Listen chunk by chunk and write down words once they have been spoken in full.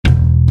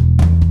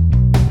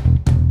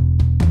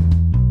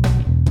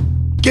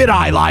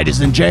G'day,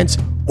 ladies and gents.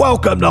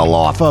 Welcome to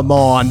Life of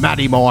Mine.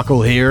 Matty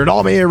Michael here, and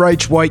I'm here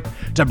each week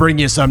to bring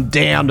you some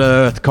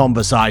down-to-earth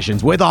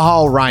conversations with a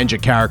whole range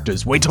of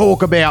characters. We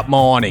talk about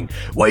mining,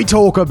 we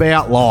talk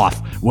about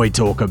life, we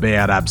talk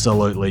about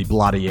absolutely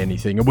bloody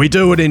anything, and we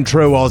do it in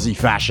true Aussie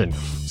fashion.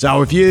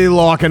 So if you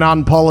like an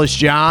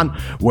unpolished yarn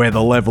where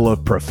the level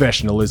of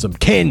professionalism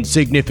can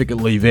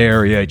significantly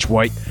vary each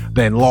week,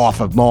 then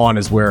Life of Mine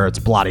is where it's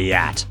bloody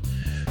at.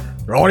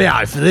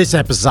 Rightio, for this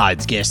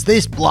episode's guest,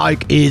 this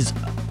bloke is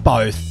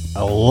both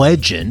a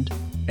legend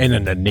and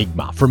an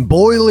enigma. From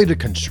boiler to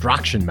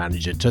construction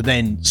manager to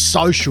then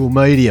social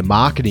media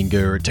marketing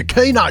guru to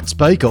keynote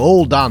speaker,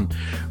 all done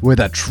with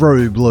a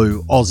true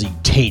blue Aussie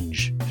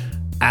tinge.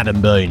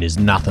 Adam Bean is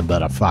nothing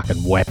but a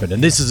fucking weapon,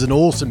 and this is an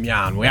awesome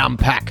yarn. We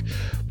unpack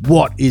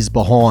what is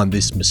behind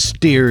this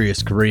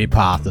mysterious career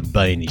path of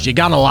Beanies. You're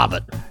gonna love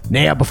it.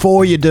 Now,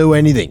 before you do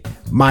anything,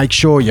 make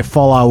sure you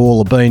follow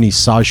all of Beanie's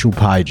social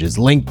pages: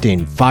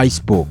 LinkedIn,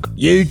 Facebook,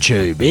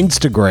 YouTube,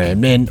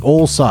 Instagram, and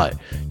also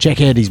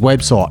check out his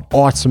website,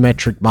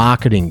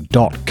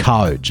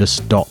 isometricmarketing.co,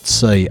 just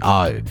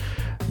 .co.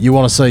 You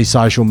want to see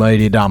social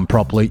media done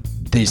properly,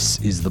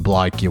 this is the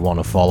bloke you want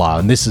to follow,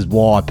 and this is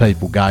why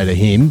people go to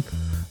him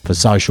for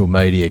social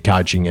media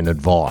coaching and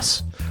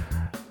advice.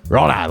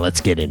 Righto,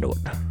 let's get into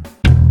it.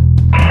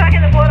 Back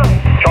in the bottom.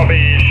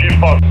 Copy,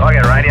 shift box. I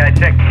got radio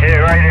check.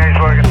 Yeah, radio's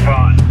working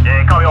fine.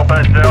 Yeah, copy all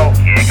personnel.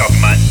 Yeah, copy,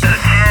 mate. There's a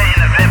chair in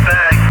the vent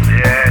bag.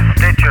 Yeah,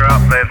 stitch her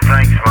up there,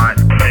 thanks, mate.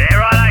 Yeah,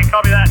 right,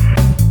 copy that.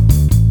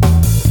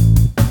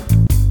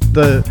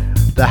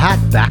 The hat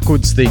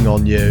backwards thing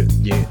on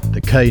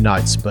the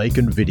keynote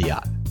speaking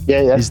video.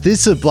 Yeah. Is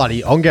this a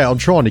bloody? I'm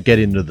trying to get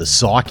into the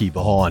psyche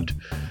behind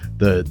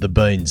the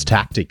Beans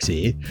tactics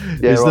here.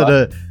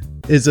 Yeah,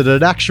 Is it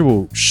an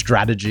actual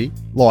strategy,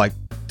 like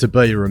to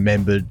be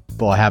remembered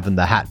by having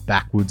the hat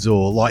backwards,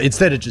 or like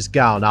instead of just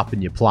going up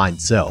in your plain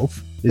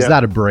self? Is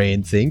that a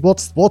brand thing?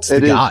 What's the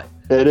go?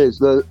 It is.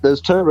 There's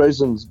two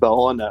reasons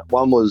behind that.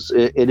 One was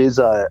it is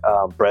a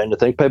brand. I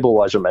think people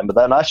always remember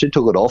that. And I actually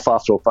took it off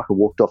after I fucking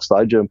walked off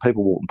stage, and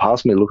people walking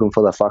past me looking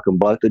for that fucking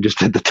bloke that just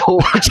did the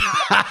talk.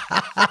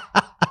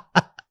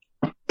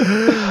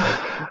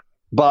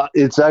 But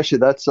it's actually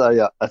that's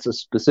a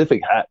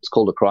specific hat. It's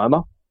called a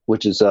chroma,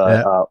 which is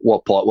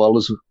what pipe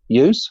welders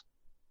use.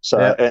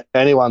 So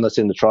anyone that's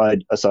in the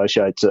trade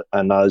associates it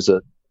and knows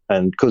it.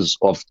 And because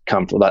I've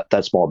come from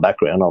that's my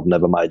background. I've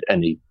never made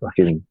any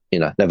fucking,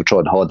 never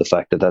tried to hide the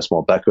fact that that's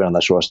my background.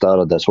 That's where I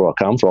started. That's where I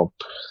come from.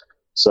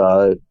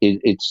 So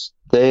it's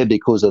there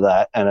because of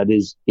that. And it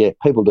is,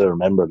 people do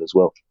remember it as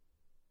well.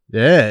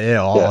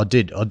 I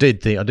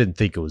didn't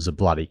think it was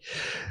it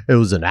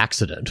was an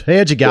accident.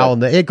 How'd you go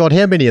on there? Yeah, God,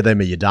 how many of them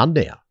have you done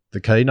now?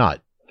 The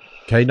keynote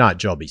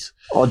jobbies.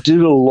 I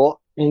did a lot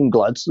in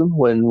Gladstone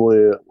when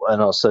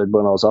I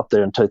was up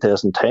there in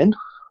 2010.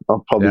 I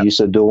probably used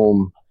to do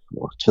them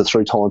 2 or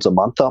 3 times a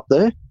month up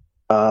there.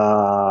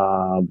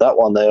 That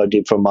one there I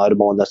did for a mate of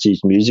mine. That's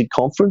his music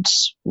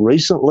conference.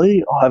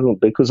 Recently, I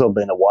haven't, because I've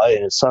been away,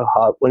 and it's so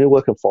hard. When you're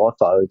working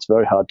FIFO, it's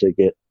very hard to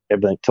get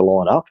everything to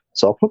line up.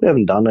 So I probably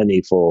haven't done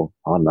any for,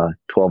 12,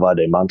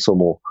 18 months or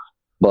more.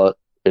 But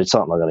it's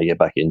something I'm going to get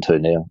back into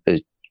now. They're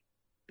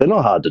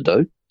not hard to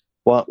do.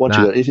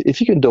 If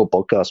you can do a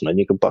podcast, man,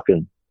 you can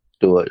fucking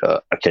do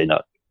a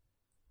keynote.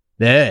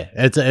 Yeah,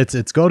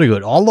 it's got a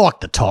good. I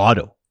like the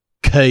title,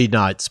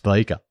 keynote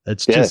speaker.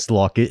 It's just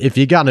like if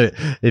you're gonna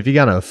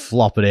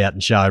flop it out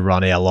and show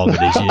everyone how long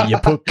it is, you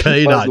put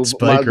keynote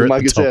speaker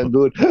make at the top. It sound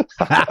good.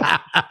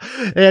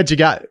 How'd you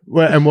go?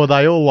 And were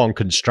they all on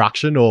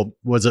construction, or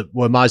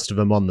were most of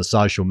them on the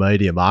social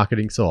media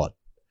marketing side?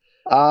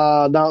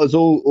 No, it was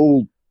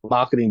all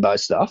marketing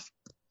based stuff.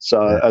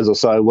 So as I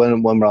say,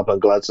 when we're up at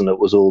Gladstone, it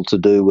was all to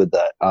do with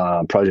that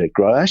Project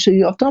Grow.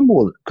 Actually, I've done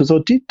more because I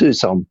did do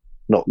some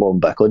not long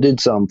back. I did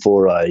some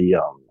for a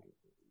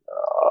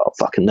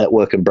fucking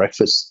network and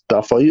breakfast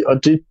stuff. I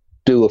did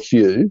do a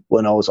few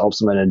when I was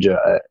ops manager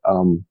at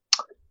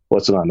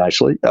what's the name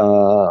actually?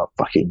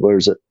 Where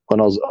is it?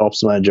 When I was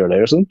ops manager at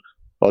Harrison,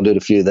 I did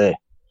a few there.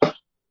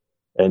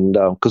 And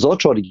because I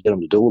tried to get them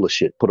to do all the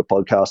shit, put a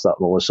podcast up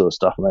and all this sort of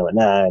stuff, and they went,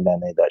 no,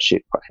 need that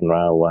shit, fucking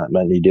rail, won't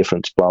make any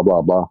difference, blah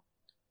blah blah.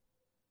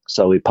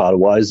 So we parted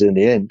ways in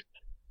the end.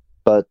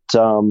 But,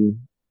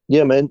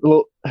 man,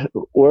 look,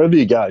 wherever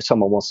you go,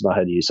 someone wants to know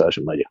how to use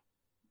social media.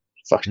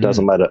 Fuck, it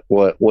doesn't matter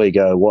where you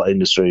go, what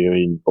industry you're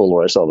in, all the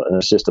rest of it. And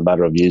it's just a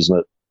matter of using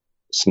it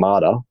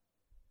smarter.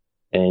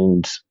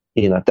 And,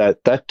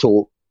 that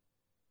tool,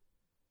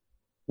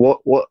 what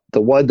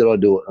the way that I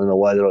do it and the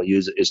way that I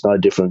use it is no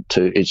different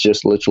to, it's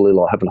just literally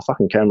like having a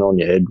fucking camera on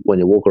your head when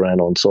you walk around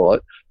on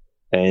site,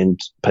 and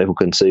people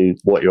can see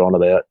what you're on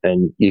about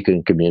and you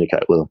can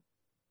communicate with them.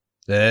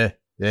 Yeah.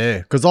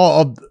 Because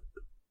I've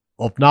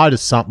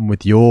noticed something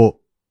with your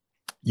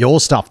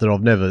stuff that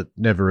I've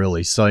never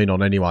really seen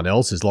on anyone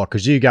else's. Like,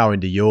 because you go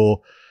into your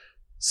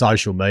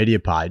social media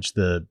page,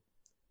 the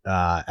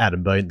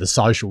Adam Bean, the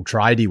social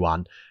tradie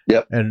one,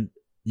 and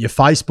your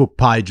Facebook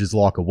page is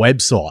like a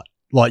website,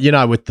 like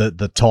with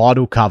the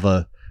title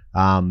cover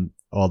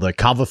or the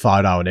cover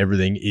photo and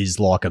everything is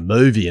like a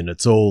movie, and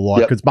it's all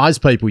like, because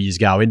most people you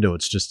go into,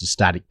 it's just a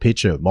static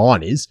picture.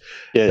 Mine is.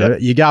 Yeah.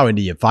 You go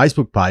into your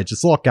Facebook page,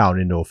 it's like going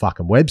into a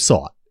fucking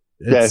website.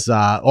 It's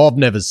I've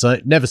never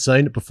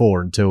seen it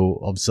before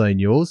until I've seen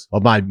yours. I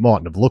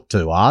mightn't have looked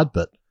too hard,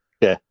 but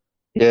yeah.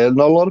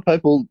 Not a lot of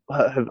people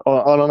have.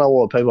 I don't know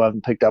why people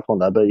haven't picked up on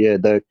that, but yeah,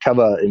 the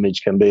cover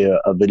image can be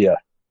a video,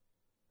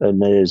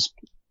 and there's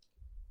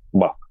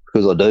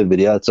because I do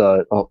video,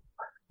 so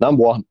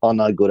number one, I'm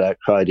no good at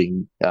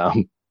creating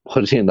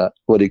what do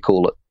you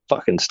call it?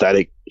 Fucking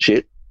static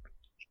shit.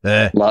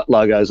 Yeah.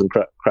 Logos and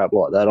crap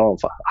like that.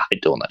 I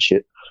hate doing that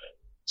shit.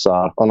 So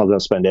I'm not going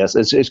to spend hours.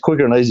 It's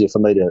quicker and easier for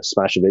me to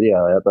smash a video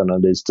out than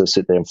it is to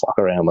sit there and fuck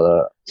around with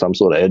some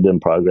sort of editing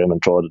program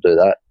and try to do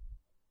that.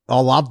 I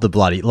love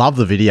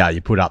the video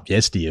you put up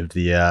yesterday of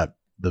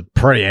the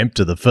preempt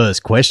to the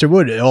first question.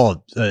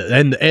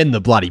 And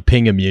the bloody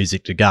pinger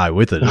music to go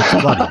with it.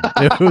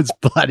 It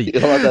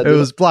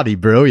was bloody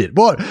brilliant.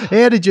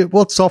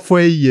 What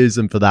software are you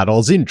using for that? I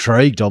was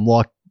intrigued. I'm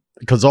like,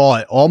 because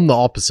I'm the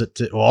opposite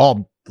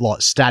I'm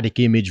like static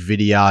image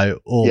video,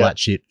 all that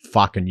shit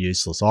fucking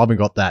useless. I haven't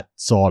got that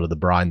side of the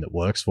brain that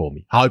works for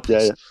me.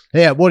 Hopeless.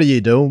 Yeah, what are you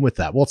doing with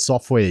that? What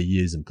software are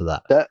you using for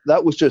that?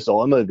 That was just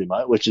iMovie,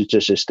 mate, which is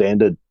just a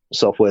standard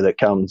software that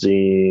comes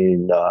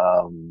in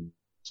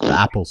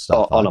Apple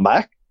stuff on a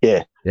Mac.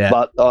 Yeah.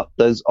 But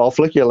I'll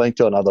flick you a link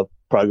to another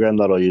program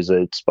that I use.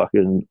 It's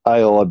fucking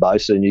AI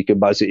based, and you can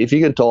basically, if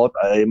you can type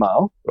an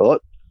email, right,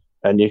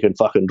 and you can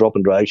fucking drop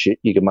and drag shit,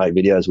 you can make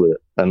videos with it.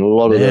 And a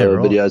lot of the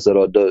videos that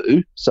I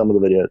do, some of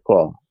the videos,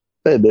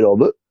 a bit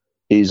of it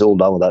is all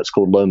done with that. It's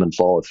called Lumen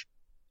 5.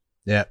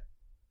 Yeah.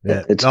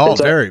 It's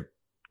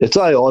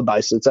AI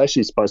based. It's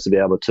actually supposed to be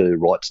able to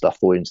write stuff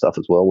for you and stuff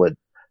as well. Where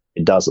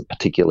it does it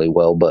particularly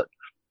well, but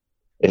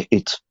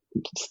it's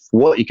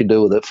what you can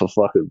do with it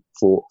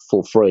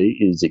for free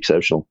is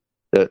exceptional.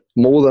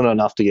 More than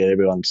enough to get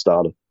everyone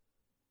started.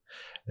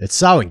 It's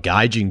so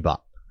engaging,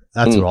 but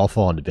that's what I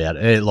find about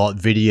it. Like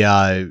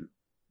video,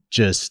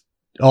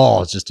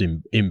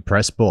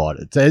 impressed by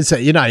it. It's,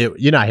 you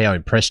know how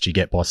impressed you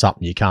get by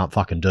something you can't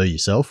fucking do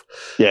yourself.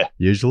 Yeah,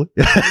 usually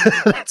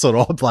that's what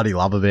I bloody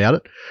love about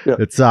it. Yeah.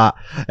 It's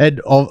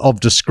and I've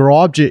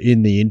described you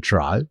in the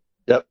intro.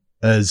 Yep.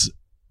 As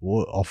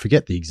I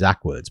forget the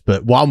exact words,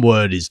 but one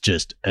word is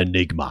just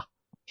enigma.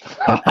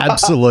 An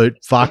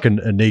absolute fucking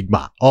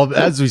enigma.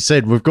 As we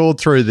said, we've gone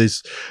through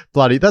this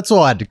bloody. That's why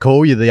I had to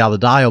call you the other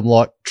day. I'm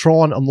like,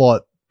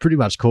 pretty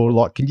much called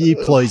like, can you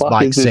please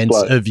make sense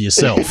of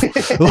yourself?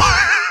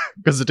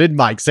 Because it didn't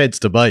make sense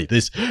to me.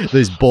 This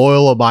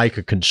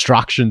Boilermaker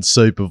construction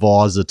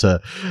supervisor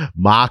to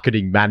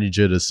marketing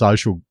manager to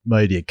social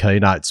media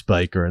keynote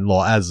speaker, and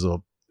like as I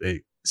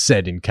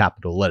said in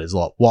capital letters,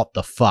 like, what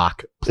the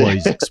fuck?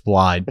 Please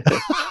explain.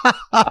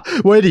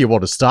 Where do you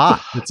want to start?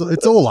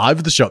 It's all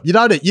over the shop.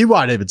 You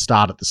won't even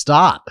start at the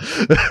start.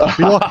 It'd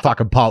be like a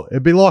fucking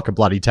it'd be like a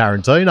bloody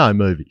Tarantino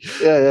movie.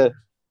 Yeah.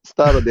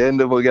 Start at the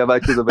end and we'll go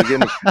back to the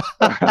beginning.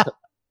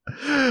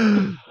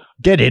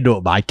 Get into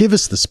it, mate. Give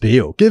us the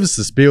spiel.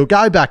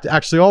 Go back to,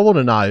 actually, I want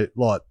to know,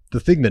 like,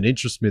 the thing that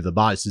interests me the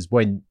most is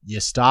when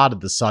you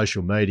started the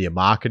social media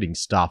marketing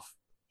stuff.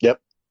 Yep.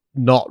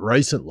 Not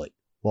recently.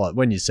 Like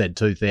when you said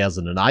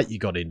 2008, you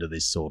got into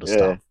this sort of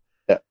stuff.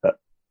 Yeah.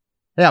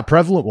 How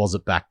prevalent was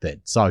it back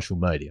then, social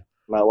media?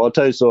 Mate, well, I'll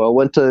tell you, so I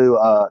went to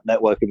a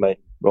networking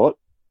meeting, right?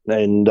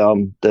 And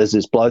there's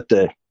this bloke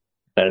there.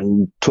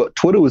 And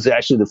Twitter was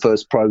actually the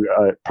first program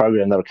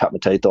that I cut my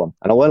teeth on.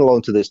 And I went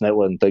along to this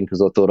networking thing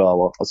because I thought,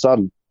 I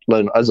started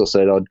learning. As I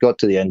said, I'd got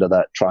to the end of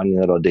that training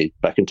that I did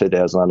back in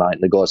 2008.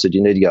 And the guy said,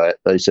 you need to go out.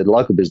 He said,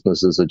 local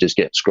businesses are just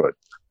getting screwed.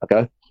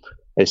 Okay.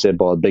 He said,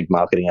 by big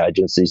marketing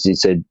agencies. He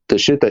said, the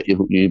shit that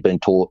you've been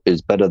taught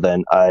is better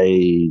than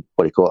an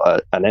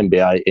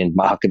MBA in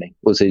marketing,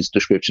 was his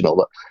description of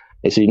it.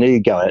 He said, you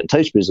need to go out and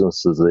teach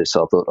businesses this.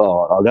 So I thought,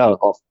 I'll go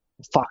off.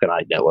 Fucking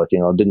hate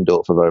networking. I didn't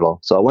do it for very long.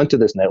 So I went to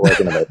this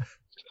networking event.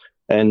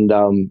 And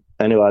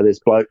anyway,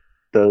 this bloke,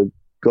 he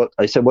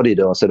said, what do you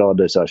do? I said, I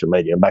do social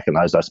media. And back in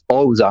those days, I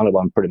was the only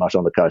one pretty much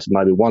on the coast,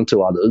 maybe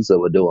 1-2 others that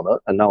were doing it,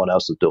 and no one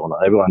else was doing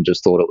it. Everyone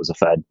just thought it was a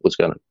fad, was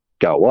going to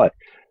go away.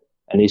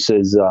 And he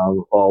says,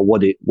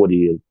 what do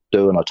you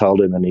do? And I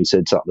told him, and he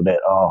said something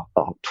about,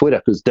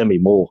 Twitter, because Demi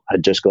Moore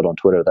had just got on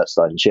Twitter at that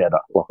stage, and she had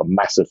a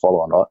massive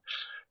following, right?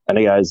 And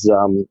he goes,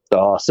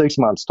 6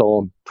 months'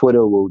 time,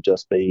 Twitter will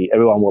just be,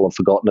 everyone will have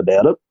forgotten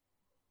about it.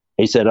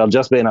 He said, it'll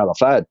just be another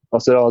fad. I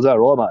said, is that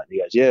right, mate? And he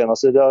goes, yeah. And I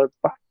said,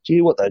 fuck,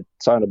 gee, what they're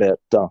saying about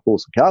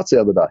horse and carts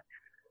the other day.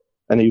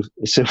 And he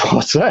said,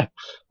 what's that?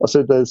 I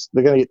said, they're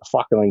going to get the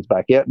fucking things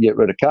back out and get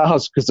rid of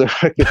cars because they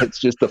reckon it's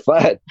just a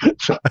fad.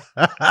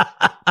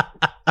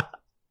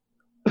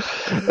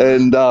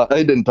 And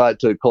he didn't take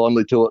too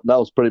kindly to it. And that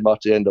was pretty much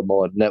the end of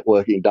my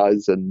networking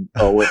days. And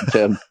I went and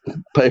found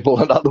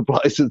people in other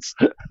places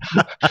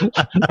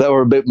that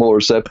were a bit more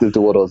receptive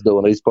to what I was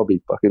doing. He's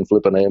probably fucking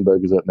flipping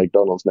hamburgers at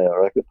McDonald's now, I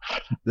reckon.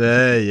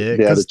 Yeah.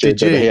 The attitude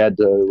that he had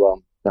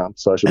to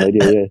social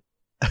media,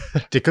 yeah.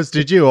 Because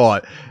did you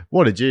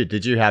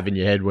have in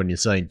your head when you're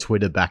seeing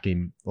Twitter back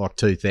in like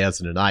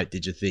 2008?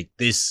 Did you think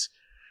this,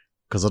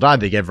 because I don't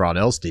think everyone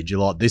else did, you're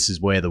like, this is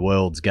where the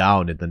world's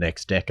going in the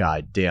next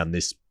decade, down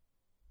this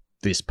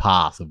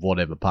path of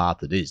whatever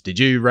path it is. Did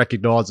you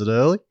recognise it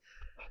early?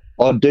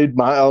 I did,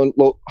 mate.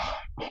 Look,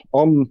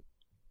 a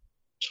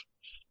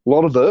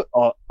lot of it,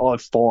 I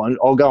find,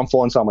 I'll go and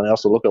find someone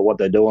else to look at what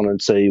they're doing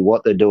and see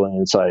what they're doing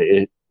and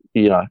say,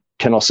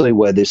 can I see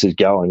where this is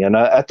going? And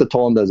at the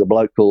time, there's a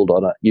bloke called,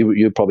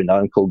 you probably know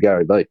him, called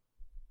Gary Vee.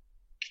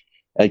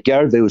 And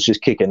Gary Vee was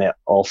just kicking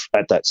off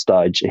at that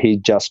stage. He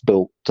just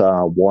built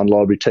Wine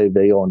Library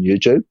TV on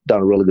YouTube,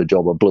 done a really good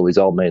job. Blew his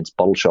old man's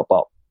bottle shop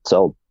up,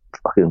 sold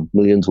fucking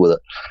millions with it.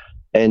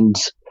 And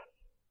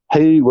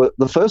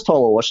the first time I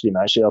watched him,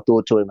 actually, I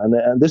thought to him,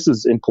 and this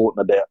is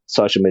important about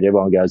social media.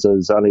 Everyone goes,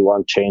 there's only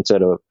one chance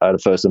at a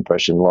first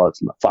impression. Like,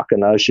 fucking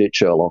no shit,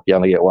 Sherlock. You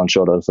only get one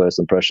shot at a first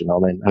impression. I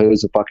mean,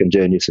 who's a fucking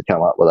genius to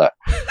come up with that?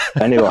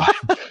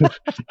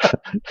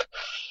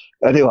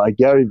 Anyway,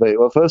 Gary Vee.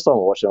 Well, first time I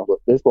watched him, I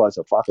thought, this guy's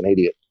a fucking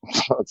idiot.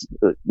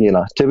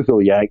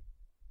 Typical Yank.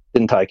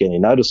 Didn't take any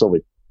notice of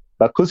it.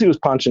 But because he was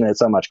punching out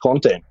so much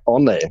content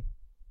on there,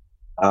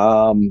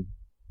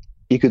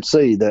 you could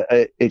see that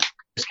it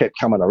just kept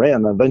coming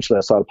around, and eventually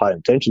I started paying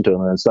attention to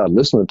him and started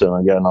listening to him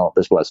and going, oh,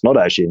 this bloke's not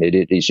actually an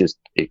idiot. He's just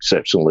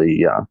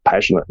exceptionally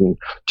passionate, and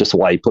just the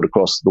way he put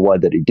across the way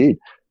that he did.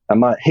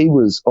 And mate, he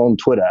was on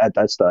Twitter at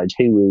that stage.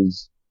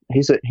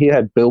 He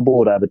had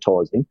billboard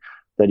advertising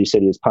that he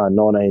said he was paying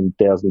 $19,000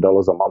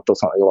 a month or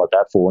something like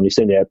that for, and he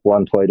sent out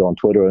one tweet on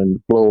Twitter and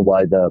blew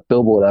away the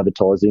billboard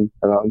advertising.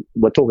 And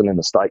we're talking in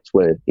the States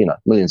where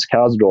millions of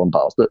cars are driving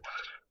past it.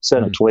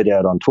 Sent a tweet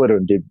out on Twitter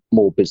and did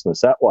more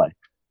business that way.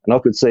 And I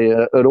could see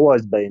it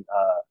always been,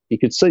 you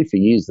could see for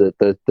years that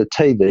the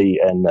TV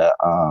and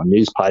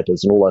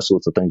newspapers and all those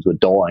sorts of things were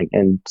dying.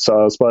 And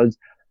so I suppose,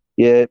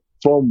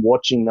 from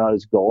watching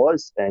those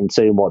guys and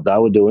seeing what they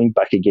were doing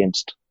back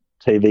against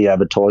TV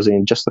advertising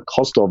and just the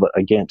cost of it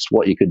against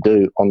what you could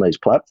do on these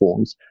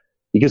platforms,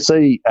 you could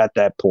see at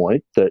that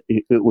point that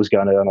it was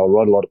going to, and I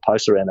wrote a lot of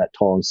posts around that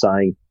time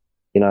saying,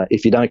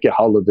 if you don't get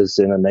hold of this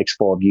in the next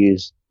 5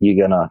 years, you're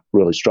going to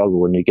really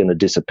struggle and you're going to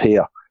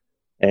disappear.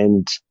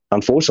 And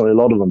unfortunately,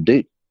 a lot of them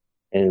did.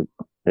 And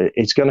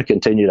it's going to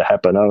continue to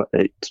happen.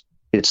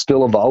 It's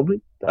still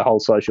evolving, the whole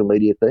social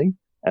media thing,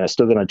 and it's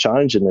still going to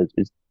change. And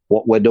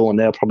what we're doing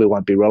now probably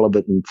won't be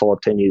relevant in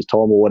 5-10 years' time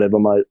or whatever,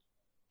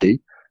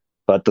 mate.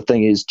 But the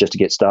thing is just to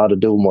get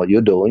started doing what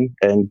you're doing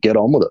and get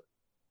on with it.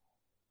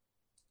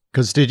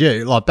 Because did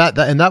you, like that,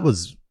 and that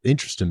was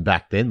interesting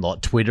back then,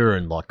 like Twitter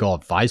and like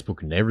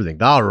Facebook and everything,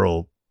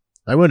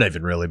 they weren't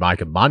even really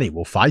making money.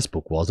 Well,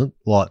 Facebook wasn't.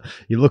 Like,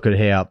 you look at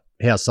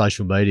how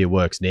social media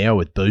works now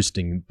with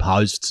boosting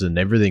posts and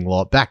everything.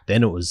 Like, back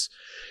then it was,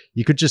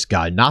 you could just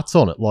go nuts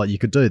on it. Like, you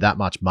could do that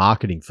much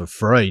marketing for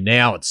free.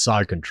 Now it's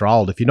so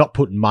controlled. If you're not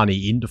putting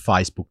money into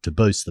Facebook to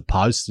boost the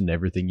posts and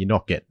everything, you're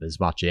not getting as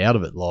much out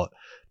of it. Like,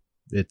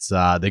 it's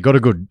they got a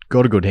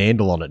good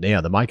handle on it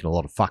now. They're making a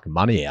lot of fucking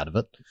money out of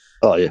it.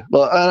 Oh yeah,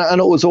 well, and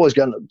it was always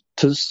going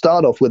to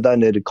start off with. They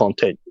needed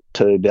content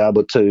to be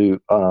able to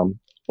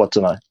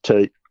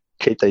to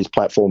keep these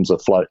platforms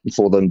afloat,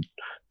 for them,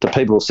 to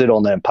people to sit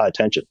on there and pay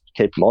attention,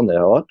 keep them on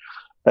there, right?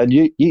 And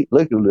you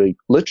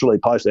literally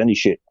post any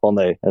shit on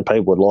there, and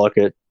people would like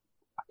it,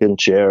 and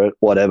share it,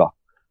 whatever.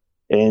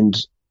 And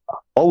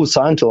I was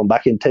saying to them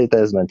back in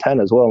 2010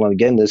 as well, and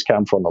again, this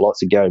came from the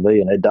likes of Gary Vee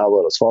and Ed Dale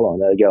that I was following.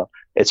 They go,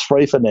 it's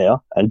free for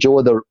now.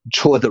 Enjoy the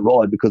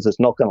ride, because it's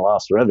not going to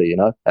last forever.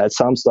 At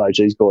some stage,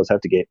 these guys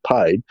have to get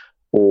paid,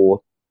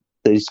 or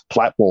these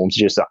platforms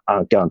just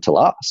aren't going to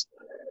last.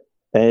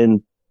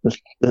 And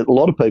a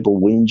lot of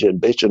people whinge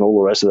and bitch and all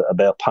the rest of it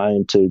about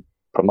paying to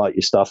promote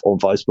your stuff on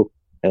Facebook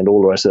and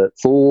all the rest of it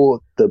for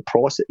the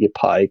price that you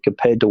pay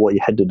compared to what you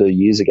had to do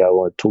years ago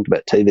when I talked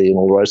about TV and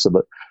all the rest of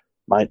it.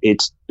 Mate,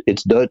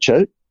 it's dirt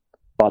cheap,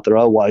 but there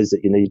are ways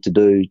that you need to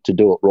do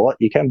it right.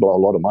 You can blow a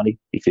lot of money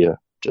if you're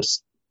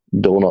just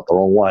doing it the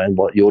wrong way, and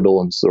what you're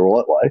doing is the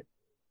right way.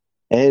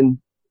 And,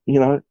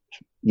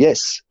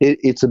 yes,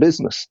 it's a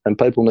business, and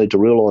people need to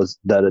realise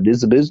that it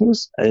is a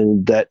business,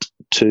 and that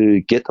to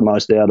get the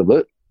most out of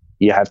it,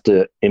 you have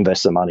to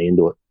invest the money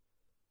into it.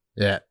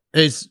 Yeah.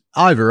 It's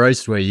over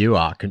east where you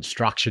are,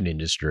 construction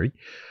industry,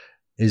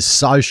 is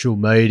social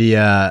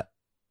media,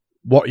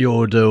 what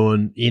you're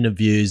doing,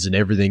 interviews and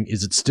everything,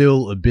 is it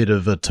still a bit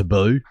of a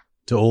taboo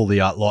to all the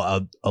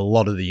a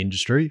lot of the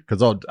industry?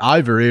 Because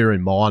over here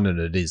in mining,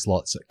 it is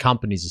lots of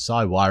companies are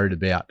so worried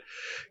about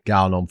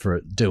going on for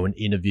doing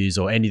interviews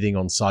or anything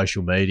on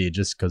social media,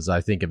 just because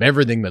they think of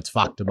everything that's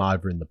fucked them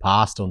over in the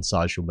past on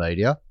social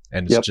media,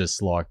 and it's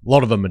just like a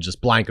lot of them are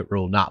just blanket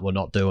rule, nah, we're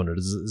not doing it.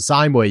 Is it the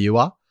same where you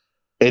are?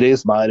 It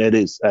is, mate. It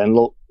is. And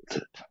look,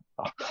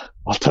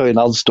 I'll tell you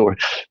another story.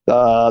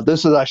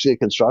 This is actually a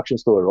construction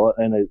story, right?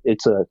 And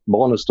it's a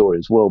minor story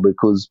as well,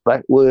 because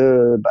back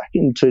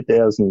in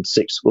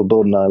 2006, we're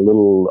building a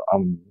little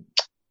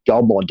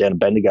gold mine down in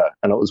Bendigo,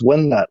 and it was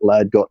when that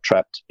lad got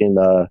trapped in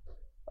a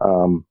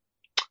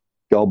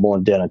gold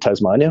mine down in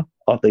Tasmania,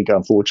 I think,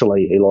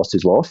 unfortunately, he lost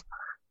his life.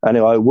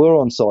 Anyway, we're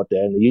on site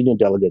there, and the union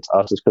delegates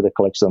asked us could they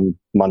collect some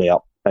money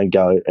up and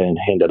go and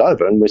hand it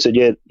over. And we said,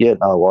 yeah,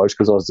 no worries,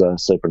 because I was the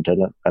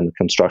superintendent and the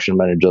construction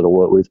manager that I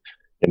worked with.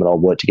 Him and I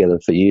worked together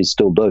for years,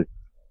 still do.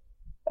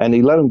 And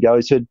he let him go.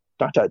 He said,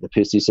 don't take the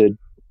piss. He said,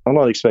 I'm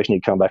not expecting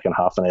you to come back in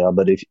half an hour,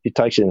 but if it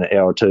takes you an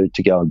hour or two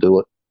to go and do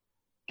it,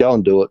 go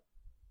and do it.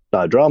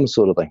 No drama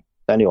sort of thing.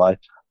 Anyway,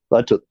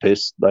 they took the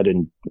piss.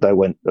 They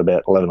went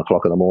about 11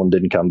 o'clock in the morning,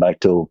 didn't come back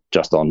till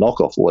just on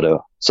knockoff or whatever.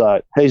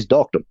 So he's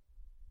docked him.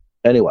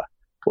 Anyway,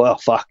 well,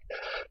 fuck.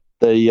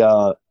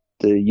 The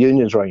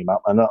unions rang him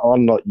up, and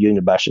I'm not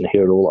union bashing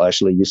here at all. I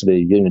actually used to be a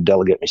union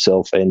delegate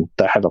myself, and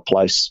they have a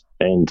place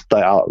and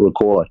they are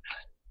required.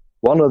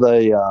 One of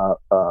the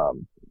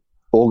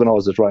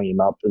organisers rang him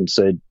up and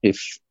said,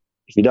 if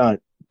you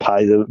don't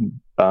pay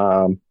them,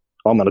 I'm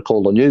going to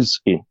call the news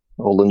in,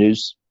 all the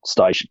news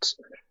stations.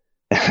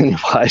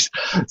 Anyways,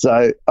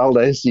 so old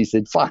Esty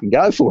said, fucking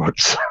go for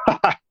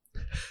it.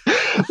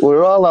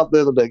 We're all up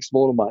there the next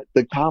morning, mate.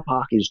 The car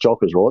park is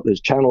chockers, right? There's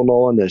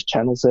Channel 9, there's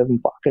Channel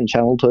 7, fucking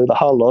Channel 2, the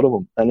whole lot of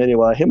them. And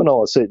anyway, him and I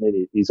are sitting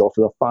in his office,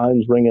 the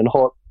phone's ringing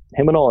hot.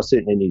 Him and I are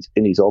sitting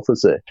in his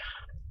office there.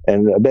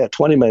 And about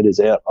 20 metres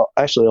out,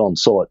 actually on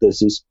site, there's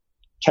this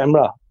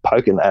camera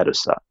poking at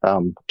us,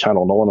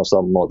 Channel 9 or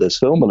something like this,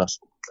 filming us.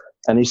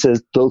 And he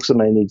looks at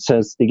me and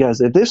he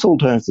goes, if this all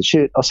turns to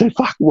shit, I said,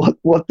 fuck,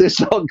 what, this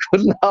not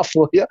good enough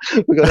for you?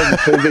 We've got a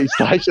TV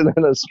station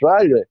in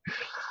Australia.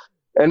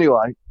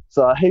 Anyway,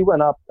 so he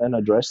went up and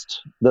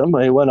addressed them.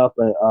 He went up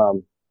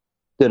and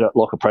did it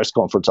like a press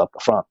conference up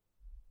the front.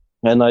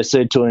 And they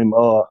said to him,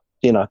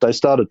 they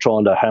started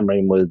trying to hammer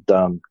him with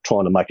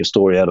trying to make a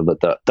story out of it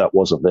that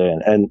wasn't there.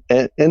 And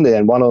in the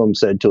end, one of them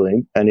said to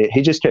him, and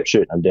he just kept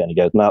shooting him down. He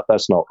goes, no,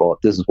 that's not right.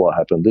 This is what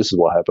happened. This is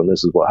what happened.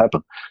 This is what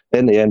happened.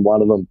 In the end,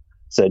 one of them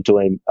said to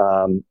him,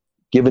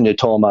 given your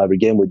time over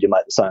again, would you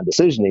make the same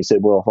decision? He said,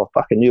 well, if I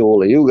fucking knew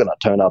all of you were going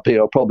to turn up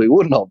here, I probably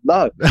wouldn't have.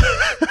 No.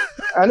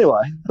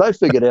 Anyway, they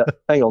figured out,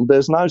 hang on,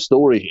 there's no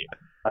story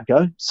here.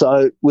 Okay.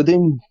 So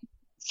within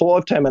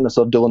 5-10 minutes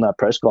of doing that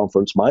press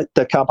conference, mate,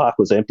 the car park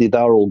was empty.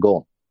 They were all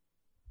gone.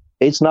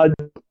 It's no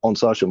on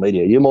social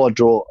media. You might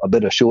draw a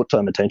bit of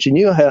short-term attention.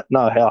 You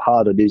know how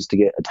hard it is to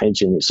get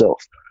attention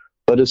yourself.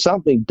 But if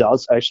something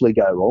does actually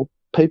go wrong,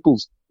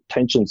 people's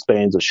attention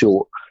spans are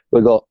short.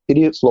 We've got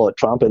idiots like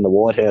Trump in the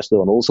White House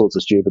doing all sorts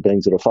of stupid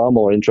things that are far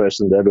more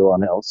interesting than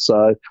everyone else.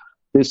 So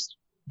this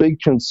big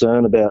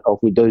concern about if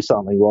we do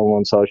something wrong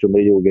on social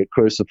media, we'll get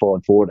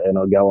crucified for it and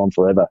it'll go on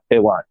forever.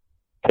 It won't.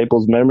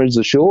 People's memories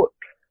are short.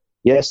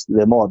 Yes,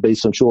 there might be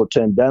some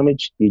short-term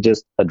damage. You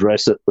just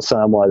address it the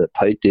same way that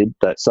Pete did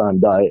that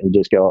same day and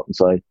just go up and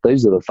say,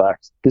 these are the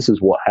facts, this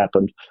is what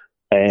happened,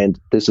 and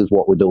this is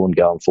what we're doing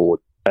going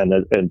forward. And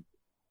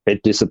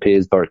it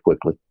disappears very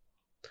quickly.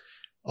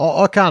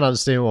 I can't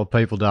understand why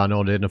people don't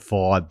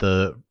identify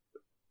the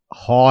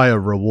higher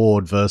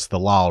reward versus the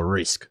lower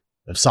risk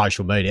of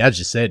social media. As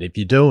you said, if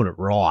you're doing it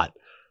right,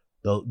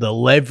 the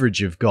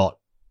leverage you've got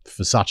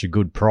for such a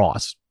good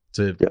price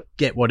to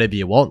get whatever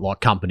you want,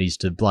 like companies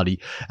to bloody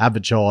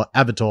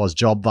advertise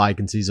job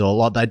vacancies, or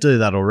like they do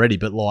that already,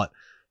 but like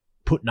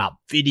putting up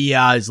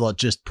videos, like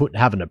just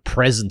having a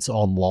presence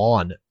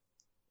online,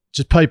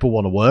 just people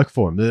want to work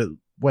for them.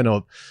 When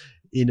I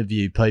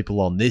interview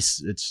people on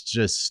this, it's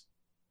just,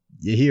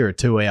 you hear a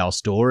 2-hour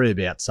story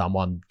about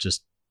someone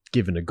just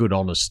giving a good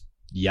honest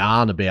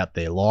yarn about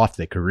their life,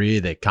 their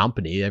career, their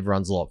company.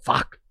 Everyone's like,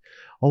 fuck,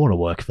 I want to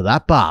work for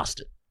that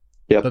bastard.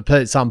 Yep.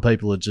 But some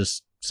people are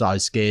just so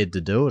scared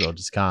to do it, or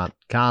just can't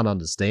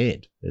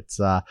understand. It's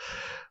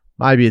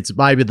maybe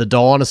the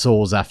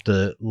dinosaurs have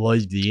to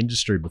leave the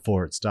industry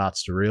before it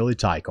starts to really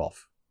take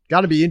off.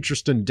 Going to be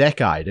interesting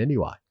decade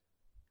anyway.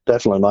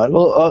 Definitely, mate.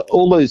 Well,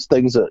 all these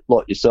things that,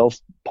 like yourself,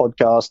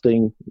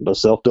 podcasting,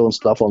 myself doing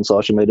stuff on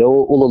social media,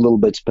 all the little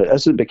bits, but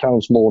as it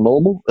becomes more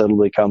normal,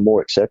 it'll become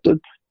more accepted,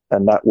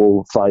 and that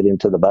will fade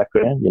into the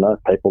background. You know,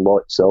 people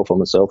like yourself and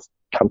myself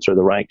come through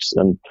the ranks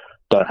and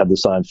don't have the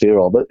same fear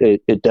of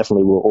it. It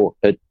definitely will.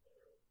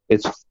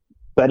 It's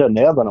better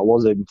now than it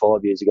was even 5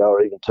 years ago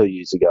or even 2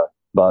 years ago.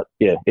 But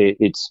yeah,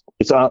 it's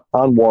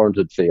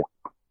unwarranted fear.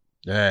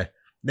 Yeah.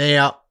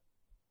 Now,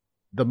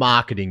 the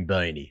marketing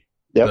beanie.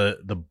 Yep.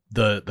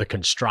 The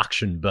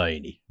construction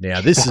beanie.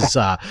 Now this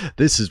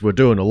is we're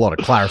doing a lot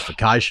of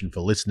clarification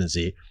for listeners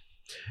here.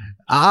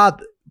 Are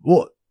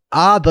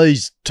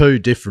these two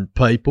different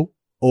people,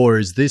 or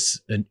is this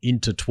an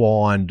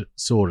intertwined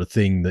sort of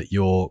thing that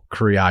you're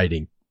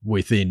creating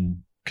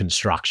within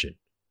construction?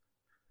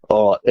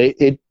 All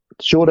right.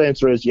 Short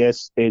answer is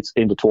yes, it's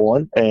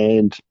intertwined,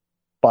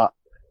 but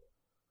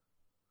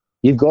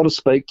you've got to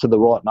speak to the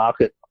right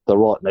market, the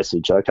right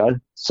message. Okay,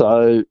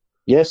 so.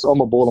 Yes, I'm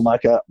a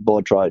boilermaker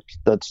by trade.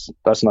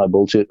 That's no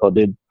bullshit. I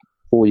did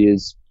 4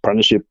 years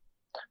apprenticeship,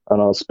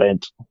 and I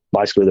spent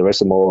basically the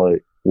rest of my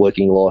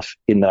working life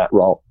in that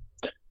role.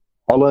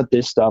 I learnt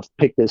this stuff,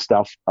 picked this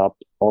stuff up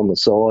on the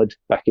side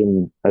back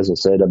in, as I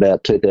said,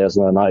 about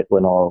 2008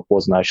 when I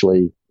wasn't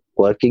actually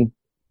working.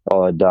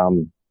 I'd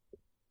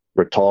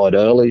retired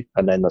early,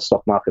 and then the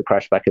stock market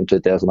crashed back in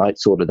 2008,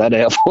 sorted that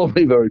out for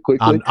me very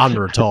quickly.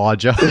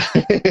 Unretired you.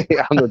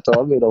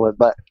 Unretired me, and I went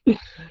back.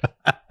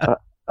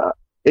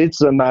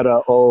 It's a matter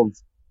of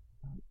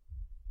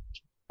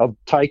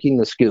taking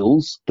the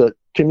skills that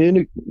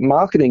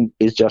marketing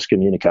is just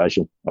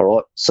communication. All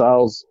right,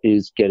 sales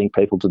is getting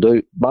people to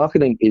do.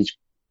 Marketing is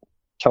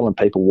telling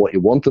people what you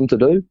want them to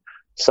do.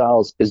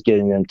 Sales is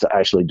getting them to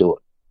actually do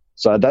it.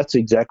 So that's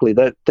exactly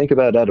that. Think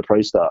about that at a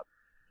pre-start.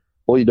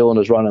 All you're doing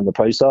is running the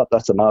pre-start.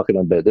 That's the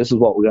marketing bit. This is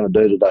what we're going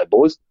to do today,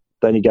 boys.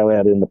 Then you go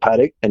out in the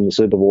paddock and you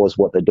supervise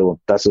what they're doing.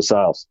 That's the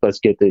sales. Let's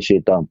get this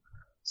shit done.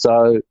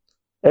 So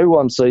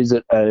everyone sees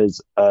it as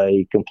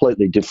a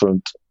completely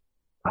different,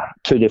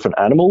 two different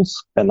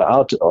animals, and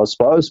I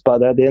suppose.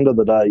 But at the end of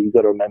the day, you've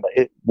got to remember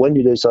when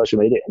you do social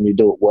media and you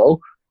do it well.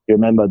 You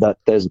remember that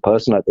there's a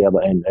person at the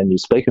other end, and you're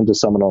speaking to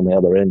someone on the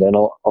other end. And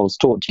I was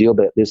talking to you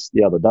about this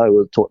the other day. We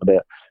were talking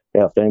about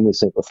our families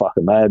think we're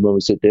fucking mad when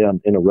we sit down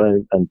in a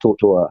room and talk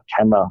to a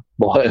camera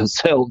by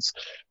ourselves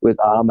with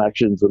arm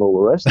actions and all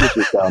the rest of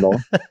the shit going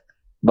on.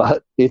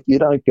 But if you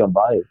don't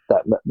convey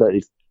that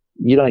if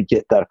you don't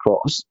get that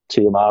across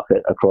to your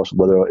market, across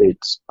whether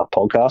it's a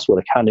podcast where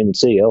they can't even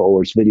see you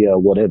or it's video or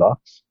whatever,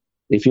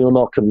 if you're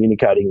not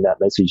communicating that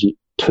message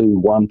to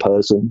one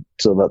person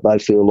so that they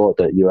feel like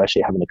that you're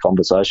actually having a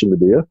conversation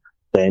with you,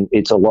 then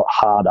it's a lot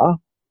harder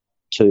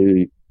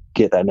to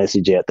get that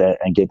message out there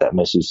and get that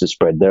message to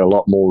spread. They're a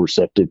lot more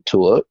receptive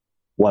to it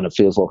when it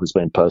feels like it's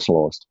been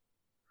personalised.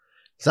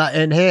 So,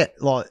 and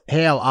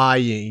how are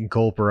you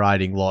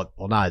incorporating, I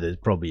know there's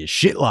probably a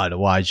shitload of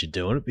ways you're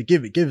doing it, but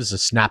give us a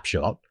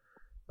snapshot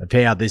of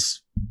how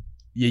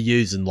you're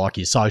using like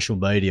your social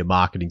media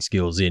marketing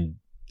skills in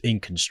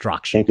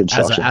construction.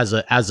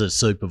 As a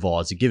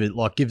supervisor. Give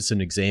us an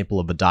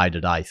example of a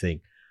day-to-day thing.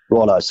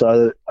 Righto.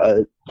 So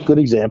a good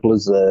example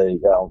is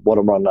what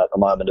I'm running at the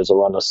moment is I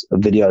run a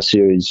video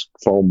series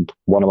from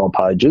one of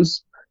my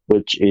pages,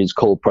 which is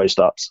called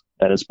Pre-Starts.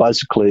 And it's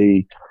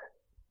basically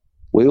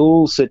we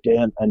all sit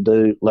down and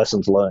do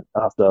lessons learned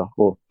after,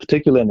 well,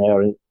 particularly in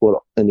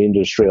the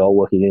industry I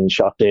work in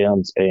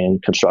shutdowns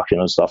and construction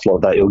and stuff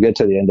like that. You'll get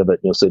to the end of it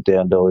and you'll sit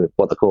down and do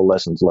what they call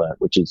lessons learned,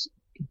 which is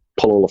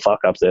pull all the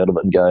fuck-ups out of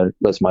it and go,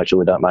 let's make sure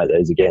we don't make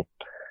these again.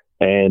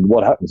 And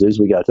what happens is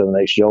we go to the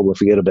next job, we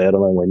forget about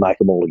them, and we make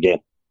them all again.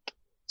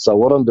 So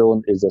what I'm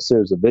doing is a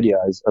series of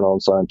videos, and I'm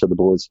saying to the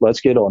boys,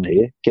 let's get on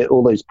here, get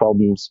all these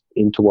problems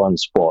into one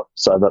spot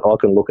so that I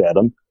can look at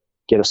them,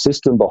 get a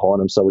system behind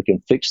them so we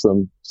can fix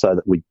them so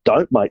that we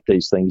don't make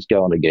these things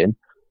go on again.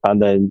 And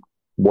then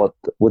with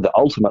the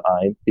ultimate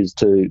aim is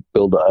to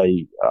build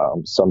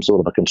some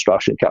sort of a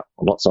construction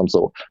company,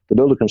 to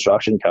build a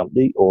construction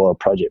company or a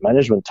project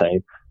management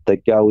team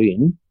that go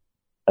in.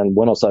 And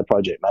when I say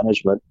project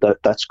management,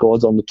 that's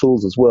guys on the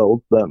tools as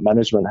well. But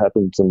management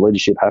happens and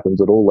leadership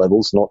happens at all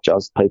levels, not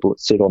just people that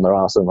sit on their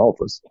ass in an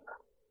office.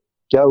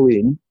 Go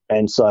in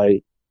and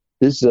say,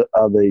 these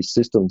are the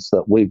systems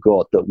that we've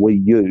got that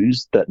we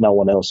use that no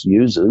one else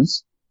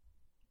uses.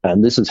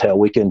 And this is how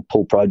we can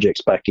pull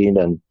projects back in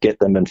and get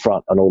them in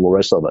front and all the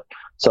rest of it.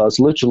 So it's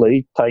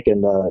literally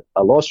taking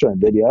a live stream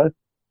video,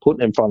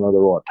 putting it in front of the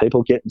right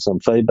people, getting some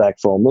feedback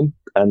from them,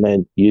 and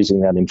then using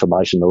that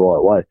information the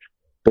right way.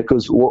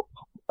 Because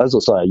as I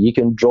say, you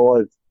can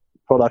drive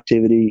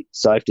productivity,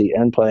 safety,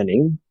 and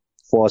planning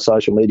via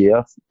social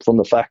media from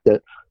the fact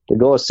that the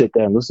guys sit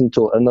down and listen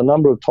to it. And the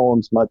number of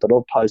times, mate, that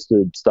I've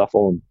posted stuff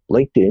on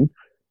LinkedIn,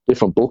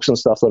 different books and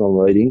stuff that I'm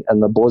reading,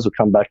 and the boys will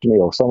come back to me,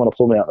 or someone will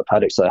pull me out the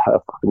paddock and say, hey,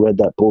 I read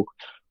that book,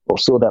 or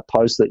saw that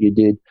post that you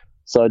did.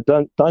 So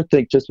don't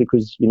think just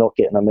because you're not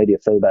getting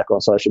immediate feedback on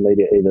social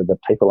media either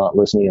that people aren't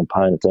listening and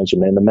paying attention,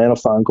 man. The amount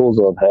of phone calls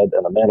I've had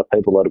and the amount of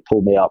people that have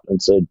pulled me up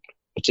and said,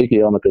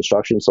 particularly on the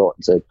construction site,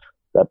 and said,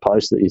 that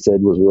post that you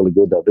said was really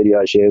good. That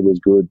video share was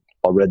good.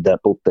 I read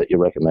that book that you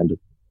recommended.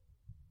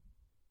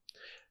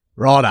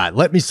 Righto.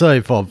 Let me see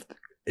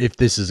if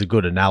this is a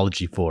good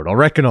analogy for it. I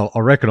reckon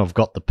I've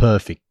got the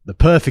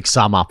perfect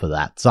sum up of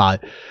that. So,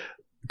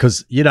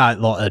 because like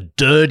a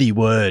dirty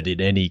word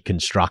in any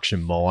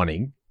construction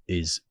mining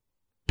is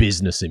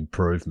business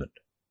improvement.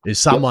 If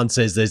someone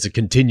says there's a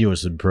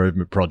continuous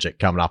improvement project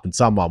coming up and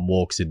someone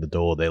walks in the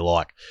door, they're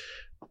like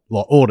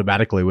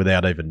automatically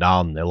without even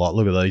knowing, they're like,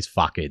 look at these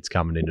fuckheads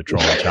coming in to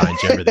try and change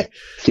everything.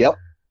 Yep.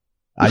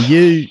 Are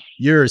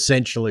you're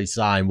essentially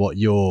saying what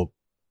you're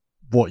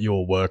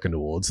working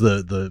towards,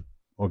 the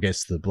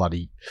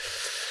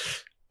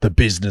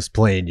business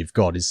plan you've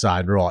got is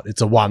saying, right,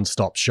 it's a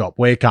one-stop shop.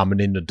 We're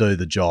coming in to do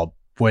the job.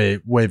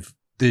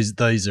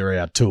 These are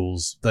our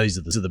tools. These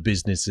are the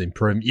business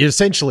improvement. You're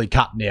essentially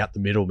cutting out the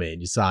middleman.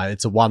 You're saying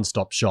it's a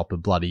one-stop shop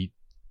of bloody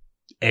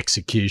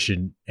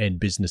execution and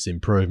business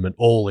improvement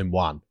all in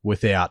one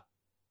without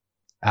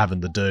having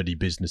the dirty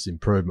business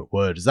improvement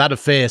word. Is that a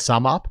fair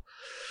sum up?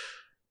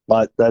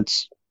 Mate,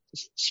 that's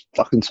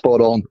fucking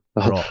spot on.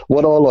 Right.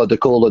 What I like to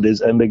call it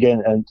is, and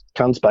again, and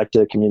comes back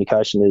to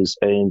communication is,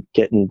 and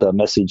getting the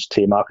message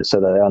to your market so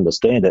they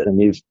understand it.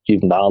 And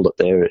you've nailed it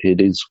there.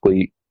 It is,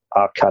 we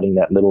are cutting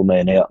that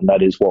middleman out, and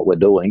that is what we're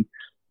doing,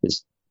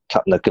 is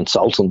cutting the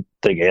consultant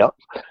thing out.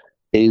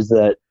 is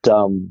that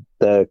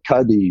the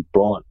Kobe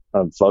Bryant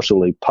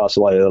unfortunately passed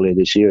away earlier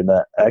this year in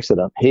that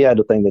accident. He had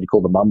a thing that he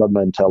called the Mamba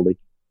mentality,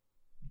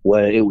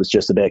 where it was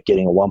just about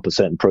getting a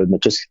 1%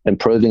 improvement, just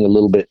improving a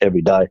little bit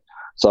every day.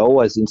 So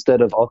always,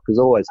 instead of, because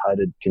I always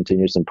hated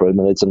continuous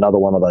improvement, it's another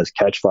one of those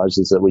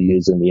catchphrases that we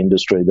use in the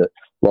industry that,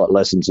 like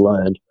lessons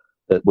learned,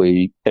 that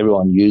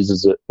everyone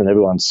uses it and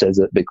everyone says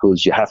it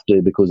because you have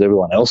to, because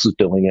everyone else is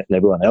doing it and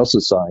everyone else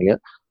is saying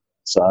it.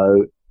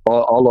 So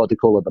I like to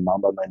call it the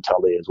Mamba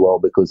mentality as well,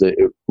 because it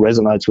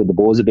resonates with the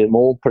boys a bit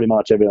more. Pretty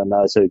much everyone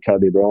knows who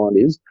Kobe Bryant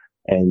is,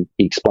 and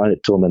you explain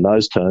it to them in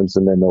those terms,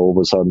 and then all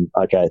of a sudden,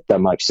 okay, that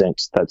makes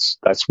sense. That's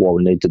why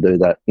we need to do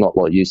that. Not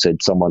like you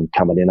said, someone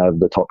coming in over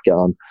the top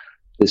going,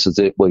 this is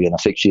it, we're going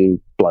to fix you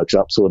blokes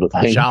up sort of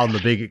thing. Showing the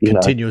big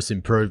continuous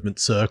improvement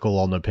circle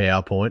on the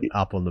PowerPoint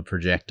up on the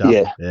projector.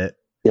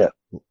 Yeah.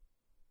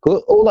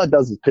 All that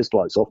does is piss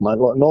blokes off, mate.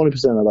 Like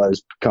 90% of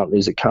those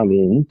companies that come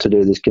in to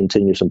do this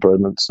continuous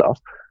improvement stuff,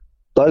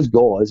 those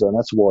guys, and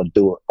that's why I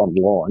do it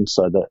online,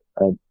 so that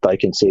they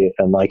can see it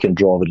and they can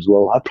drive it as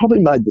well. I probably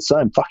made the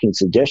same fucking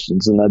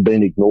suggestions and they've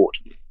been ignored.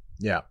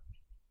 Yeah.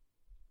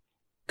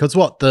 Because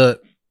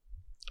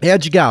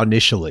how'd you go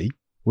initially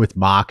with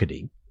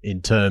marketing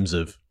in terms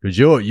of, because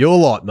you're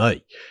like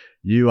me,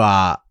 you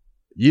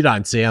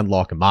don't sound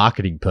like a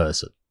marketing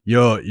person.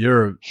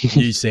 You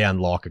sound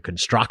like a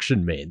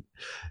construction man.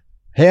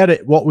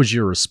 What was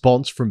your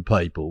response from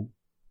people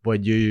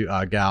when you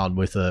are going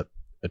with a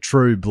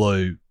true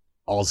blue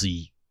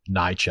Aussie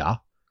nature,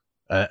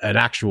 an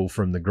actual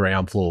from the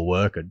ground floor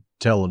worker,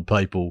 telling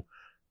people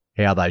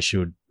how they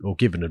should, or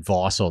giving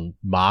advice on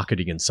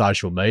marketing and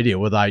social media?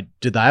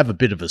 Did they have a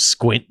bit of a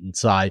squint and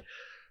say,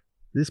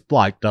 this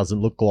bloke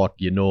doesn't look like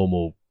your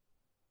normal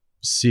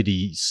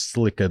city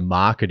slicker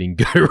marketing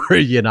guru,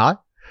 you know?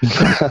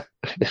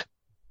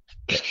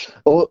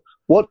 Well,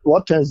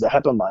 what tends to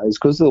happen, mate, is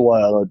because of the way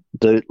I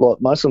do, like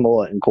most of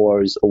my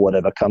inquiries or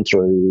whatever come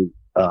through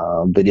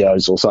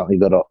videos or something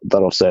that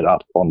I've set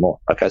up online.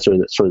 Okay, through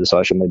the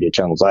social media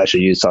channels. I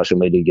actually use social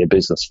media to get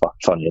business,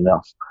 funny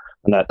enough,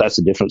 and that's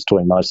the difference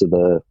between most of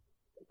the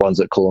ones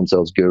that call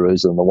themselves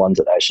gurus and the ones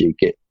that actually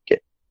get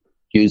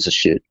use the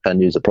shit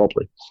and use it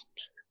properly.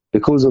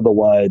 Because of the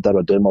way that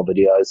I do my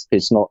videos,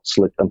 it's not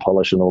slick and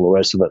polished and all the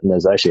rest of it, and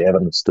there's actually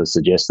evidence to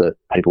suggest that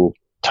people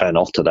turn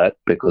off to that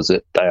because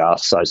they are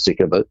so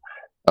sick of it.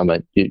 I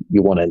mean,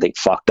 you want anything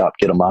fucked up,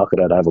 get a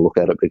marketer to have a look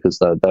at it, because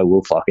they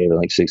will fuck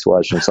everything 6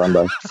 ways from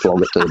Sunday,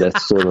 flog it to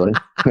death sort of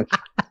thing.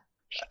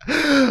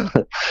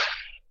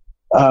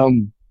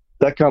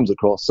 That comes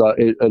across. So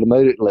it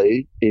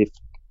immediately, if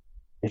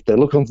they're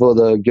looking for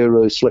the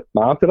guru slick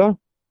marketer,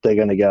 they're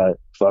going to go,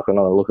 fucking,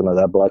 I'm looking at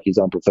that bloke, he's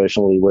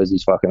unprofessional, he wears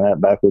his fucking hat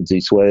backwards, he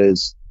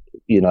swears,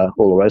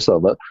 all the rest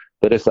of it.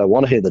 But if they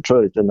want to hear the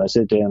truth, then they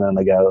sit down and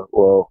they go,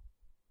 well,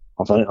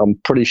 I'm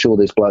pretty sure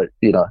this bloke,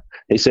 he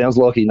sounds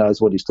like he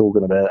knows what he's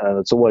talking about. And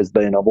it's always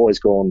been, I've always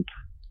gone,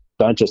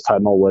 don't just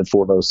take my word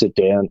for it. I'll sit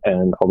down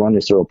and I'll run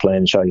you through a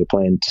plan, show you a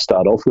plan to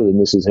start off with,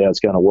 and this is how it's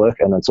going to work.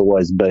 And it's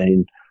always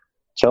been,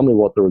 tell me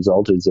what the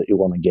result is that you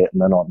want to get,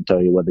 and then I can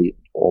tell you whether I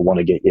want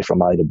to get you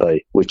from A to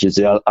B, which is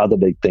the other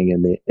big thing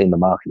in the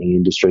marketing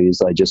industry, is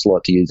they just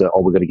like to use that,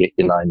 we've got to get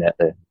your name out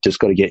there. Just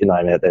got to get your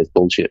name out there. It's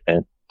bullshit,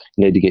 man.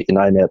 You need to get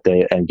your name out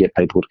there and get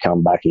people to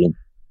come back in.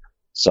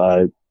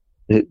 So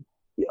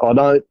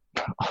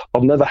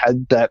I've never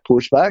had that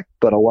pushback,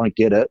 but I won't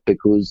get it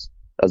because,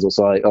 as I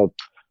say,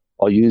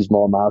 I use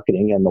my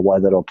marketing and the way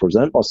that I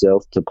present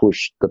myself to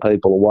push the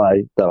people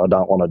away that I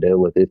don't want to deal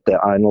with. If they're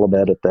anal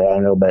about it, they're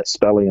anal about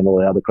spelling and all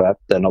the other crap,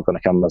 they're not going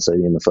to come and see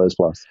you in the first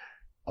place.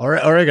 I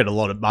reckon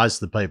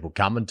most of the people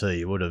coming to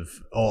you would have,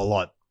 or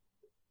like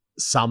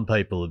some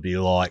people would be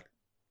like,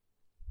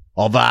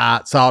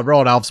 I've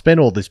spent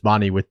all this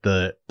money with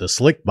the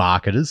slick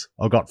marketers.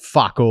 I've got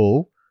fuck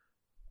all.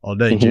 I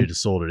need you to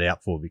sort it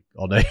out for me.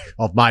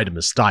 I've made a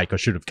mistake. I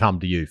should have come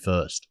to you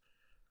first.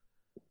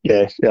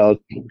 Yeah, I'll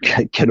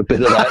get a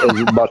bit of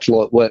that. As much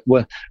like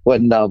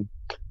when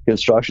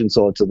construction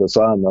sites are the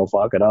same, they'll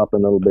fuck it up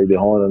and it'll be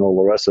behind and all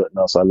the rest of it. And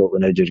I'll say, look, we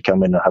need you to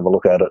come in and have a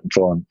look at it and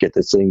try and get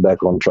this thing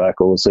back on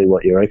track, or see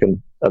what you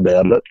reckon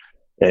about it.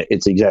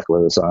 It's exactly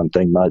the same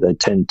thing, mate. They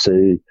tend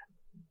to,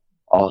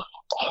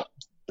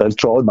 they've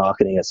tried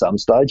marketing at some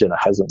stage and it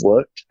hasn't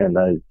worked, and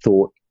they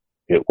thought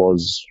it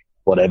was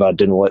whatever, it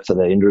didn't work for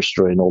the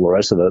industry and all the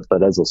rest of it.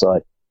 But as I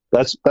say,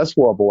 that's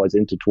why I've always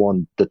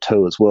intertwined the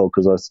two as well,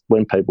 because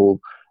when people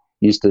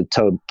used to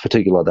tell,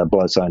 particularly that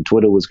bloke saying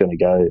Twitter was going to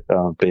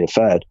go be a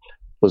fad,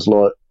 was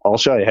like, I'll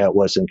show you how it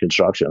works in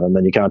construction, and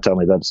then you can't tell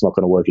me that it's not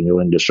going to work in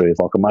your industry.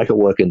 If I can make it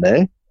work in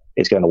there,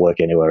 it's going to work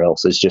anywhere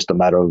else. It's just a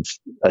matter of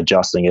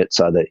adjusting it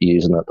so that you're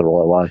using it the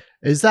right way.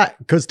 Is that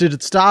because, did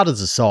it start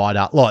as a side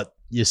up, like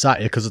you say,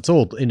 because it's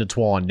all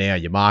intertwined now,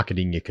 your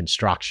marketing, your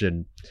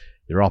construction,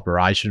 your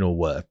operational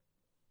work,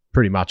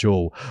 pretty much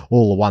all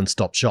the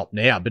one-stop shop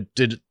now. But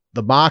did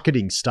the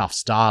marketing stuff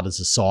start as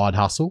a side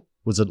hustle?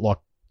 Was it like,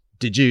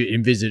 did you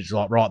envisage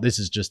like, right, this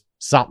is just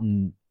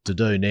something to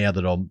do now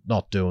that I'm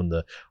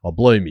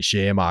blew my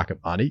share market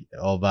money,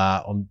 I'm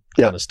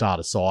going to start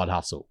a side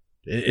hustle?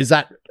 Is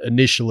that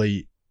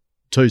initially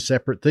two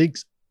separate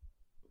things?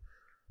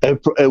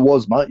 It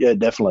was, mate. Yeah,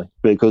 definitely.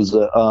 Because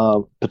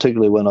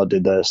particularly when I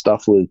did the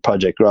stuff with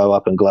Project Grow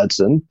up in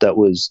Gladstone, that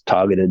was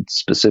targeted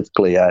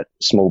specifically at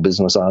small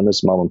business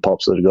owners, mum and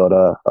pops that have got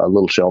a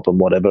little shop and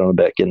whatever, and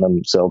about getting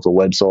themselves a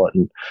website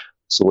and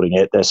sorting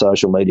out their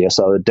social media.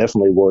 So it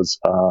definitely was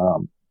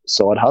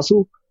side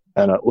hustle,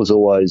 and it was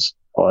always,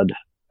 I'd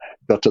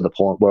got to the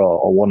point where I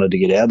wanted to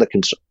get out of the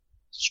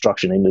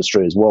construction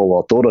industry as well.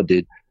 I thought I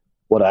did.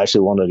 What I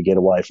actually wanted to get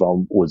away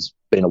from was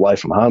being away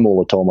from home all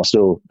the time. I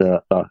still,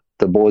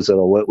 the boys that I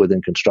work with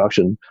in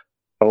construction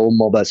are all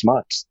my best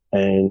mates,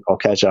 and I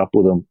catch up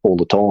with them all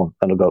the time,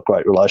 and I've got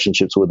great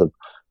relationships with them.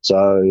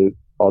 So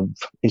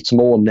it's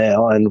more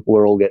now, and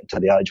we're all getting to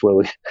the age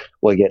where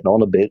we're getting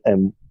on a bit,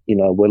 and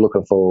we're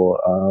looking for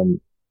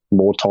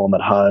more time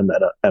at home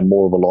and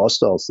more of a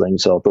lifestyle thing.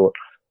 So I thought,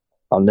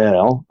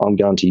 I'm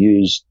going to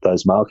use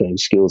those marketing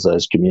skills,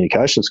 those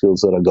communication skills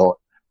that I got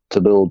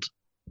to build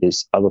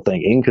this other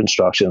thing in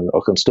construction. I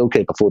can still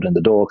keep a foot in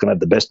the door. I can have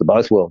the best of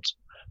both worlds.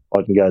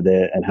 I can go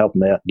there and help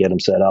them out, get them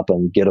set up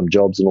and get them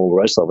jobs and all the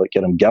rest of it,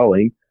 get them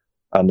going,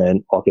 and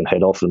then I can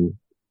head off and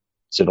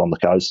sit on the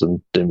coast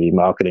and do my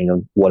marketing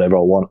and whatever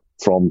I want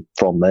from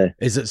there.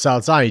 Is it so?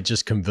 It's only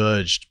just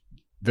converged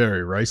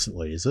very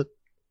recently, is it?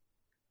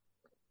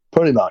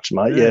 Pretty much,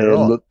 mate. Yeah.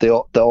 Right. Look,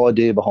 the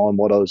idea behind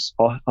what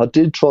I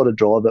did try to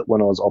drive it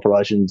when I was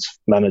operations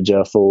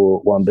manager for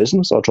one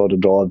business. I tried to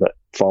drive it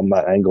from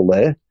that angle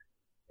there,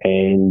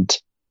 and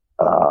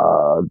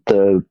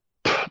the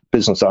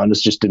business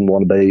owners just didn't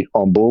want to be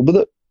on board with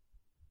it.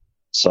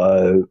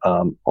 So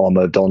I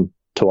moved on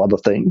to other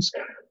things.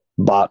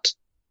 But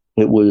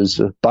it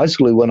was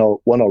basically when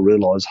I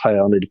realised, hey,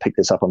 I need to pick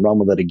this up and run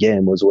with it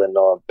again, was when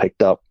I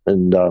picked up,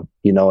 and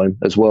you know him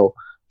as well,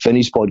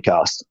 Finney's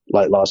podcast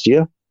late last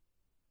year.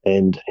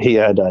 And he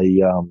had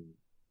a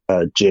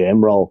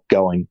GM role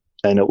going,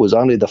 and it was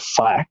only the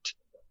fact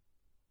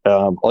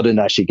I didn't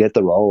actually get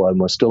the role, and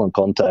we're still in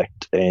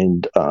contact,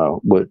 and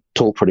we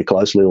talk pretty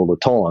closely all the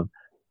time.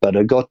 But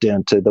it got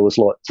down to, there was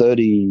like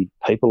 30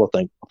 people, I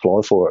think,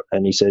 apply for it.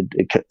 And he said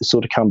it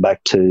sort of come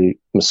back to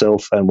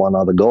myself and one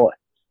other guy.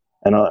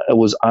 And it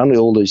was only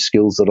all these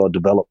skills that I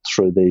developed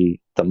through the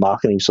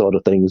marketing side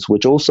of things,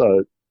 which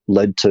also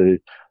led to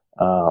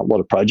a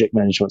lot of project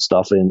management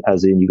stuff,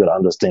 as in you've got to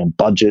understand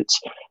budgets,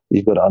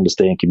 you've got to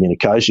understand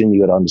communication,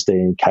 you've got to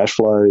understand cash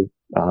flow,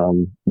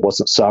 what's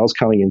the sales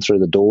coming in through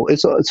the door.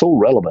 It's all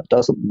relevant. It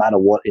doesn't matter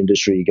what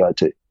industry you go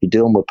to. You're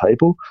dealing with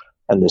people,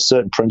 and there's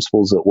certain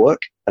principles that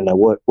work, and they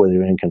work whether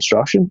you're in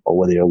construction or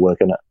whether you're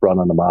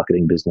running a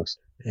marketing business.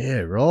 Yeah,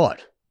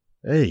 right.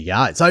 There you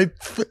go. So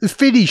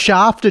Finney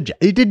shafted you.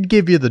 He didn't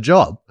give you the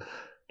job.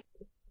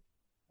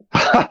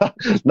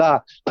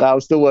 No,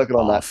 I'm still working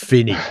on that.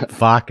 Finney,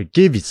 fuck it.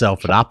 Give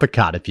yourself an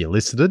uppercut if you're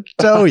listening.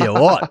 Tell you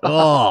what.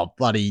 Oh,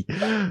 bloody.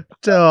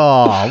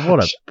 Oh,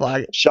 what a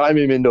bug. Shame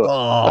him into it.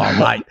 Oh,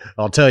 mate.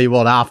 I'll tell you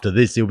what, after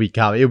this, he'll be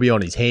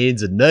on his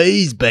hands and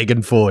knees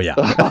begging for you.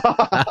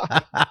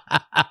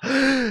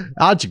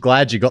 Aren't you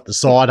glad you got the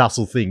side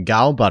hustle thing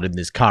going, but in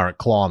this current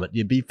climate,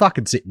 you'd be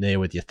fucking sitting there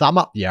with your thumb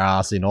up your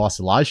ass in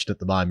isolation at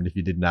the moment if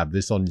you didn't have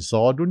this on your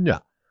side, wouldn't you?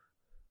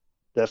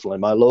 Definitely,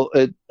 mate. Look,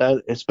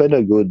 it's been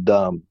a good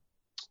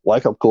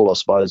wake-up call, I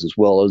suppose, as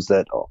well, is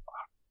that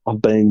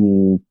I've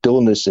been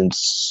doing this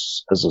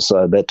since, as I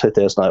say, about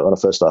 2008 when I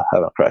first started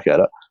having a crack at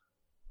it.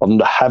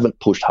 I haven't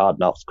pushed hard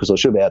enough because I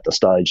should be at the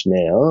stage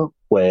now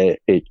where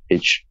it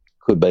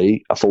could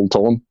be a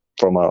full-time,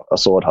 from a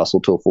side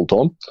hustle to a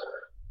full-time.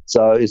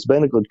 So it's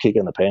been a good kick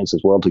in the pants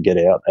as well to get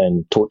out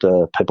and talk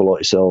to people like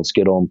yourselves,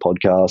 get on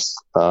podcasts,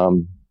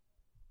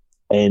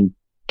 and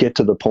get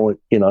to the point,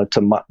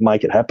 to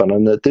make it happen.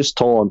 And at this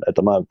time, at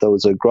the moment, there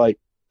was a great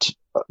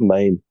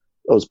meme.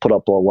 It was put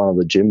up by one of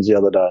the gyms the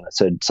other day, and it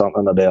said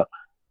something about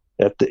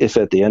if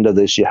at the end of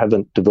this you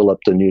haven't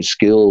developed a new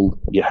skill,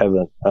 you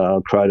haven't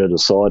created a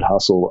side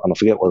hustle, and I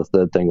forget what the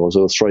third thing was.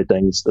 There were three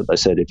things that they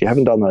said. If you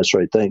haven't done those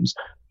three things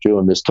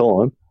during this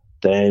time,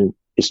 then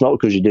it's not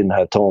because you didn't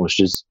have time. It's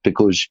just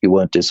because you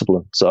weren't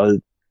disciplined. So,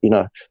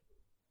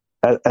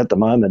 at the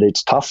moment,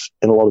 it's tough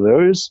in a lot of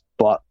areas,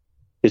 but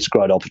it's a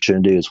great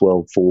opportunity as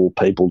well for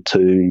people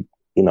to,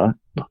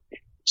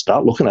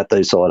 start looking at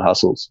these side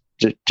hustles.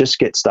 Just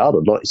get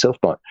started like yourself,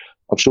 mate.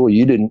 I'm sure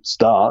you didn't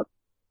start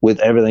with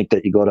everything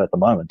that you got at the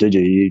moment, did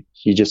you?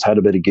 You just had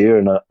a bit of gear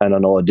and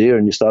an idea,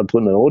 and you started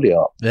putting an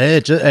audio up. Yeah,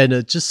 and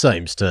it just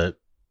seems to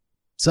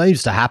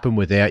happen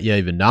without you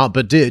even knowing.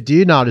 But do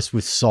you notice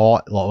with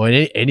sight, like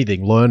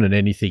when learning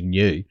anything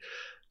new,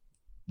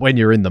 when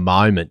you're in the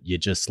moment, you're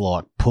just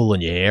like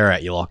pulling your hair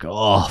out. You're like,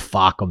 oh,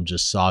 fuck, I'm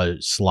just so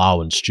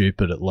slow and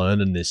stupid at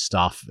learning this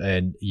stuff.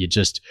 And you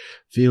just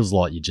feels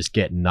like you're just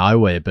getting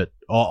nowhere. But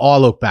I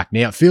look back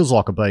now, it feels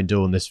like I've been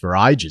doing this for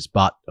ages,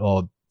 but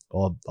I've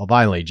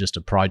only just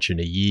approaching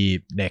a year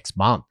next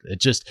month. It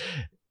just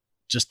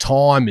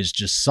time is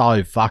just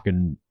so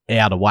fucking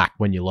out of whack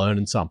when you're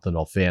learning something.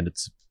 I've found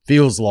it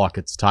feels like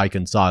it's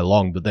taken so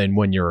long, but then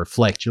when you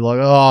reflect, you're like,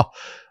 oh,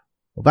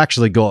 I've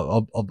actually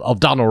got, I've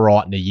done all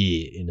right in a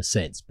year, in a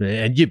sense.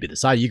 And you'd be the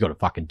same. You've got a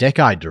fucking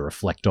decade to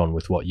reflect on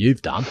with what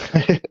you've done.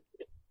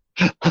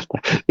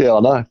 Yeah, I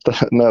know.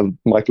 No,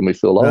 making me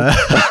feel old.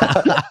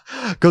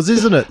 Because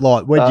isn't it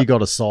like when you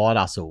got a side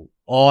hustle,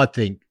 I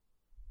think,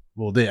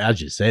 well,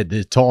 as you said,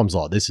 there's times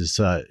like this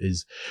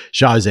is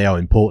shows how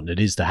important it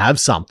is to have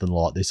something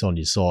like this on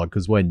your side.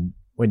 Because when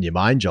your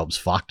main job's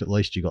fucked, at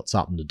least you got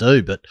something to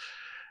do. But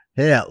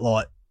yeah,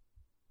 like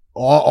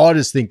I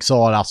just think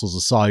side hustles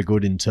are so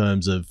good in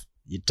terms of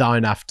you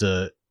don't have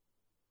to.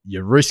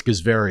 Your risk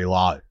is very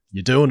low.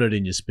 You're doing it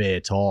in your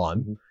spare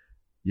time.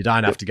 You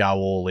don't have to go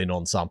all in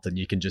on something.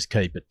 You can just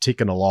keep it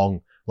ticking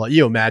along. Like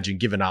you imagine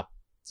giving up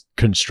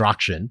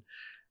construction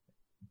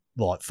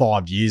like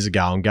 5 years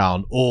ago and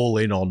going all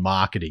in on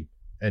marketing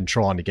and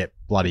trying to get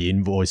bloody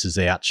invoices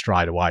out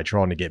straight away,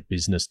 trying to get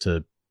business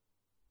to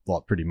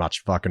like pretty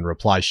much fucking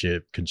replace your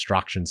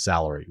construction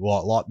salary.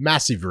 Like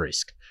massive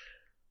risk.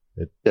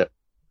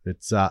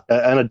 It's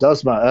and it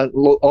does, mate.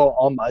 Look,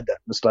 I made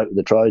that mistake with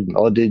the trade.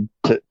 I did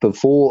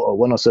before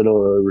when I said I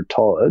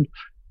retired.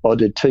 I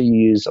did 2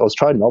 years. I was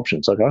trading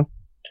options, okay,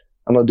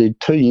 and I did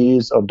 2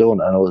 years of doing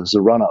it. And it was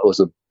a runner. It was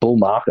a bull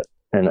market,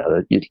 and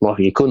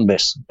you couldn't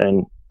miss.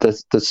 And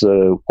that's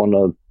one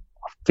of,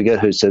 I forget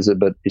who says it,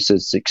 but he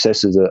says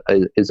success is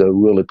a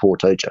really poor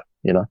teacher,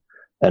 you know,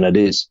 and it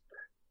is.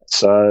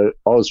 So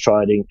I was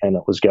trading, and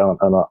it was going,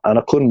 and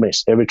I couldn't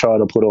miss. Every trade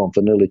I put on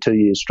for nearly 2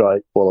 years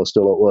straight while I was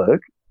still at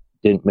work,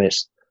 didn't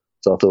miss.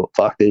 So I thought,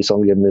 fuck this,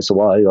 I'm giving this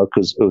away,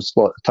 because it was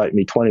like take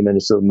me 20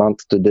 minutes a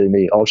month to do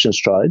me options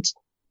trades.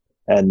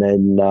 And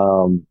then,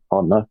 I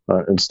don't know,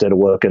 instead of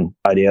working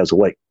 80 hours a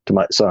week to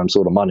make the same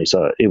sort of money.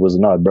 So it was a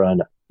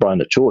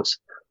no-brainer choice.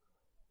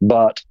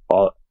 But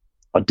I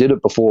did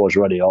it before I was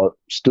ready.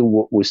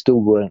 We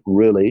still weren't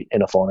really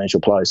in a financial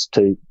place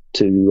to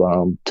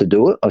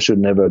do it. I should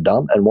never have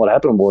done. And what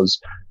happened was,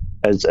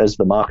 as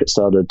the market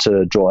started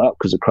to dry up,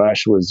 because the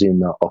crash was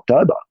in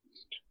October,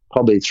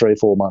 probably 3 or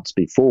 4 months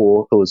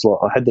before, it was like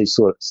I had these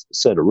sort of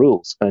set of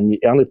rules, and you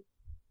only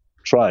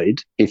trade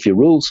if your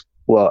rules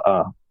were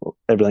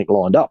everything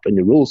lined up and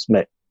your rules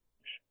met.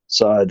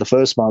 So the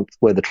first month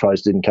where the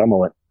trades didn't come, I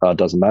went, it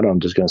doesn't matter, I'm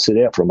just going to sit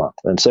out for a month.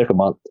 And second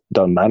month,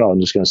 doesn't matter, I'm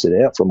just going to sit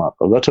out for a month.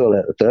 I got to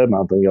about the third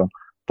month and going,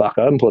 fuck,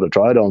 I haven't put a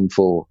trade on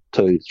for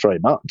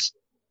 2-3 months.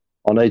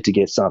 I need to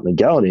get something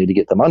going here to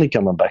get the money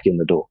coming back in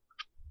the door.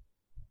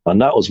 And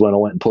that was when I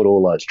went and put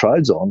all those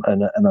trades on.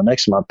 And the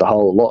next month, the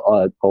whole lot,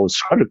 I was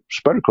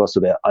spread across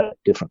about 8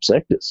 different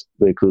sectors,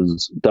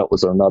 because that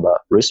was another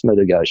risk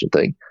mitigation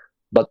thing.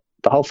 But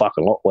the whole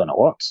fucking lot went at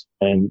once.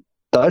 And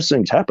those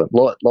things happen,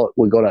 like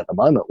we got at the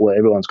moment, where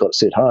everyone's got to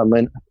sit home.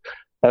 And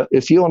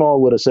if you and I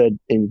would have said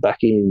back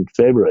in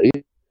February,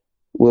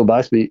 we'll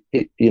both be,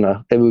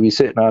 everyone be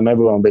sitting home,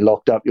 everyone will be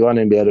locked up. You won't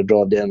even be able to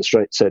drive down the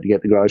street, set to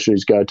get the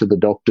groceries, go to the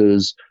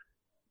doctors,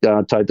 go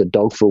and take the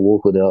dog for a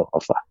walk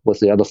what's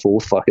the other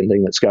fourth fucking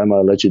thing that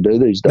ScoMo lets you do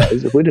these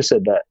days. If we'd have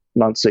said that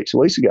 6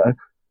 weeks ago,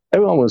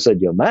 everyone would have said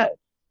you're mad.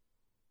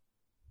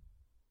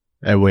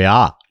 And we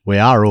are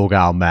all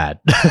going mad.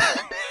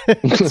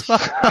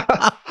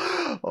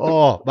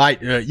 Oh,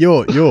 mate,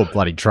 your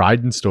bloody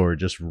trading story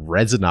just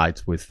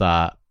resonates with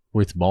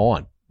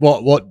mine.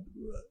 What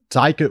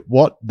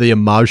the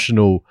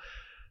emotional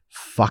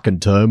fucking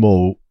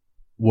turmoil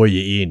were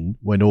you in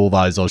when all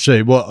those,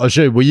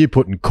 were you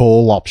putting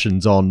call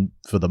options on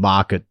for the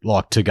market,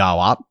 like to go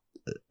up,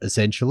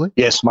 essentially?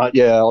 Yes, mate.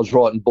 Yeah, I was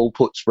writing bull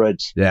put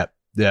spreads. Yeah.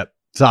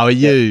 So are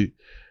you,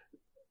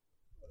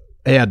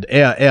 how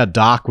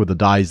dark were the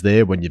days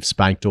there when you've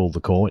spanked all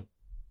the coin?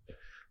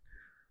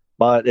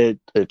 Mate,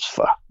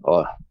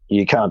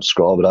 you can't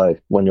describe it, eh?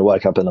 When you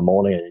wake up in the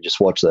morning and you just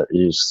watch that,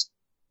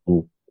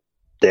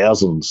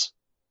 thousands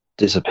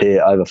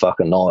disappear over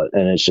fucking night,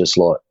 and it's just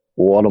like,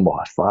 what am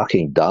I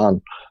fucking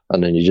done?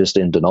 And then you're just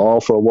in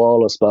denial for a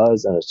while, I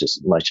suppose, and it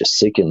just makes you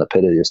sick in the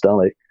pit of your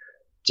stomach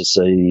to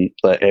see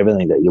that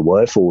everything that you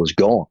worked for was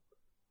gone.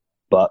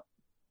 But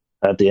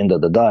at the end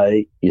of the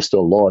day, you're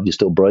still alive, you're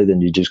still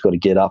breathing, you just got to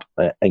get up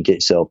and pick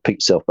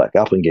yourself back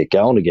up and get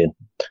going again.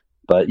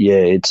 But yeah,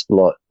 it's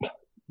like,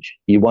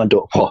 you won't do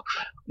it. Well,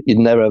 you'd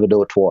never ever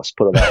do it twice.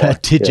 Put it that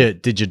way.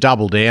 Did you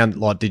double down?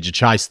 Like, did you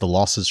chase the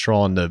losses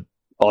trying to?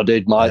 I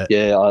did, mate.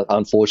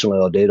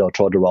 Unfortunately, I did. I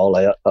tried to roll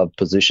out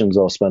positions.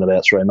 I spent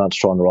about 3 months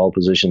trying to roll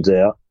positions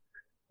out,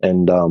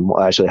 and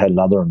I actually had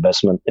another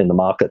investment in the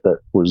market that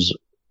was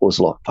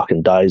like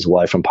fucking days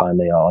away from paying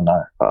me, over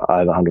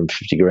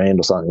 150 grand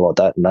or something like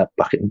that, and that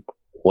fucking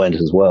went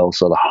as well.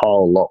 So the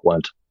whole lot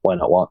went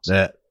at once.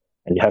 Yeah.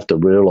 And you have to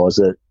realise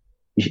that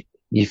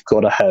you've got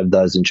to have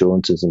those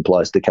insurances in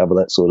place to cover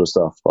that sort of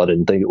stuff. I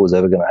didn't think it was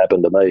ever going to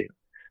happen to me.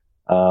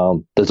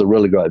 There's a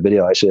really great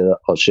video actually that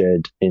I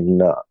shared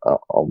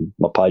on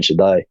my page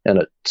today, and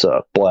it's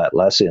by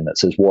Atlassian that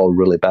says why we're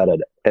really bad at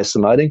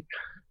estimating,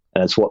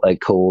 and it's what they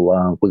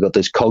call we've got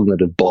this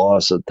cognitive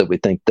bias that we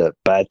think that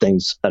bad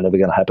things are never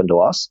going to happen to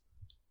us,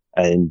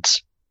 and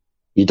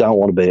you don't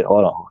want to be.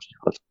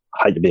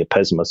 I hate to be a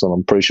pessimist, and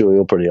I'm pretty sure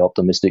you're pretty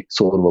optimistic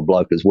sort of a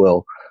bloke as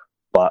well,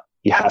 but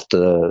you have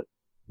to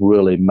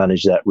really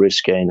manage that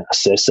risk and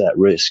assess that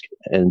risk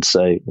and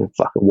say,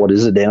 fuck, what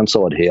is the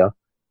downside here?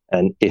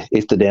 And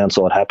if the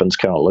downside happens,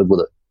 can I live with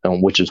it?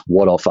 And which is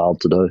what I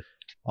failed to do.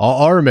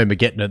 I remember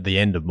getting at the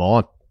end of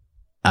my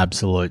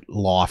absolute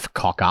life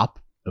cock up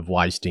of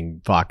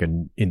wasting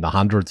fucking in the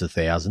hundreds of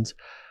thousands.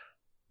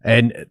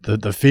 And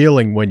the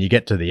feeling when you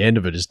get to the end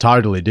of it is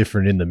totally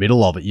different in the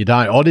middle of it.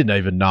 I didn't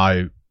even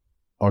know,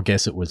 I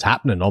guess it was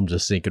happening. I'm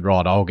just thinking,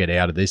 right, I'll get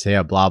out of this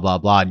here, blah, blah,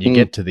 blah. And you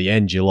get to the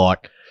end, you're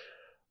like,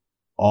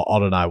 I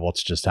don't know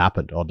what's just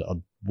happened.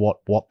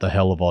 What the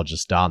hell have I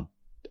just done?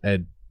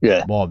 And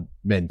my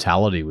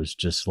mentality was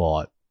just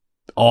like,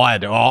 I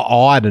had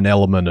an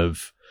element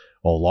of,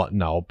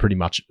 pretty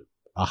much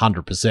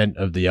 100%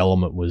 of the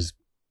element was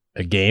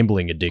a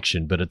gambling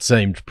addiction, but it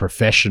seemed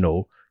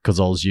professional because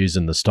I was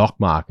using the stock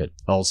market.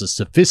 I was a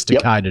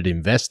sophisticated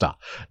investor,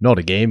 not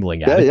a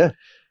gambling addict.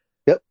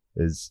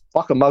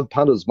 Fucking mug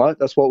punters, mate.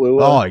 That's what we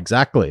were. Oh,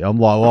 exactly. I'm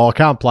like, well, I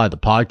can't play the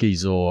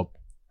pokies or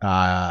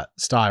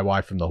stay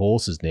away from the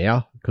horses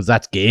now because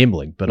that's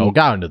gambling, but I'll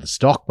go into the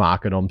stock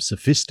market. I'm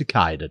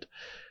sophisticated.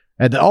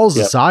 And I was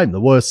the same.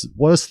 The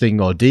worst thing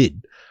I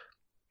did,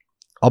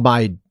 I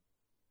made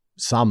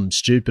some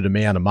stupid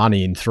amount of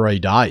money in 3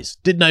 days.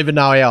 Didn't even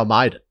know how I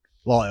made it.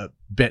 Like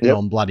betting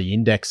on bloody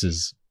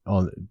indexes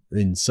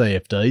in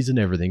CFDs and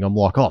everything. I'm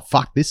like, oh,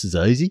 fuck, this is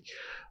easy.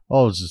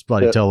 I was just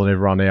bloody telling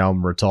everyone how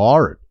I'm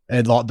retiring.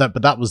 And like that,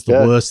 but that was the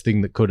worst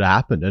thing that could have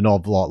happened. And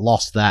I've like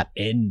lost that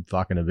and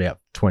fucking about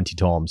 20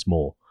 times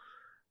more.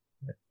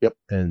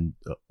 And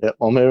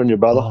I'm hearing your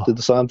brother did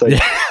the same thing.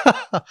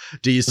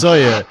 Do you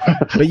see it?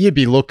 But you'd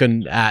be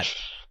looking at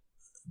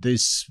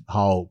this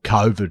whole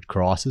COVID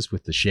crisis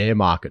with the share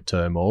market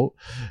turmoil.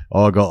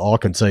 I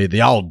can see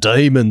the old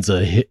demons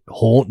are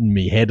haunting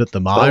me head at the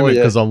moment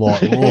because I'm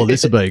like,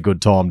 this would be a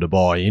good time to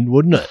buy in,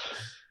 wouldn't it?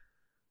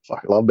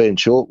 Fuck, I love being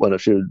short when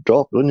it should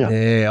drop, wouldn't you?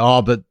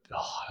 Yeah. But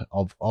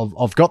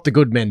I've got the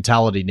good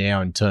mentality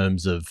now in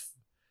terms of,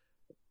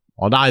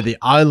 I know the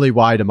only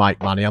way to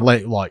make money,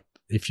 unless like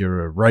if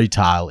you're a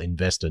retail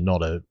investor,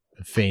 not a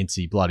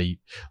fancy bloody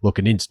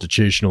looking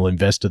institutional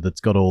investor that's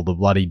got all the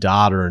bloody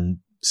data and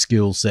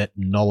skill set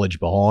and knowledge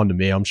behind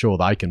me, I'm sure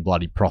they can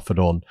bloody profit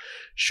on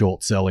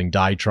short selling,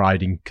 day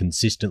trading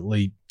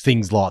consistently,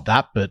 things like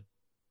that. But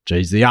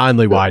geez, the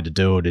only way to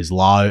do it is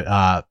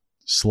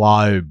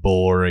slow,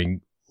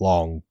 boring,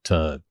 long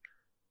term.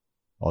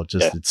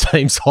 It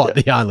seems like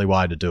the only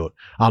way to do it,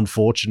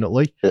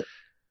 unfortunately.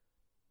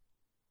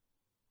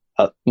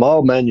 My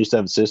old man used to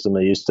have a system.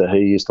 He used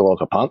to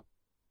like a punt,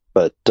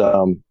 but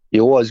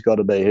you always got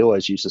to be. He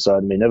always used to say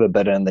to me, "Never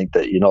bet anything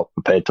that you're not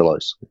prepared to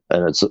lose."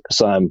 And it's the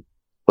same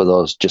with I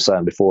was just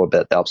saying before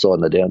about the upside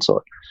and the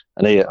downside.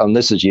 And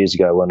this is years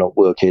ago when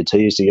we were kids. He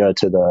used to go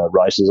to the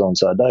races on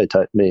Saturday.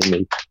 Take me and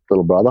my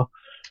little brother.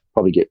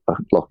 Probably get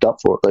locked up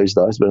for it these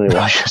days, but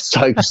anyway,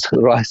 take us to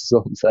the races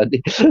on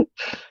Saturday.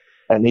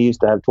 And he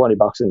used to have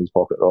 $20 in his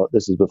pocket. Right,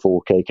 this is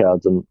before key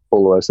cards and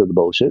all the rest of the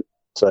bullshit.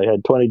 So he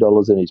had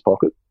 $20 in his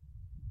pocket.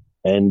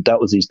 And that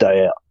was his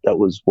day out. That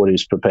was what he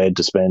was prepared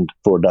to spend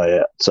for a day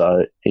out.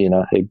 So, he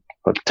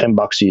like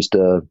 $10 he used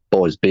to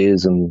buy his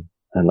beers and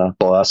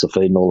buy us a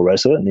feed and all the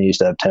rest of it. And he used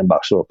to have $10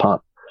 for a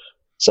punt.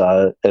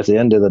 So at the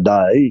end of the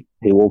day,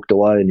 he walked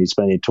away and he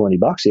spent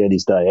 $20. He had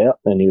his day out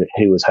and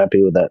he was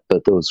happy with that.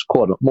 But there was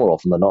quite more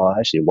often than not.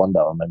 Actually, one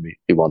day I remember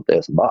he won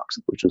 $1,000,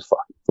 which was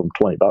from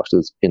 $20.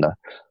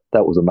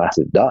 That was a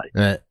massive day.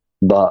 Right.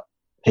 But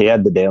he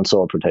had the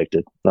downside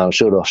protected. No, I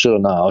should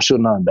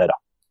have known better.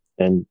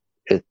 And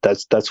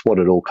that's what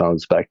it all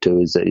comes back to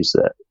is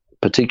that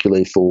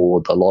particularly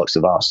for the likes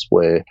of us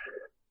where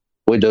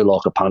we do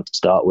like a punt to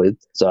start with.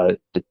 So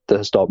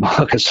the stock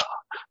market's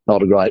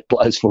not a great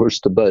place for us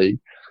to be,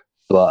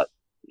 but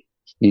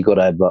you got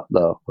to have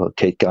the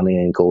keep gunning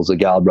ankles, the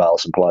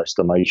guardrails in place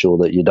to make sure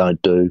that you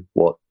don't do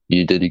what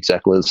you did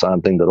exactly the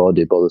same thing that I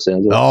did by the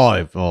sounds of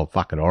it. Oh,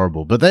 fucking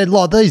horrible. But they're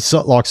like these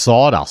like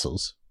side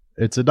hustles.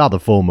 It's another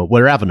form of,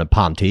 we're having a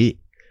punt here.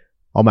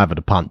 I'm having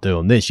a punt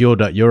doing this.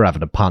 You're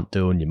having a punt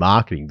doing your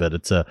marketing, but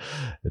it's a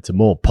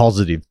more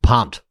positive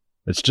punt.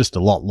 It's just a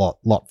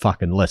lot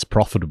fucking less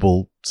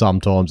profitable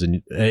sometimes.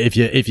 And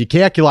if you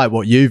calculate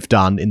what you've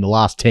done in the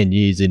last 10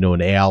 years into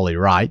an hourly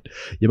rate,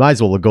 you may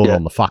as well have gone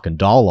on the fucking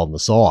dole on the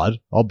side.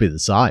 I'll be the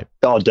same.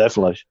 Oh,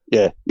 definitely.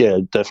 Yeah,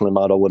 definitely,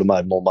 mate. I would have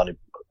made more money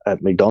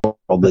at McDonald's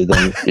probably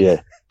than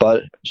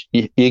But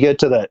you get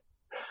to that.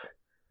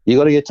 You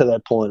got to get to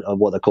that point of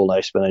what they call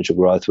exponential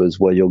growth, was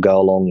where you'll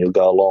go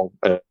along.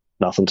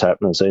 Nothing's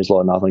happening. Seems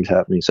like nothing's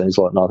happening. Seems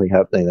like nothing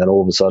happening. Then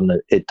all of a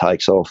sudden it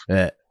takes off.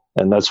 Yeah.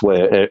 And that's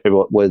where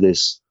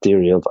this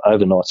theory of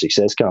overnight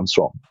success comes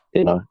from.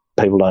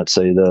 People don't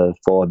see the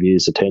 5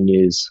 years, the 10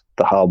 years,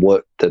 the hard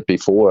work that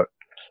before it.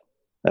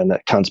 And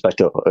that comes back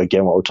to,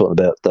 again, what we're talking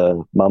about,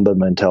 the Mamba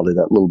mentality,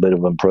 that little bit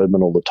of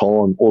improvement all the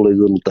time, all these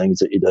little things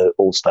that you do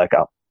all stack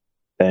up.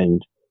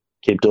 And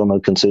keep doing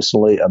them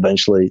consistently.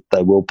 Eventually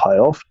they will pay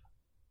off.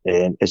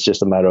 And it's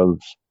just a matter of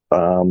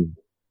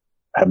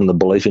having the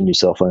belief in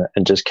yourself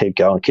and just keep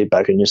going, keep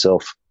backing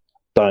yourself.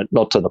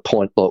 Not to the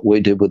point like we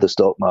did with the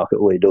stock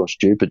market where you're doing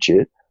stupid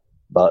shit,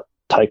 but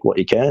take what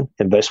you can,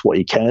 invest what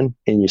you can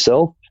in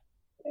yourself,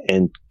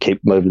 and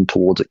keep moving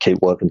towards it, keep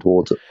working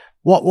towards it.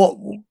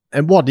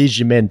 What is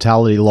your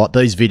mentality like?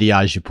 These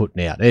videos you're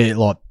putting out,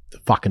 like the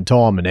fucking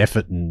time and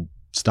effort and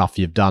stuff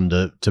you've done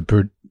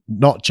to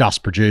not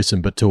just produce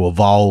them, but to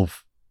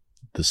evolve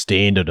the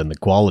standard and the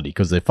quality,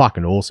 because they're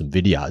fucking awesome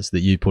videos that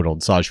you put on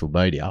social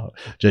media.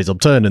 Jeez, I'm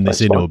turning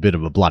this into a bit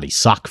of a bloody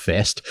suck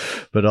fest,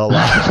 but I'll.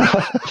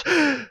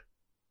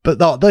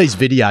 But these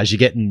videos you're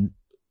getting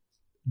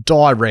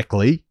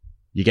directly,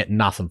 you're getting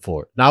nothing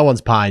for it. No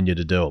one's paying you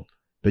to do them,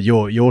 but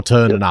you're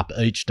turning up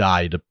each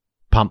day to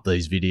pump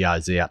these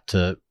videos out.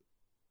 To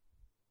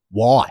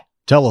why?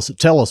 Tell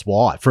us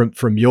why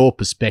from your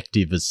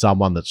perspective as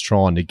someone that's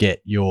trying to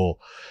get your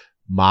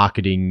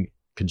marketing,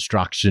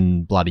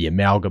 construction, bloody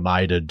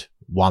amalgamated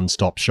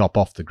one-stop shop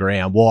off the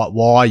ground.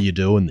 Why are you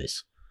doing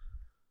this?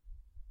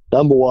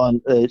 Number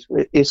one,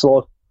 it's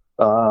like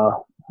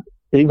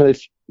even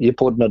if you're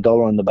putting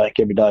 $1 in the bank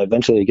every day,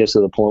 eventually it gets to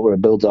the point where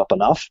it builds up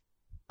enough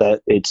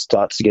that it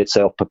starts to get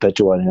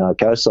self-perpetuating.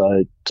 Okay,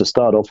 so to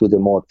start off with, it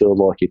might feel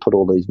like you put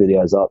all these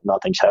videos up,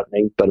 nothing's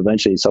happening, but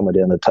eventually somewhere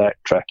down the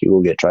track you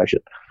will get traction.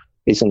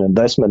 It's an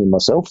investment in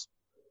myself,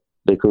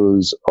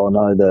 because I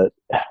know that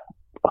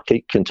I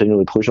keep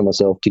continually pushing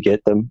myself to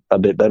get them a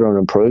bit better and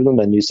improve them.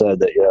 And you say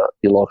that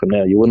you like them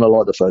now. You wouldn't have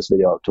liked the first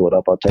video I put it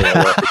up. I tell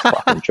you what, it's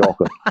fucking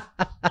shocking.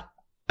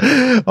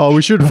 Oh,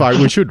 we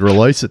should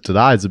release it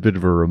today as a bit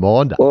of a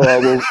reminder.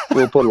 Well,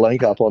 we'll put a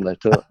link up on there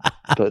too.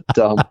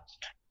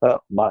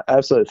 But mate,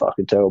 absolutely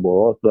fucking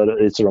terrible, right? But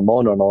it's a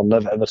reminder, and I'll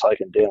never ever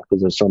take it down,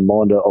 because it's a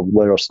reminder of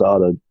where I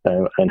started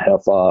and how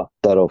far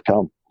that I've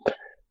come.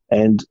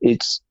 And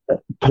it's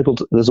people.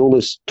 There's all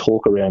this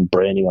talk around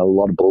branding, a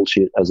lot of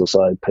bullshit. As I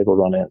say, people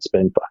run out and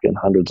spend fucking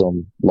hundreds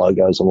on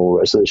logos and all the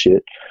rest of the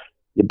shit.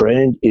 Your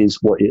brand is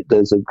what.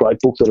 There's a great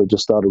book that I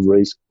just started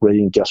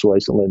reading just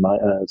recently,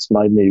 mate, and it's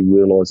made me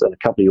realise that a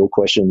couple of your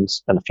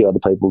questions and a few other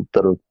people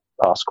that have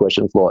asked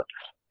questions like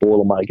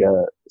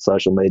Boilermaker,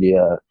 social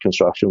media,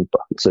 construction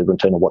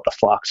superintendent, what the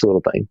fuck sort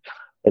of thing.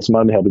 It's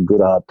made me have a good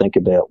hard think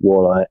about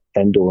what I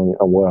am doing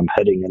and where I'm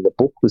heading. And the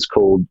book was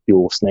called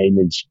Your Stand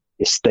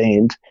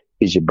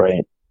is Your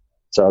Brand.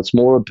 So it's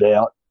more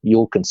about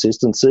your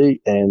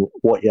consistency and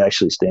what you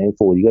actually stand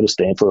for. You got to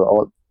stand for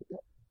it.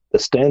 The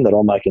stand that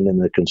I'm making in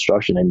the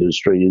construction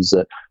industry is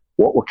that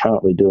what we're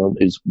currently doing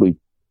is we've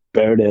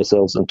buried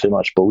ourselves in too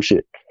much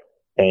bullshit.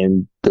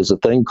 And there's a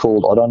thing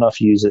called, I don't know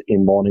if you use it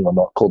in mining or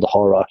not, called the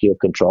hierarchy of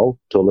control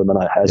to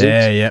eliminate hazards.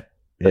 Yeah,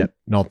 yep.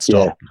 Not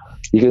stop.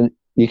 Yeah.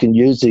 You can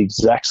use the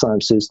exact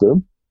same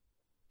system,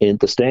 and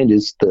the stand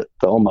is that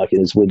I'm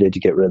making is we need to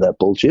get rid of that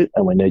bullshit,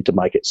 and we need to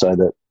make it so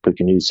that we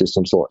can use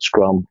systems like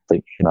Scrum. I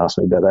think you can ask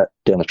me about that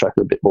down the track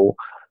a bit more,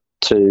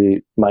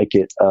 to make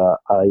it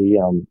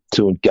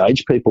to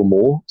engage people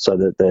more, so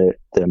that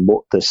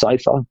they're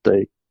safer,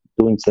 they're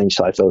doing things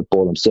safer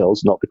by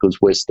themselves, not because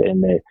we're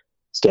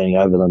standing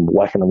over them,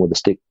 whacking them with a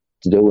stick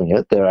to doing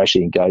it. They're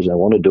actually engaged, they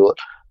want to do it,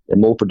 they're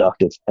more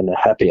productive, and they're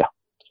happier.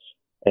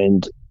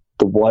 And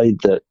the way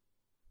that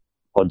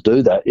I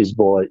do that is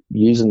by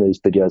using these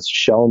videos,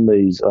 showing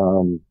these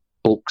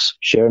books,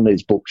 sharing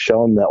these books,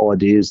 showing the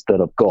ideas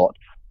that I've got,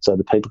 so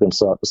that people can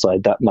start to say,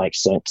 that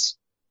makes sense.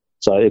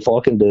 So if I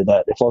can do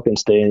that, if I can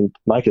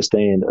make a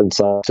stand and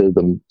say to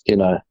them,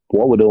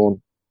 what we're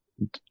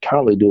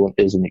currently doing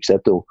isn't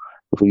acceptable.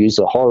 If we use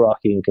the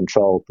hierarchy and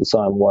control the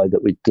same way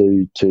that we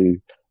do to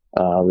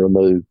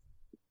remove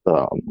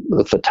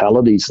the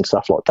fatalities and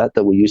stuff like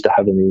that we used to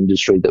have in the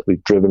industry, that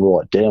we've driven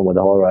right down with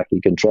the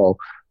hierarchy control,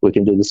 we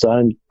can do the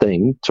same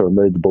thing to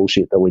remove the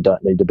bullshit that we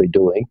don't need to be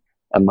doing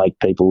and make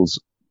people's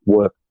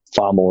work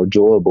far more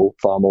enjoyable,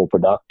 far more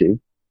productive.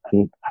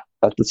 And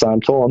at the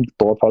same time, the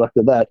byproduct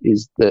of that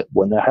is that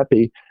when they're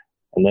happy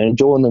and they're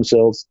enjoying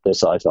themselves, they're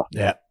safer.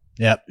 Yeah.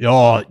 Yeah.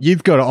 Oh,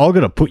 I've got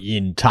to put you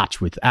in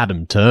touch with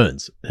Adam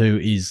Turns, who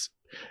is,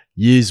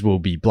 years will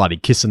be bloody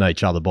kissing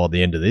each other by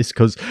the end of this,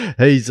 because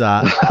he's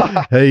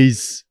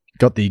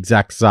got the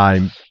exact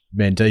same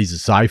he's a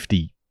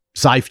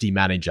safety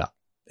manager,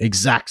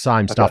 exact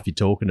same stuff you're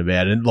talking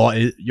about, and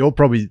like your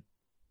probably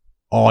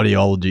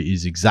ideology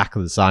is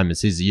exactly the same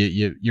as his.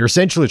 You're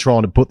essentially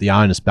trying to put the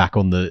onus back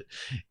on the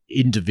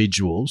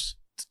individuals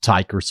to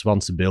take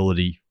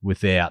responsibility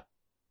without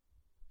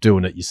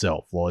doing it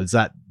yourself. Like, is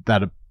that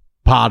a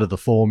part of the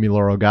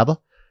formula, I gather?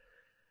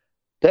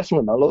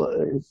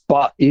 Definitely,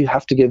 but you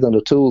have to give them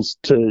the tools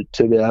to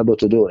be able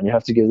to do it, and you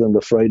have to give them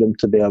the freedom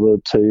to be able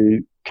to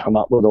come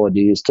up with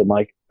ideas to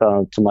make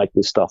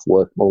this stuff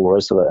work, all the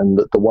rest of it. And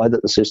the way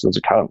that the systems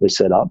are currently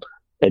set up,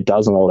 it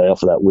doesn't allow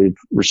for that. We've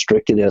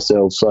restricted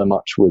ourselves so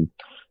much with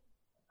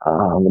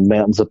the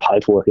mountains of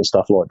paperwork and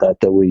stuff like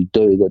that we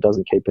do that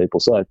doesn't keep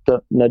people safe.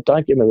 Now,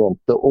 don't get me wrong,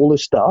 all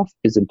this stuff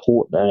is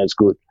important and it's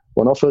good.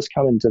 When I first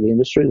came into the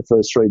industry, the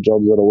first 3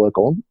 jobs that I work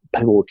on,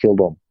 people were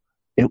killed on.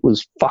 It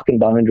was fucking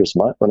dangerous,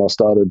 mate, when I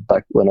started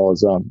back when I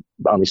was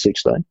only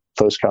 16,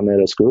 first coming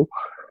out of school.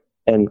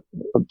 And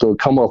the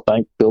Commonwealth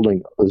Bank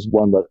building is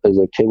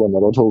a key one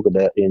that I'll talk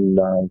about in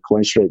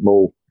Queen Street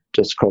Mall,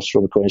 just across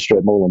from the Queen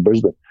Street Mall in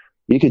Brisbane.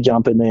 You could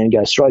jump in there and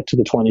go straight to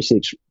the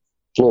 26th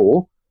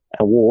floor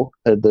and walk.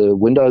 The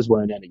windows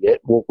weren't any yet.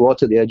 Walk right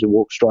to the edge and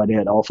walk straight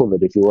out off of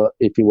it.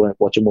 If you weren't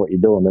watching what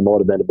you're doing, there might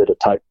have been a bit of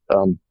tape,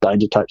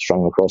 danger tape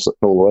strung across it,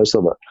 and all the rest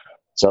of it.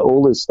 So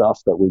all this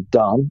stuff that we've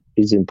done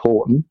is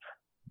important,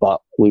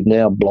 but we've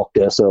now blocked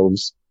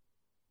ourselves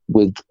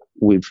with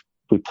we've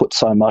put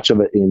so much of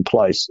it in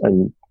place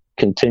and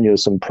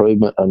continuous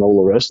improvement and all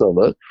the rest of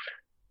it.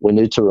 We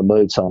need to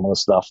remove some of the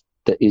stuff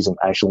that isn't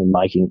actually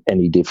making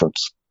any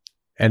difference.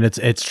 And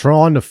it's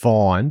trying to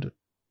find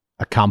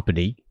a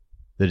company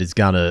that is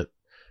going to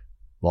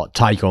like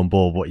take on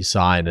board what you're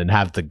saying and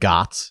have the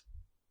guts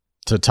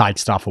to take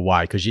stuff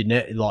away, because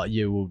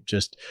you will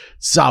just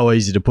so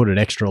easy to put an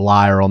extra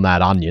layer on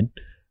that onion,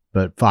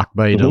 but fuck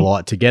me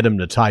to get them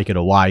to take it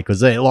away, because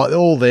they're like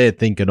all they're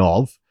thinking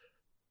of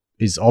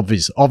is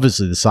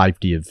obviously the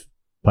safety of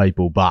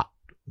people, but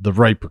the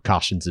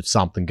repercussions if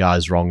something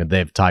goes wrong and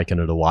they've taken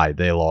it away,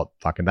 they're like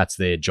fucking that's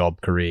their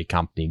job, career,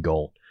 company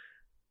gone.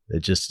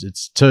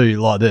 It's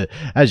too like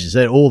as you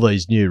said, all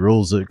these new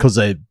rules because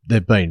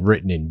they've been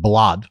written in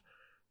blood.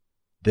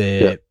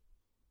 They're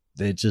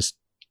just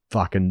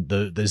fucking.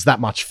 There's that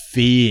much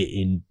fear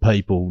in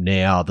people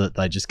now that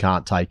they just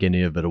can't take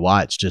any of it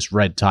away. It's just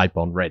red tape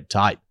on red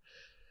tape.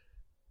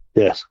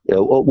 Yes. Yeah.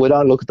 Well, we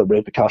don't look at the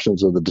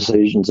repercussions of the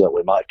decisions that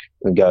we make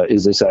and go,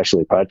 is this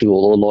actually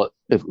practical? Or like,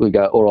 if we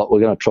go, all right,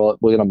 we're going to try it.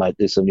 We're going to make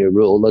this a new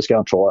rule. Let's go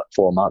and try it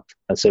for a month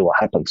and see what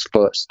happens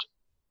first,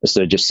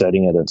 instead of just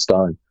setting it in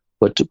stone.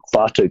 We're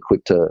far too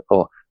quick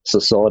or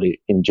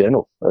society in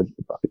general,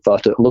 far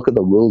too look at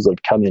the rules that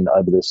have come in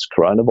over this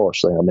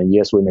coronavirus thing. I mean,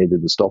 yes, we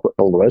needed to stop it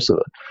and all the rest of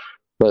it,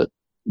 but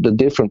the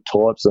different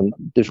types and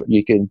different,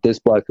 this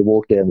bloke can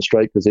walk down the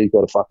street because he's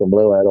got a fucking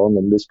blue hat on,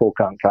 and this poor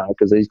cunt can't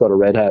because he's got a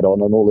red hat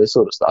on, and all this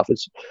sort of stuff.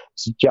 It's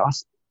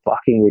just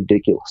fucking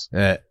ridiculous.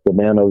 Yeah. The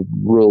amount of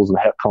rules and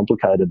how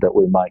complicated that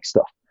we make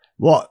stuff.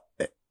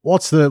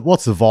 What's the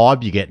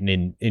vibe you're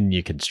getting in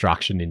your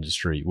construction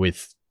industry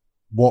with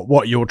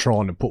what you're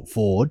trying to put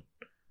forward?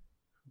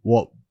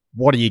 What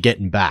are you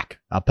getting back?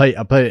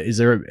 Is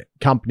there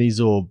companies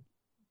or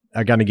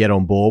are going to get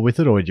on board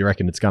with it, or do you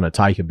reckon it's going to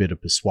take a bit of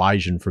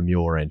persuasion from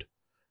your end?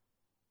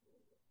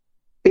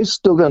 It's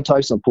still going to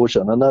take some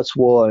pushing, and that's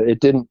why it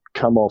didn't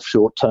come off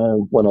short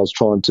term when I was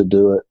trying to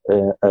do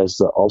it as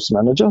the ops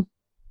manager.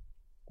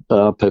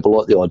 People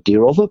like the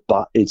idea of it,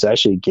 but it's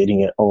actually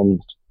getting it on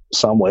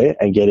somewhere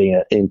and getting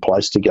it in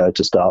place to go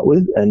to start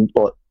with, and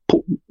like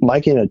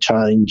making a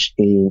change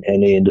in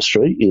any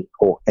industry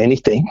or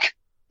anything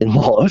in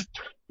life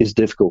is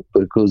difficult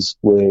because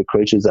we're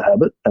creatures of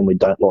habit and we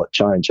don't like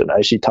change. And it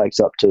actually takes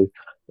up to,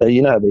 they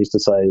used to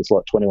say it's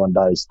like 21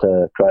 days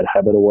to create a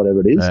habit or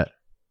whatever it is.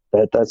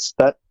 Right.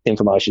 That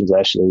information is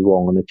actually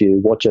wrong. And if you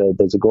watch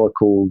there's a guy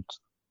called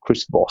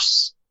Chris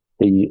Voss.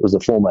 He was a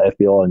former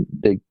FBI and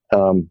big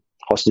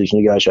hostage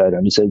negotiator,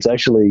 and he said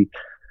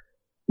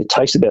it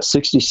takes about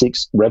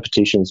 66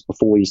 repetitions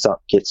before you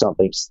get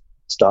something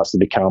starts to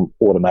become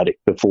automatic,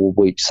 before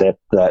we accept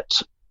that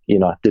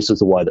this is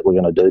the way that we're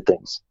going to do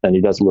things. And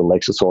he does a little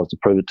exercise to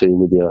prove it to you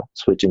with your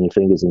switching your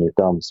fingers and your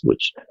thumbs,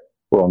 which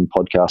we're on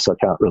podcasts, so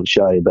I can't really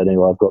show you. But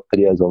anyway, I've got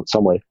videos of it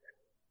somewhere.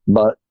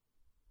 But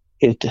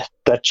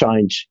that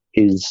change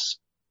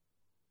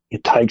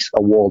it takes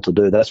a while to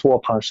do. That's why I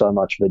punch so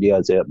much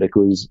videos out,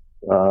 because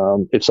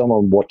if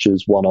someone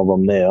watches one of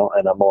them now,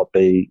 and it might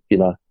be,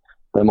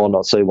 they might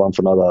not see one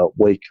for another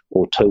week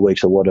or 2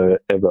 weeks or whatever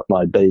it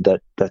may be,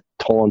 that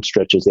time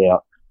stretches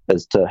out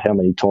as to how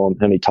many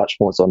touch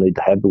points I need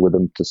to have with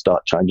them to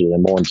start changing their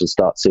minds and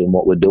start seeing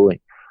what we're doing.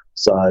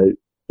 So,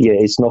 yeah,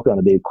 it's not going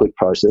to be a quick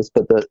process.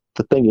 But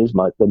the thing is,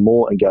 mate, the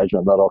more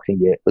engagement that I can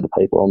get with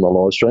the people on the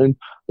live stream,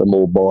 the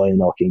more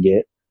buy-in I can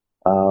get.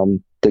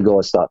 The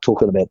guys start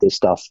talking about this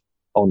stuff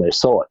on their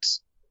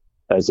sites,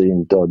 as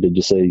in, did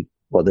you see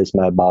what this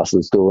mad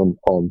bastard's doing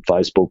on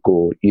Facebook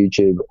or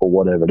YouTube or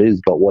whatever it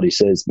is, but what he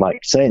says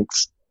makes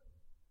sense,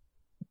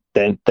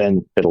 then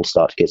it'll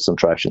start to get some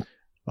traction.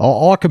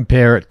 I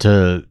compare it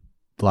to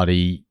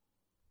I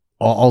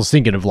was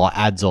thinking of like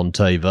ads on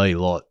TV,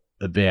 like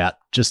about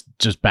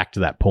just back to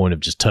that point of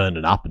just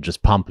turning up and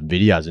just pumping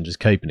videos and just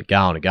keeping it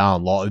going and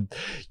going. Like,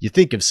 you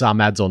think of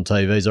some ads on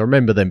TVs, I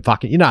remember them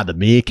fucking, the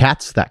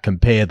meerkats that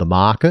compare the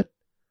market.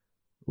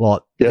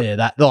 Like, yep.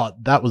 Yeah,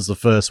 that was the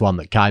first one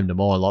that came to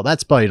mind. Like,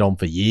 that's been on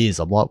for years.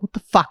 I'm like, what the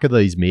fuck are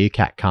these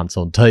meerkat cunts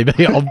on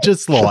TV? I'm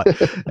just like,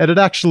 and it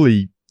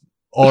actually,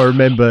 I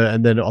remember,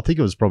 and then I think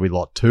it was probably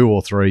like 2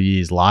 or 3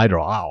 years later,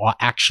 I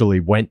actually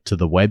went to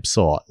the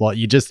website. Like,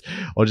 it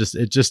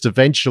just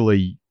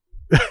eventually,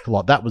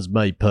 like, that was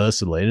me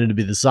personally, and it'd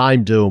be the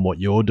same doing what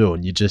you're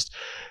doing.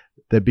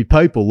 There'd be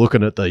people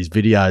looking at these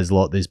videos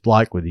like this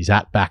bloke with his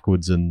hat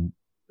backwards and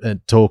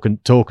talking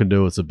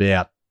to us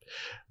about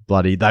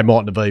bloody, they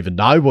mightn't have even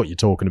know what you're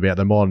talking about.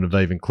 They mightn't have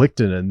even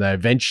clicked it, and they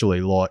eventually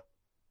like,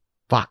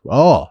 fuck,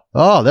 oh,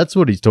 that's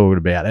what he's talking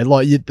about. And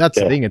like, that's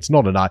the thing. It's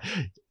not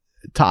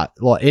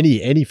like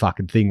any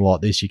fucking thing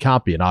like this, you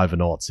can't be an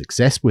overnight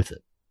success with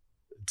it.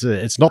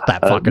 It's not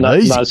that fucking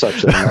easy. No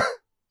such thing.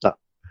 No.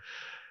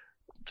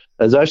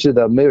 There's actually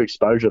the mere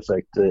exposure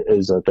effect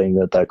is a thing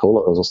that they call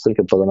it. I was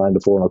thinking for the name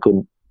before and I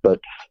couldn't, but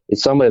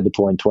it's somewhere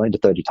between 20 to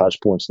 30 touch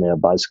points now,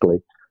 basically,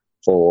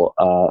 for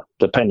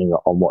depending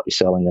on what you're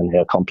selling and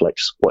how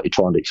complex what you're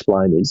trying to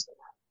explain is,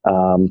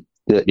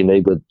 that you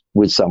need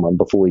with someone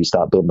before you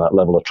start building that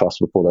level of trust,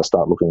 before they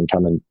start looking and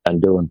coming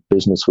and doing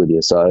business with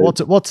you. So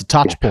what's a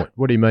touch point?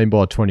 What do you mean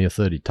by 20 or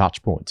 30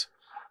 touch points?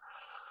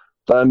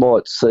 They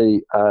might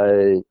see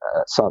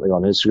something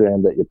on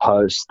Instagram that you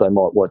post. They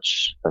might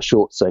watch a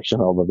short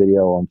section of a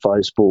video on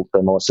Facebook.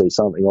 They might see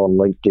something on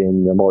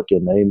LinkedIn. They might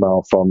get an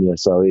email from you.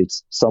 So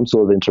it's some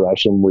sort of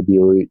interaction with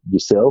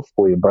yourself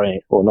or your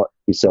brand, or not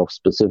yourself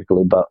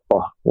specifically, but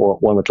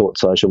when we're talking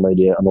social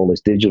media and all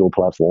these digital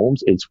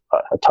platforms, it's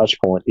a touch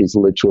point is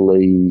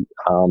literally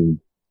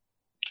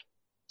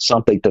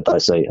something that they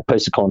see, a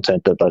piece of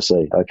content that they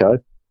see. Okay,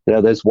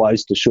 now there's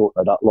ways to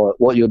shorten it up. Like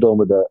what you're doing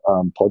with the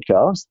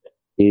podcast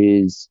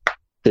is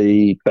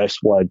the best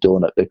way of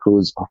doing it,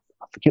 because I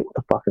forget what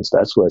the fucking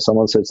stats were.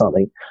 Someone said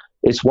something.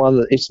 It's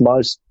it's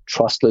most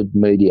trusted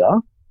media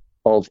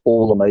of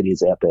all the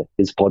medias out there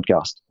is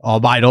podcast. Oh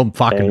mate,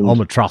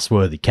 I'm a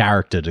trustworthy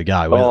character to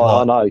go with.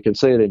 I know, you can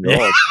see it in your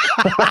eyes.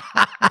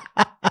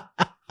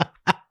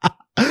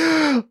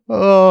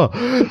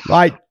 Oh,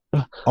 mate,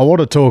 I want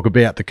to talk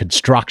about the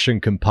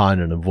construction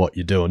component of what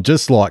you're doing,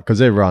 just like,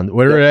 because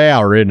we're an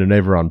hour in and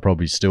everyone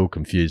probably still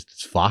confused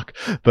as fuck,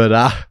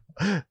 but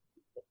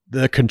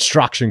the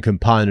construction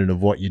component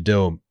of what you're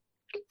doing.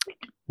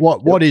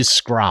 What is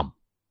Scrum?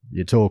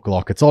 You talk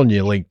like it's on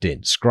your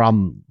LinkedIn,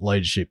 Scrum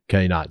Leadership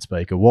Keynote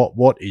Speaker.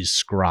 What is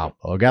Scrum?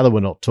 I gather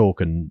we're not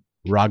talking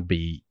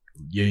rugby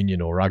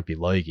union or rugby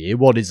league here.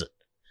 What is it?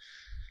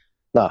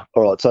 No,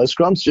 all right. So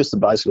Scrum's just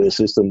basically a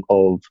system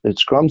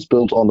Scrum's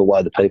built on the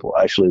way that people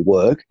actually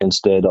work,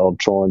 instead of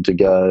trying to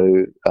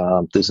go,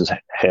 this is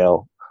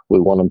how we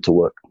want them to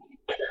work.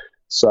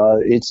 So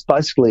it's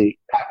basically,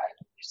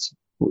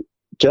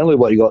 generally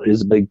what you got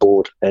is a big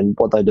board, and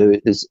what they do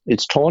is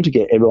it's trying to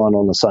get everyone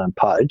on the same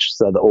page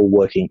so they're all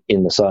working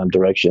in the same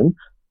direction,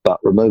 but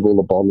remove all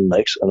the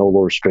bottlenecks and all the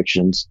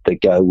restrictions that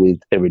go with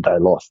everyday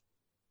life.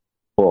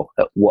 Or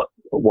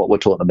what we're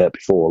talking about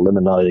before,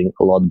 eliminating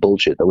a lot of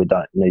bullshit that we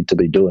don't need to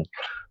be doing.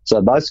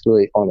 So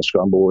basically on a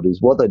Scrum board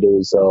is what they do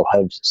is they'll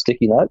have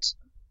sticky notes,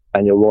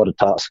 and you'll write a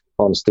task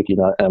on a sticky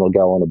note and it'll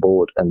go on a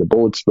board, and the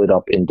board's split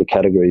up into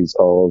categories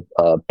of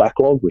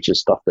backlog, which is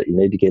stuff that you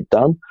need to get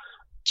done,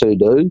 to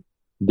do,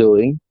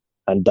 doing,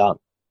 and done.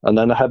 And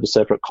then they have a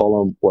separate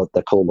column, what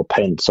they call the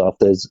pen. So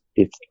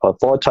if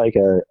I take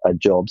a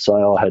job, say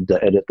I had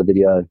to edit the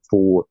video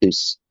for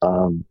this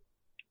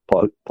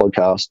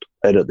podcast,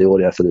 edit the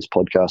audio for this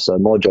podcast. So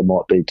my job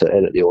might be to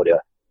edit the audio.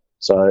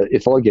 So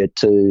if I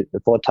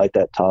take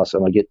that task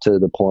and I get to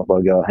the point where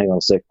I go, hang on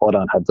a sec, I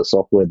don't have the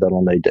software that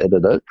I'll need to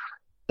edit it,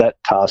 that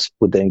task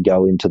would then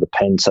go into the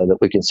pen so that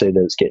we can see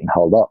that it's getting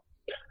held up.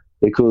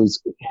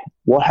 Because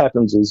what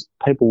happens is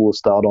people will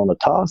start on a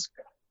task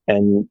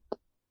and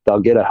they'll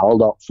get a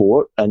hold up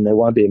for it, and there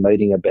won't be a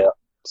meeting about,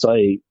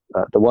 there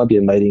won't be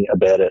a meeting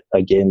about it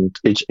again.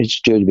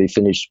 It's due to be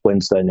finished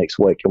Wednesday next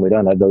week, and we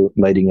don't have the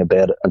meeting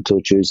about it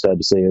until Tuesday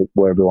to see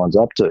where everyone's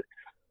up to.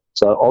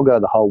 So I'll go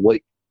the whole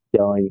week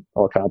going,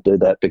 I can't do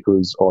that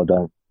because I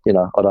don't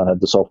have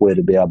the software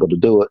to be able to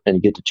do it. And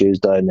you get to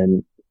Tuesday and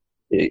then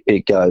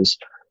it goes,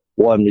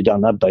 why haven't you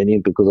done that,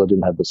 Beanie? Because I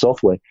didn't have the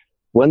software.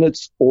 When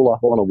it's all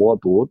up on a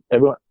whiteboard,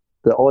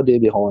 the idea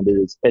behind it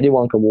is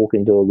anyone can walk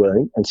into a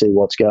room and see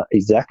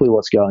exactly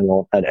what's going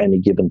on at any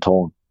given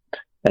time.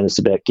 And it's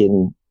about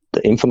getting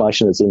the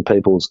information that's in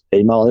people's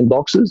email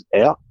inboxes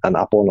out and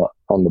up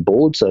on the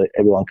board so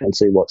everyone can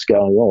see what's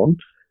going on.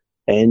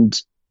 And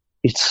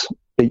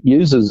it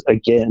uses,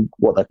 again,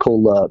 what they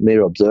call the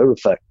mere observer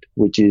effect,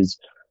 which is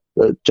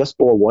just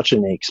by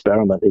watching the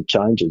experiment, it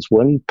changes.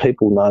 When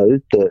people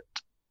know that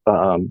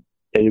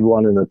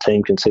everyone in the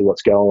team can see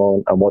what's going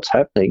on and what's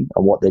happening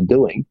and what they're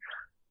doing,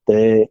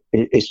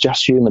 it's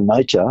just human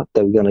nature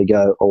that we're going to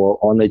go,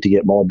 I need to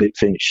get my bit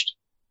finished.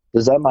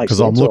 Does that make sense? Because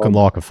I'm looking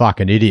like a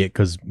fucking idiot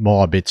because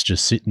my bit's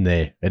just sitting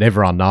there and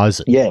everyone knows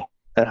it. Yeah,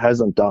 it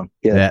hasn't done.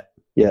 Yeah.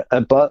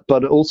 But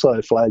it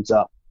also flags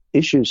up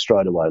issues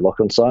straight away. Like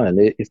I'm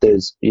saying, if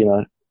there's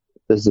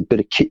a bit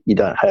of kit you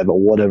don't have or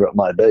whatever it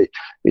may be,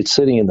 it's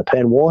sitting in the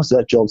pen. Why is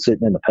that job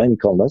sitting in the pen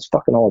column? That's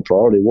fucking high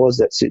priority. Why is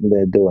that sitting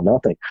there doing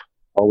nothing?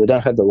 Oh, we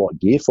don't have the right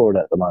gear for it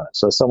at the moment.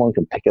 So someone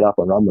can pick it up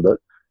and run with it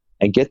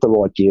and get the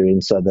right gear in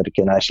so that it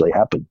can actually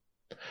happen.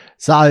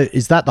 So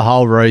is that the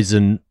whole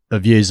reason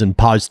of using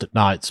Post-it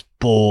notes,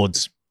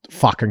 boards,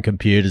 fucking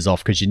computers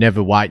off? Because you're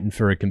never waiting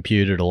for a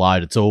computer to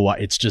load.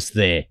 It's just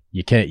there.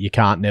 You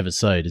can't never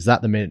see it. Is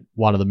that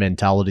one of the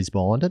mentalities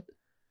behind it?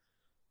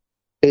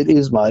 It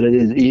is, mate. It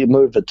is. You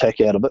move the tech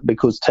out of it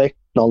because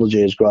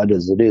technology, as great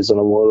as it is, and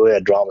we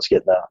had dramas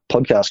getting our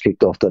podcast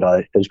kicked off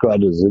today, as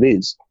great as it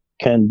is,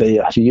 can be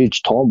a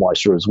huge time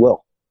waster as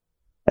well.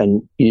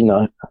 And,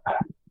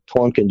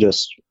 time can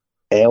just,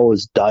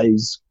 hours,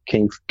 days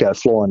can go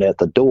flying out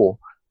the door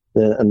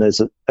And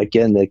there's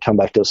again, they come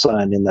back to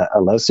saying in that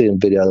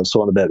Atlassian video I was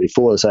talking about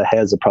before, they say,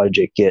 how's the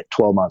project get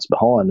 12 months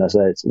behind? They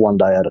say it's one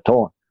day at a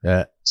time.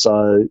 Yeah.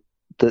 So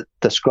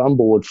the Scrum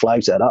board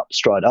flags that up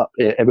straight up.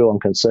 Everyone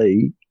can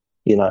see,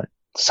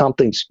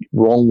 something's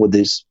wrong with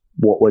this,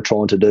 what we're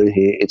trying to do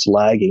here. It's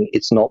lagging.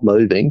 It's not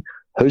moving.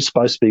 Who's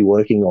supposed to be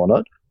working on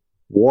it?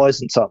 Why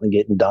isn't something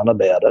getting done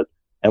about it?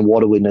 And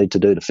what do we need to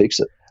do to fix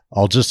it?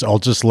 I'll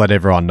just let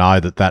everyone know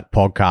that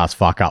podcast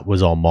fuck up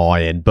was on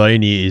my end.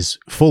 Beanie is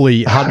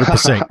fully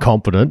 100%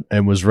 competent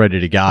and was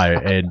ready to go,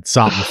 and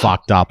something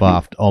fucked up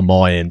on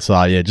my end.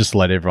 So yeah, just to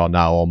let everyone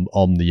know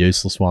I'm the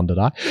useless one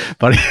today.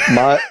 But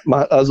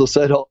as I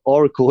said, I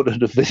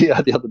recorded a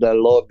video the other day, a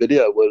live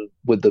video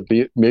with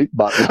the mute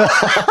button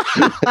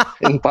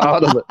in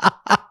part of it.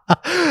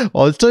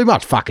 Well, there's too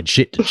much fucking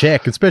shit to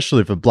check,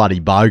 especially for bloody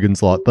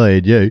bogans like me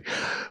and you.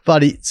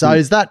 Buddy, so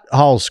is that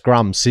whole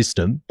Scrum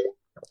system,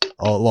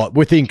 like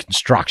within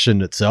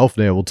construction itself,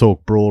 now we'll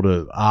talk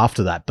broader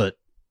after that, but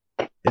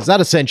is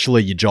that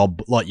essentially your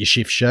job, like your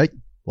shift sheet?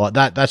 Like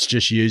that's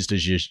just used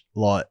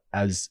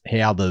as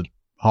how the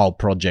whole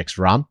project's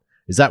run?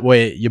 Is that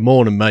where your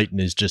morning meeting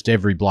is just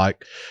every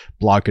bloke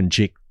and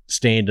chick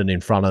standing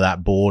in front of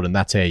that board, and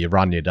that's how you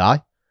run your day?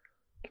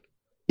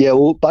 Yeah,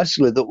 well,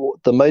 basically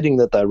the meeting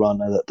that they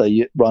run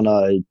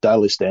a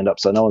daily stand-up,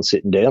 so no one's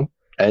sitting down,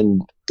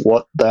 and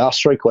they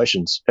ask 3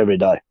 questions every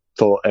day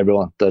for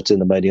everyone that's in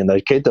the meeting, and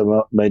they keep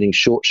the meeting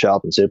short,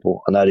 sharp, and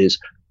simple. And that is,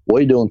 what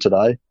are you doing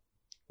today?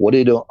 What are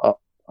you doing? What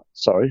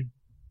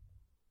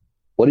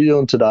are you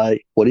doing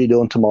today? What are you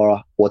doing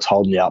tomorrow? What's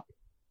holding you up?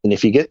 And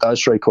if you get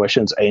those 3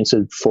 questions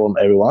answered from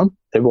everyone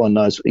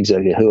knows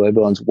exactly who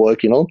everyone's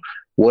working on,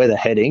 where they're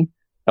heading,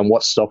 and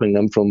what's stopping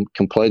them from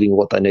completing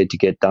what they need to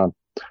get done.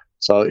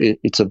 So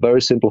it's a very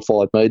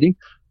simplified meeting,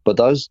 but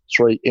those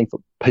 3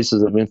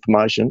 pieces of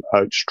information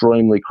are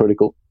extremely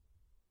critical.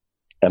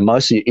 And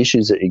most of your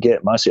issues that you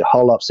get, most of your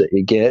hold-ups that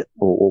you get,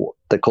 or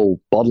they're called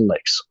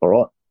bottlenecks, all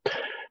right?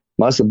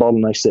 Most of the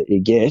bottlenecks that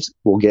you get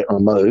will get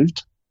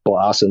removed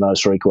by asking those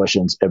 3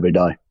 questions every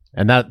day.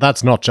 And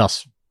that's not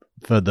just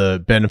for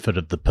the benefit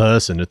of the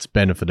person, it's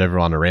benefit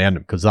everyone around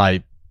them, because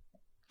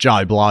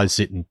Joe Blow's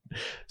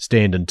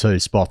standing 2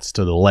 spots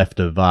to the left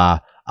of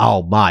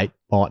old mate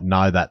might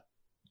know that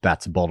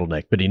that's a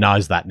bottleneck, but he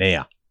knows that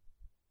now.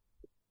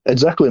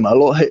 Exactly, mate.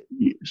 Like,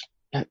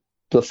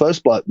 the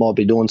first bloke might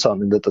be doing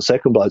something that the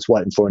second bloke's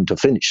waiting for him to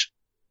finish.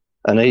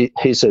 And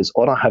he says,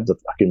 I don't have the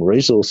fucking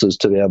resources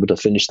to be able to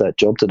finish that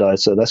job today,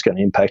 so that's going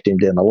to impact him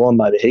down the line.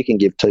 Maybe he can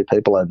give 2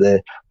 people over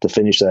there to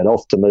finish that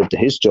off to move to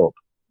his job.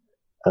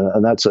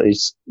 And that's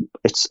it's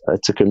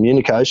a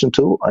communication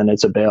tool, and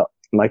it's about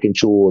making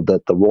sure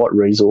that the right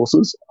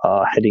resources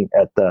are heading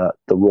at the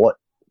right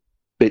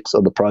bits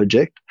of the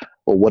project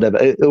or whatever.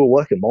 It'll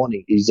work in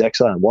mining exact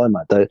same way,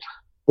 mate.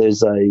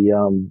 There's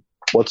on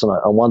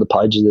one of the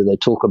pages there, they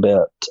talk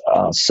about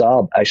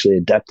Saab actually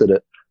adapted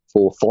it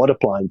for fighter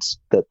planes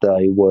that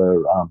they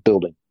were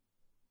building,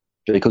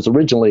 because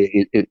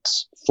originally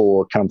it's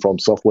come from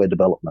software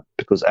development,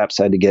 because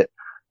apps had to get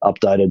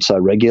updated so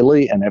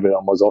regularly and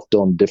everyone was off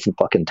doing different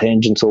fucking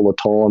tangents all the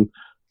time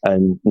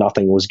and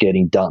nothing was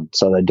getting done.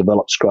 So they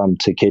developed Scrum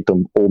to keep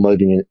them all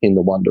moving in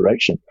the one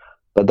direction.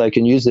 But they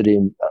can use it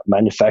in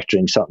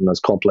manufacturing something as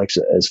complex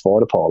as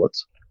fighter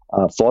planes.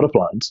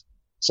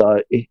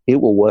 So it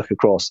will work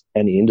across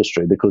any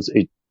industry because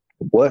it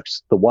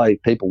works the way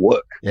people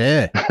work.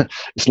 Yeah.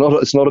 It's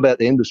not about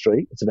the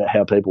industry. It's about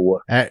how people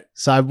work.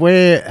 So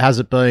where has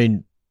it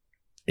been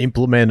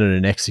implemented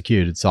and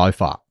executed so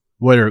far?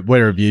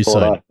 Where have you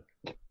seen it?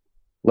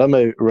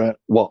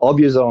 I've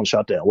used it on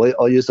shutdown.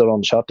 I used it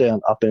on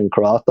shutdown up in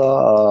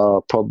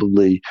Karratha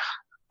probably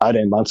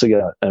 18 months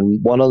ago.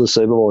 And one of the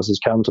supervisors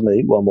came to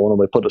me one morning.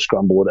 We put a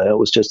Scrum board out. It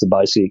was just a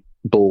basic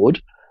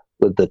board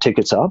with the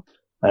tickets up.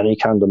 And he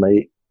came to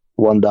me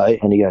one day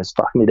and he goes,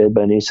 fuck me dead,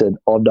 Ben. He said,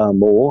 I've done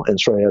more in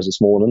 3 hours this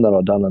morning than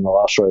I've done in the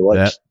last 3 weeks.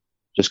 Yeah.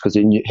 Just because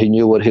he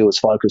knew what he was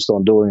focused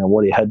on doing and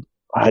what he had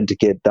to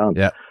get done.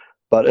 Yeah.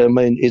 But, I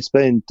mean, this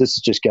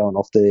is just going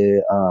off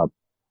their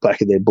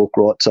back of their book,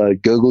 right? So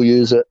Google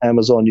use it,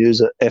 Amazon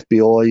use it,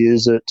 FBI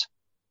use it.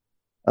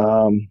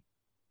 What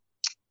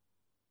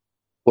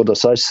did I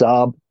say?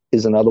 Saab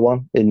is another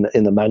one in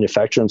the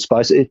manufacturing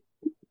space. It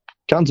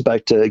goes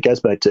back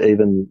to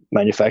even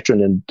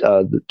manufacturing, and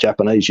the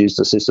Japanese used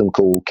a system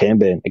called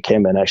Kanban. And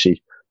Kanban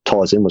actually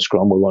ties in with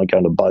Scrum. We won't go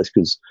into both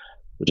because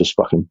we'll just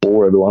fucking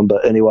bore everyone.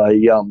 But anyway,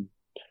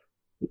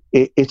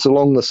 it's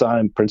along the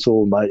same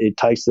principle, mate. It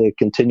takes the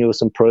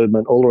continuous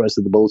improvement, all the rest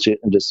of the bullshit,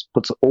 and just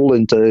puts it all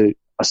into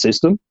a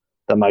system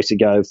that makes it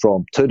go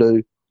from to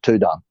do to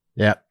done.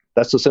 Yeah.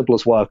 That's the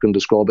simplest way I can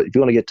describe it. If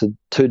you want to get to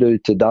do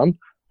to done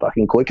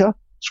fucking quicker,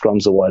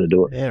 Scrum's the way to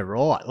do it. Yeah,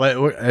 right.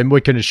 And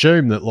we can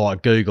assume that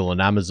like Google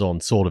and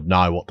Amazon sort of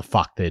know what the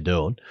fuck they're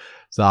doing.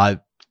 So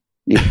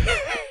you'd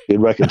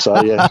reckon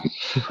so, yeah.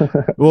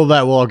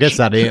 I guess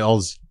that I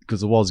was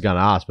going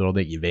to ask, but I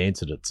think you've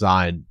answered it,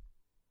 saying,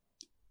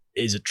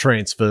 is it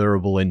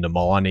transferable into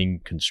mining,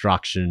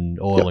 construction,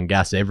 oil and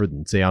gas?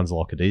 Everything sounds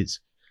like it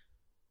is.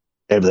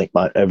 Everything,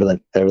 mate.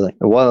 Everything.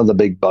 And one of the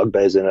big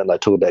bugbears in it, they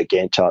talk about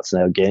Gantt charts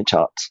now. Gantt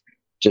charts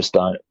just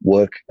don't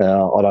work. I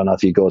don't know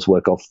if you guys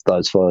work off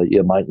those for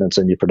your maintenance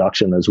and your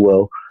production as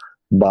well,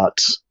 but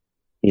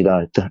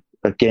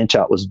a Gantt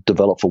chart was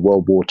developed for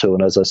World War II,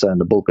 and as I say in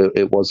the book,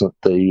 it wasn't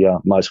the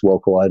most well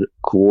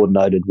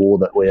coordinated war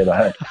that we ever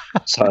had.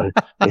 So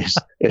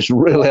it's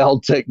really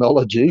old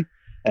technology,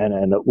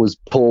 and it was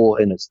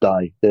poor in its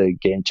day, the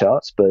Gantt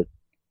charts. But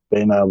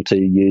being able to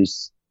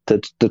use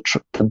the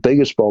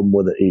biggest problem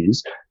with it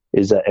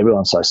is that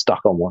everyone's so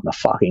stuck on wanting a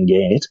fucking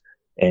Gantt,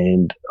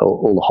 and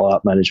all the high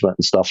up management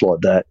and stuff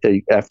like that.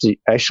 You have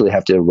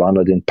to run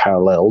it in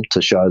parallel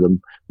to show them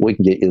we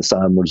can get you the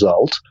same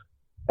result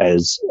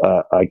as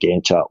a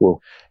Gantt chart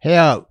will.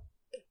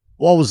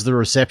 What was the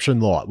reception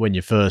like when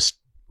you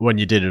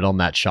did it on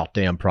that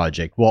shutdown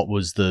project? What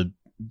was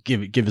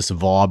give us a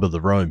vibe of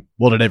the room?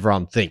 What did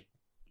everyone think?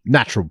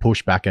 Natural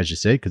pushback, as you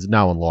said, because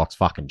no one likes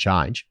fucking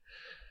change.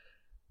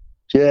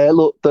 Yeah,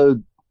 look, I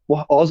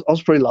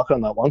was pretty lucky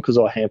on that one because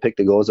I handpicked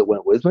the guys that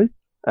went with me,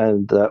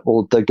 and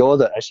the guy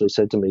that actually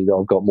said to me that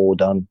I've got more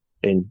done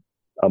in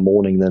a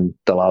morning than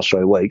the last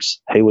 3 weeks,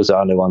 he was the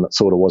only one that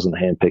sort of wasn't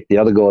handpicked. The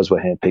other guys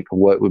were handpicked and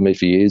worked with me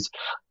for years,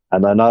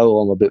 and they know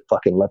I'm a bit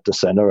fucking left of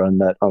centre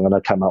and that I'm going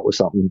to come up with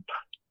something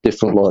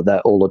different like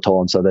that all the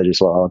time. So they're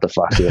just like, oh, the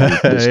fuck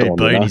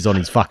yeah. He's on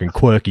his fucking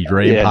quirky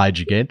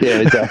rampage again.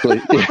 Yeah, exactly.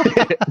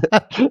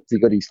 He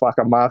got his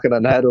fucking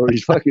marketing hat or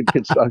his fucking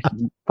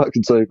construction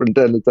fucking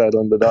superintendent's hat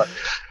on today.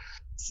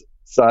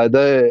 So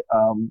they're,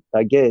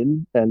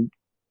 again, and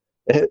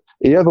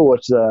you ever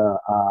watch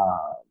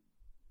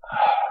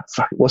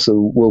what's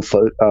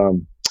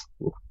the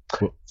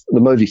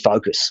movie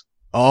Focus?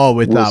 Oh,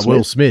 with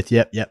Will Smith.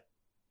 Yep.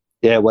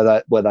 Yeah,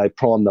 where they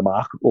prime the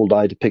mark all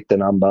day to pick the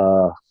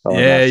number.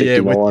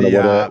 With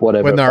whatever.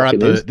 When they're at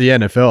the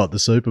NFL at the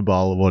Super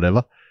Bowl or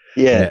whatever.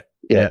 Yeah.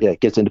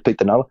 Gets in to pick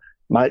the number,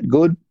 mate.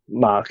 Good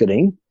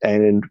marketing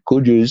and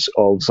good use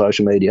of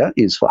social media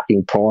is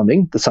fucking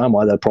priming the same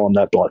way they prime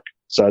that bloke,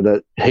 so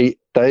that he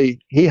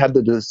had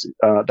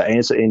the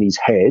answer in his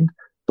head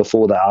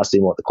before they asked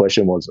him what the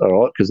question was,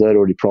 all right, because they'd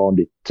already primed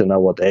it to know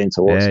what the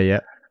answer was.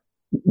 Yeah.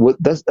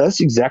 That's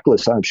exactly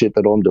the same shit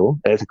that I'm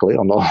doing ethically.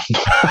 I'm not.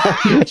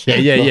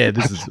 Yeah.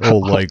 This is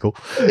all legal.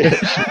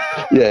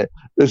 Yeah,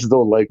 this is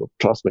all legal.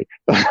 Trust me.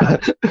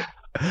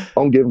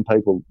 I'm giving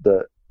people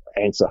the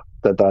answer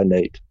that they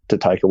need to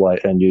take away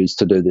and use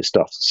to do this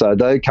stuff. So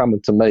they're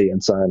coming to me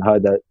and saying, hey,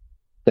 that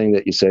thing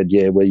that you said,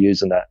 yeah, we're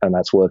using that and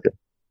that's working.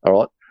 All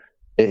right.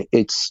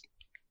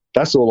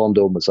 That's all I'm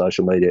doing with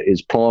social media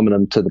is priming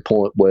them to the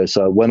point where,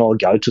 so when I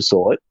go to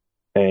site,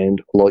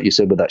 and like you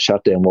said with that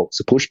shutdown, what's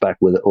the pushback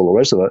with it, all the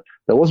rest of it,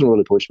 there wasn't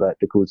really pushback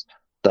because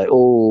they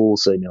all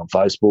see me on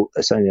Facebook,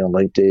 they see me on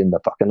LinkedIn, they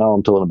fucking know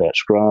I'm talking about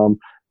Scrum,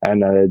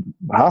 and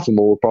half of them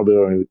were probably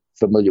already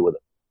familiar with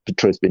it, the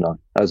truth be known.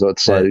 As I'd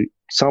say,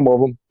 some of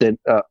them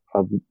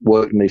have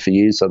worked with me for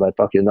years, so they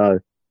fucking know,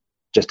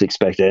 just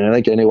expect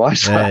anything anyway.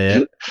 So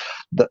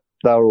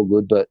they were all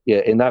good. But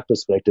yeah, in that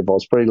perspective, I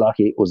was pretty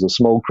lucky. It was a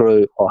small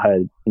crew. I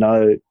had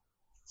no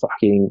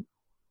fucking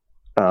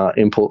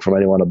input from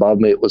anyone above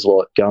me. It was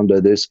like, go and do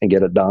this and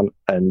get it done,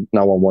 and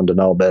no one wanted to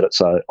know about it.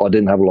 So I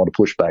didn't have a lot of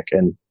pushback,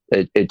 and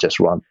it just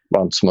run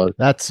smooth.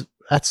 That's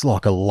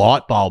like a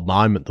light bulb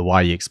moment, the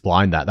way you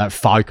explained that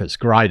focus.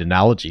 Great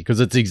analogy, because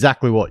it's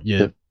exactly what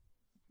you're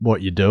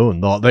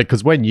doing.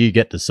 Because when you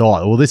get to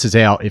site, well, this is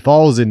how, if I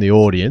was in the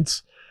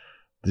audience,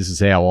 this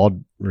is how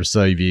I'd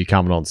receive you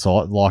coming on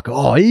site. Like,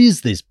 oh,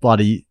 here's this bloke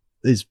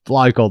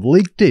on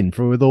LinkedIn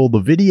with all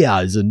the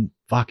videos and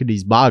fucking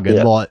his mug.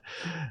 And like,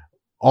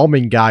 I'm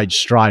engaged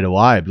straight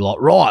away. I'd be like,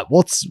 right,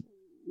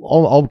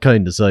 I'm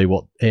keen to see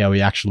how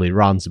he actually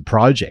runs a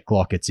project.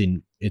 Like,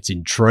 it's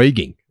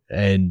intriguing.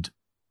 And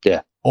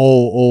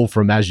all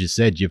from, as you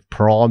said, you've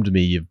primed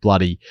me, you've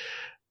got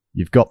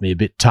me a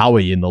bit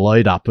toey in the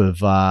lead up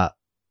of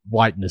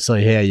waiting to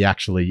see how you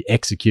actually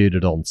execute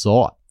it on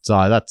site.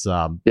 So that's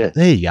there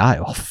you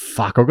go. Oh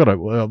fuck! I've got to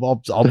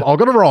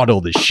write all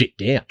this shit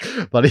down.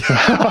 But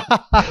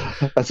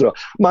that's right,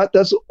 mate.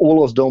 That's all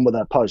I was doing with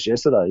that post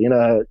yesterday. You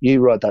know, you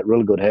wrote that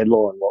really good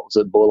headline. What was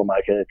it?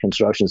 Boilermaker,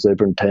 construction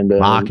superintendent,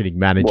 marketing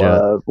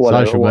manager,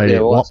 social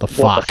media. What the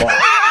fuck?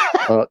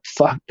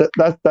 Fuck.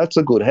 That's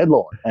a good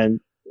headline, and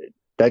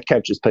that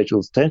captures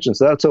people's attention.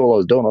 So that's all I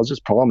was doing. I was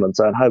just priming and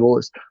saying, hey, well,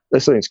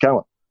 this thing's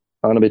coming.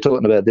 I'm going to be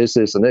talking about this,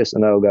 and this,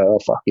 and they'll go, oh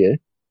fuck yeah.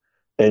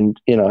 And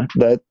you know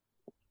that.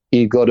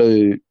 You've got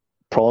to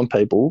prime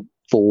people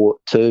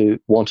to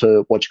want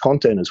to watch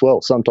content as well.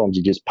 Sometimes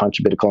you just punch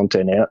a bit of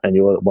content out and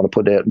you want to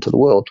put it out into the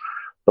world.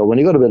 But when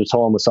you've got a bit of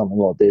time with something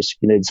like this,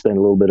 you need to spend a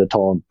little bit of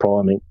time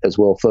priming as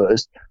well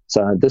first.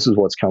 So this is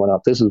what's coming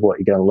up. This is what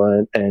you're going to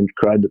learn, and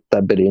create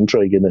that bit of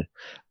intrigue in there.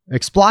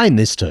 Explain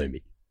this to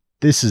me.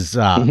 This is,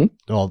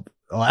 well,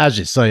 as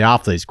you see,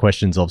 after these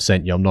questions I've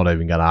sent you, I'm not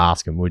even going to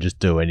ask them. We'll just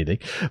do anything.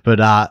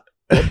 But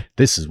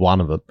this is one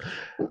of them.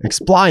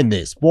 Explain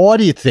this. Why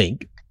do you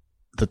think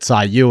that,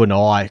 say, you and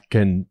I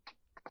can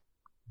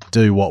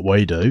do what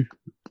we do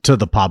to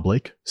the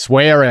public,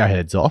 swear our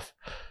heads off,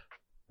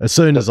 as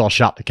soon as I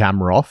shut the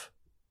camera off,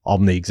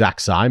 I'm the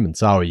exact same, and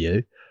so are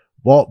you.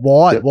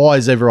 Why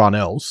is everyone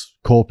else,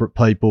 corporate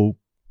people,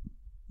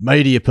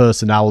 media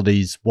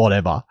personalities,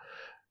 whatever?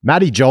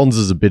 Matty Johns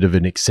is a bit of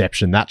an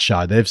exception. That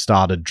show, they've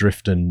started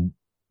drifting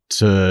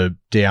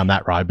down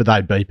that road, but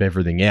they beep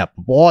everything out.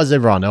 But why does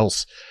everyone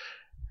else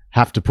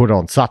have to put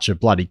on such a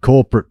bloody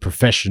corporate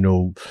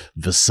professional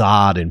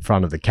facade in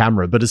front of the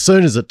camera? But as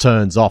soon as it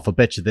turns off, I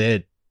bet you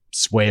they're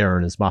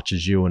swearing as much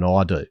as you and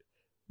I do.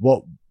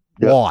 What?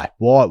 Yep.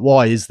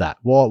 Why is that?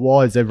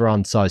 Why is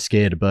everyone so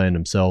scared of being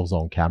themselves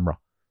on camera?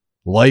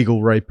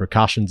 Legal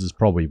repercussions is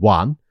probably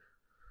one.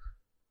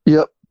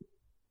 Yep.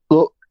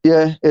 Look,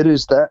 yeah, it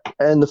is that,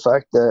 and the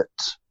fact that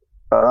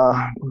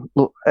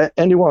look, a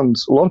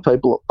lot of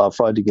people are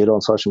afraid to get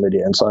on social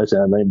media and say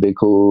something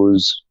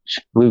because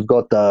we've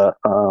got the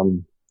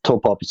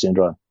tall poppy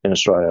syndrome in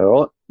Australia,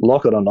 right?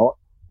 Like it or not,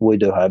 we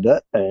do have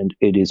that, and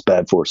it is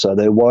bad for us. So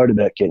they're worried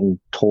about getting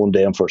torn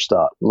down for a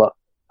start. Like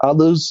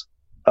others,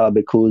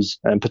 because,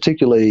 and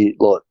particularly,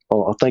 like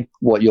I think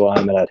what you're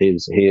aiming at here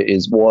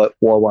is why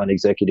won't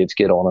executives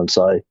get on and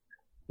say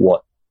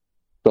what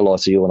the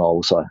likes of you and I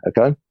will say?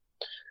 Okay.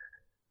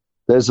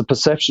 There's a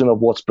perception of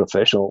what's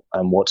professional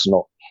and what's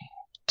not.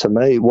 To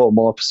me, what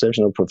my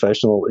perception of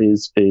professional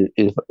is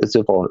if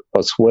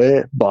I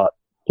swear, but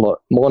like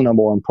my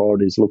number one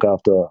priority is look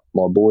after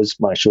my boys,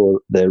 make sure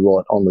they're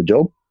right on the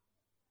job,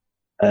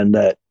 and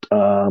that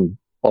I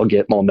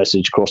get my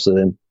message across to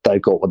them.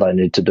 They've got what they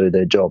need to do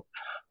their job.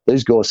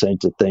 These guys seem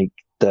to think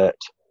that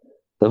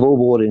they've all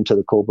bought into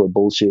the corporate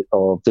bullshit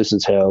of this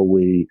is how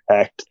we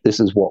act, this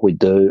is what we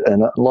do,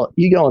 and like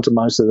you go into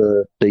most of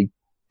the big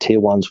tier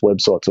ones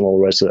websites and all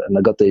the rest of it, and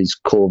they've got these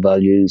core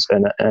values,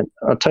 and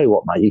I'll tell you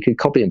what, mate, you can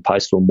copy and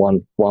paste from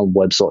one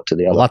website to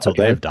the other. Well, that's what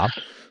they've done.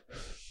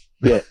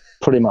 Yeah,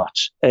 pretty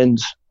much. And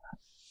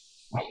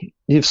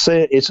you've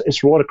seen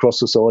it's right across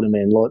society,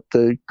 man. Like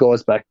the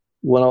guys back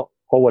when I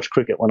watched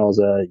cricket when I was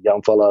a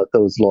young fella,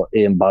 there was like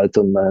Ian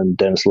Botham and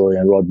Dennis Lilly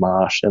and Rod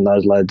Marsh and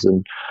those lads,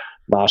 and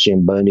Marshy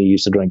and Booney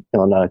used to drink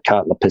on a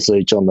carton of piss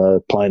each on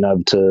the plane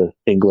over to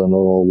England and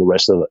all the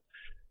rest of it.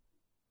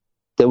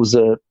 There was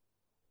a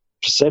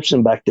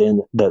perception back then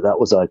that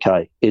was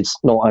okay. It's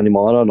not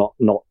anymore. I'm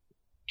not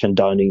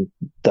condoning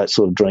that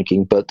sort of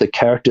drinking, but the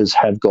characters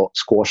have got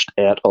squashed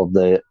out of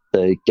the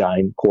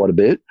game quite a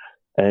bit,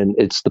 and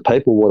it's the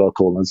people, what I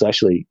call, and it's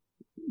actually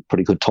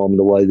pretty good time in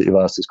the way that you've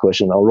asked this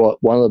question. I'll write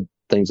one of the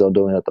things I'm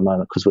doing at the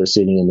moment because we're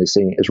sitting in this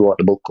thing is write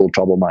a book called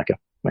Troublemaker.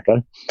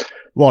 Okay,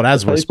 what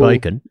as we're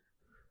speaking?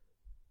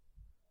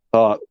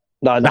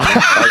 No, at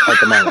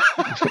the moment.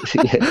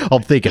 Yeah.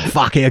 I'm thinking,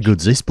 fuck, how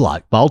good's this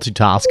bloke?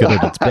 Multitasking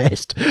at its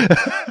best.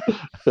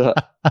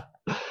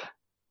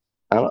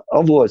 And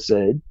I've always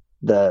said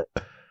that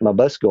my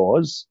best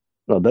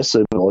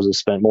supervisors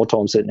spent more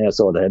time sitting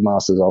outside the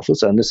headmaster's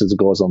office, and this is the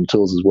guys on the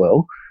tools as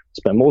well,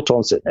 spent more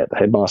time sitting at the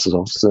headmaster's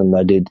office than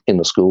they did in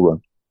the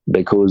schoolroom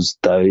because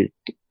they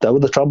were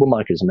the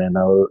troublemakers, man.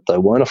 They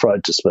weren't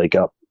afraid to speak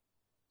up.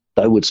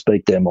 They would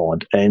speak their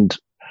mind. And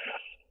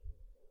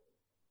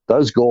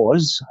those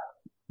guys,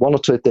 one or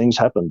two things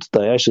happened.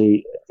 They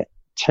actually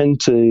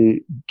tend to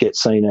get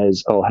seen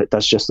as, oh,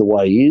 that's just the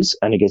way he is,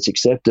 and it gets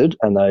accepted,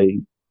 and they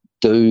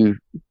do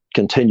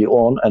continue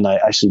on, and they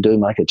actually do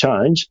make a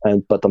change.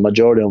 But the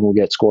majority of them will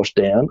get squashed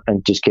down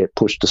and just get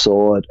pushed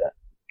aside.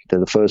 They're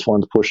the first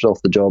ones pushed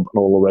off the job and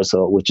all the rest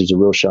of it, which is a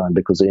real shame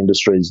because the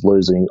industry is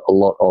losing a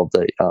lot of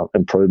the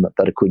improvement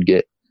that it could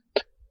get.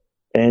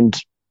 And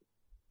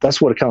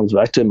that's what it comes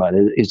back to, mate,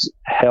 is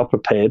how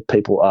prepared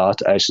people are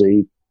to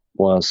actually,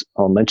 I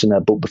mentioned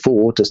that book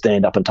before, to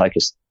stand up and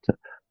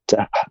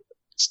to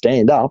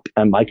stand up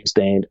and make a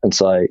stand and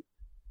say,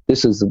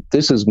 this is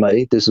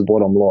me, this is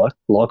what I'm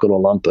like it or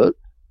lump it,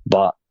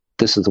 but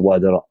this is the way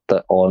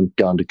that I'm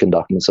going to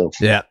conduct myself.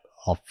 Yeah,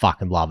 I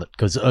fucking love it.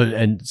 Because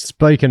and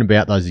speaking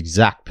about those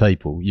exact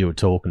people you were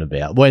talking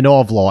about, when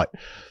I've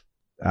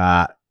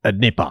a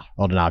nipper,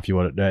 I don't know if you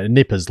want to, a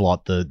nipper's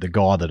like the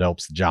guy that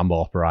helps the jumbo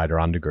operator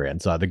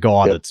underground. So the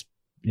guy that's,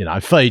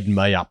 feeding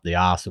me up the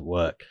arse at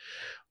work.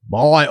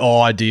 My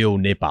ideal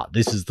nipper,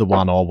 this is the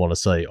one I want to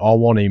see. I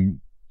want him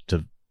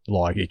to,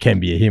 it can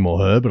be a him or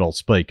her, but I'll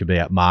speak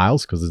about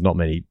males because there's not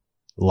many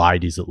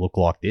ladies that look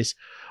like this.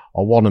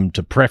 I want him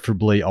to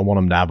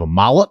have a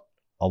mullet.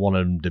 I want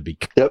him to be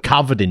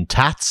covered in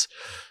tats,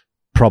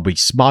 probably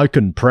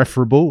smoking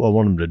preferable. I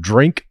want him to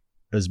drink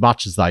as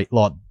much as they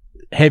like,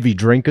 heavy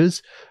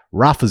drinkers,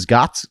 rough as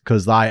guts,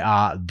 because they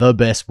are the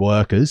best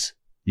workers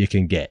you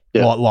can get.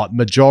 Yep. Like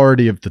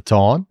majority of the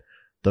time,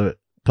 the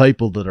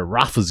people that are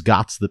rough as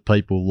guts that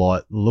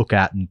people look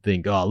at and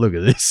think, oh, look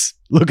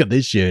at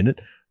this unit,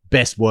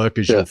 best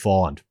workers you'll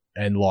find.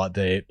 And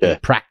they're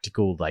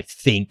practical, they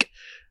think,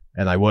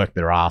 and they work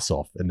their ass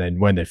off. And then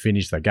when they're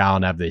finished, they go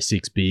and have their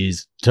 6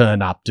 beers,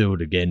 turn up, do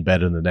it again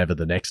better than ever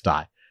the next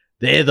day.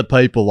 They're the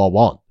people I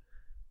want.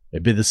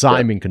 It'd be the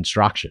same in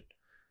construction.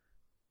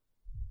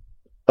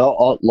 A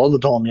lot of the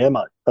time, yeah,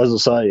 mate. As I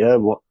say,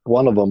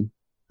 one of them,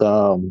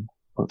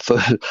 I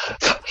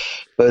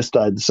first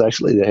day, it's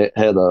actually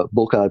how the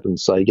book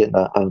opens, so you're getting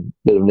a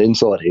bit of an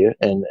insight here.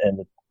 And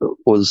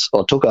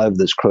I took over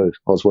this crew.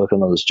 I was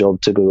working on this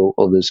job, typical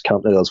of this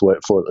company I was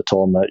working for at the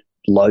time. They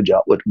load you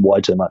up with way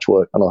too much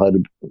work, and I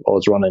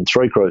was running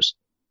 3 crews.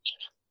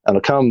 And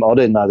I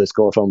didn't know this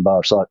guy from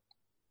Bar Soap.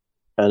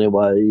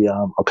 Anyway,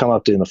 I come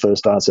up to him the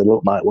first day and said,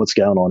 "Look, mate, what's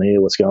going on here?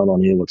 What's going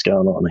on here? What's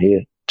going on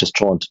here?" Just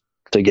trying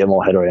to get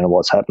my head around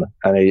what's happening.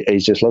 And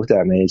he's just looked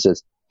at me and he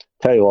says,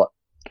 "Tell you what,"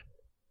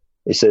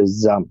 he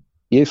says,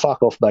 "you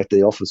fuck off back to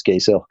the office, get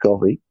yourself a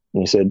coffee."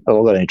 And he said, "Oh,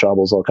 I've got any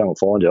troubles, I'll come and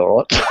find you, all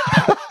right?"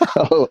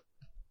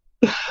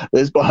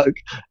 This bloke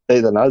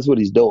either knows what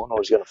he's doing or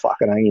he's going to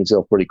fucking hang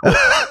himself pretty quick.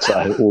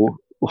 So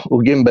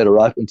we'll give him a bit of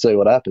rope and see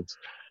what happens.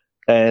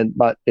 And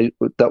mate,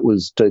 that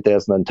was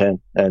 2010,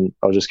 and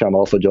I just come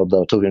off a job that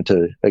I took him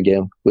to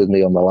again with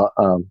me on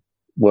the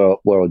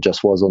where I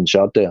just was on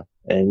shutdown,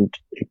 and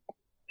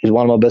he's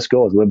one of my best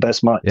guys. We're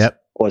best mates.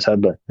 Yep, always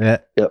have been.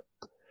 Yep.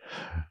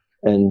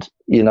 And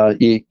you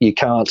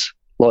can't,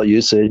 like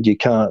you said, you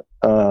can't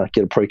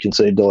get a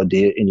preconceived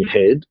idea in your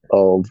head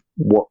of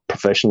what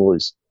professional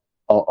is.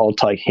 I'll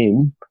take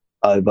him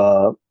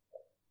over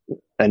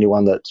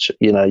anyone that,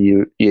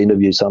 you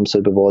interview some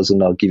supervisor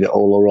and they'll give you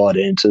all the right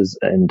answers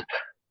and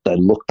they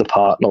look the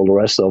part and all the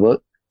rest of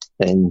it,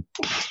 and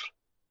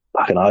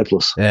fucking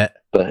hopeless. Yeah.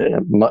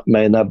 But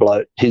man, that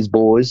bloke, his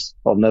boys,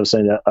 I've never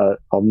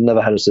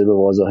had a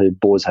supervisor who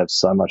boys have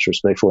so much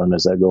respect for him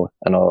as that guy,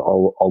 and I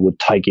would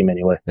take him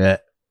anywhere. Yeah.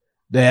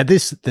 Now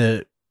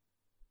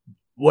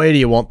where do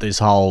you want this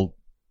whole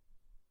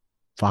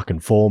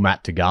fucking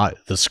format to go?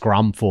 The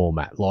Scrum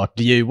format. Like,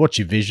 what's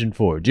your vision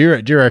for it? Do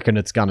you reckon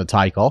it's going to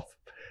take off?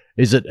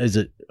 It's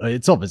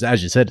obvious,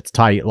 as you said,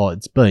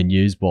 it's being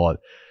used by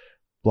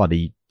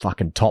bloody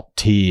fucking top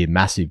tier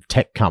massive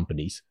tech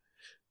companies.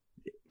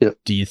 Yep.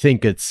 Do you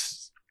think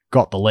it's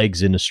got the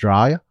legs in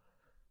Australia?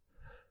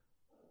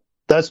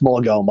 That's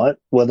my goal, mate.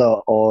 Whether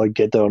I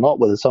get there or not,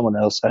 whether someone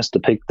else has to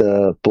pick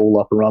the ball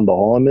up and run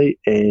behind me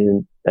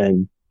and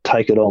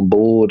take it on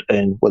board,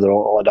 and whether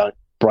I don't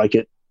break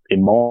it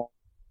in my,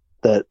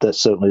 that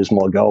certainly is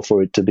my goal,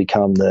 for it to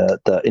become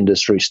the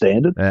industry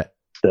standard. Yeah.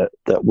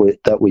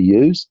 that we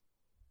use.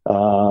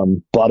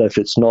 But if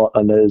it's not,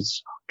 and I'm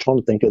trying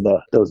to think of there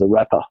was a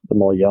rapper that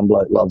my young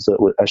bloke loves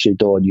that actually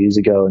died years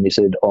ago, and he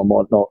said, "I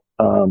might not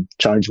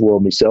change the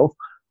world myself,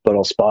 but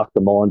I'll spark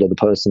the mind of the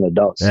person that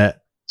does." Yeah.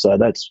 So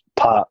that's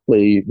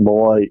partly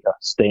my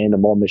stand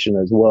and my mission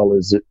as well,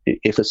 is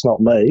if it's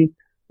not me,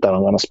 then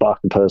I'm going to spark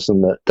the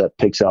person that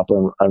picks up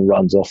and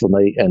runs off of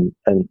me, and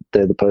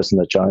they're the person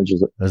that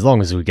changes it. As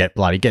long as we get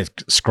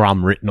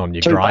Scrum written on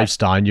your Tupac.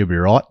 Gravestone, you'll be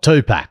right.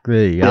 Tupac,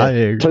 there you go.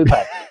 Yeah,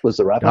 Tupac was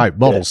the rapper. Hey,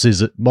 model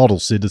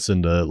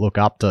citizen to look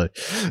up to.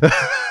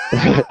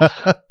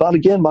 But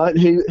again, mate,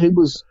 he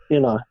was, he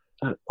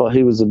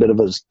was a bit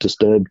of a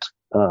disturbed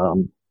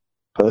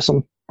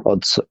person,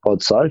 I'd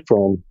say,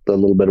 from the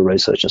little bit of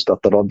research and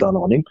stuff that I've done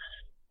on him.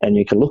 And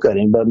you can look at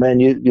him, but man,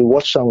 you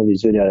watch some of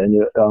his video, and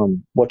you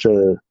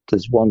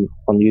there's one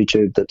on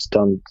YouTube that's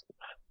done,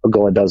 a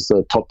guy does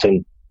the top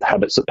 10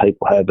 habits that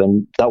people have,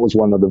 and that was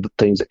one of the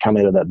things that came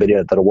out of that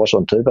video that I watched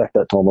on Tupac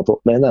that time. I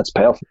thought, man, that's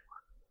powerful.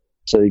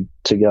 So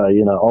to go, I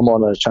might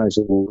not change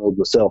the world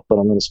myself, but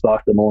I'm going to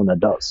spark the mind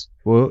that does.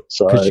 Well,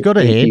 so because you got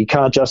to you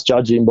can't just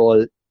judge him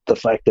by the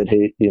fact that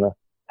he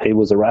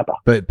was a rapper.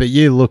 But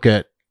you look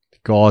at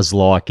guys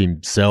like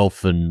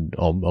himself, and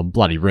I'm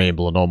bloody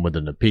rambling on with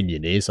an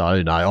opinion here, so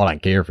I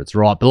don't care if it's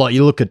right. But like,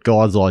 you look at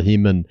guys like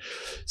him and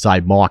say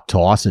Mike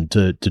Tyson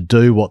to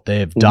do what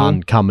they've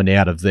done coming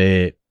out of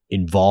their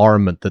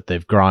environment that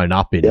they've grown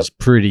up in is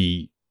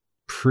pretty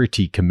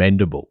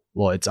commendable.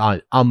 Like, it's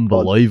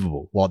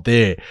unbelievable. Like,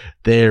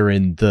 they're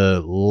in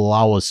the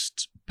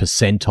lowest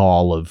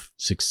percentile of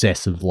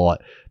success of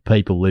like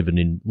people living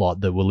in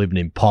that were living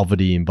in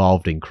poverty,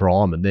 involved in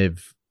crime, and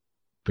they've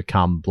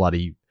become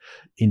bloody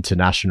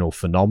international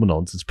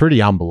phenomenons. It's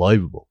pretty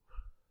unbelievable.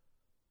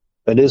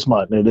 It is,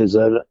 mate. It is.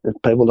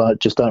 People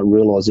don't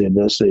realise the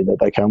adversity that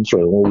they come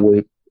through.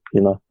 Or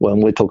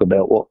when we talk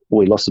about what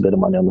we lost a bit of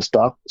money on the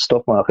stock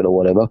market or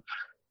whatever,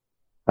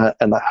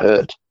 and that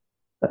hurt.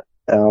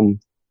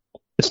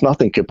 It's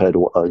nothing compared to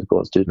what those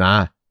guys did.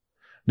 Nah.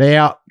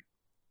 Now,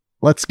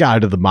 let's go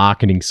to the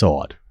marketing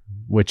side,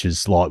 which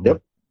is like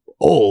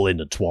all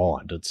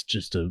intertwined. It's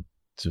just a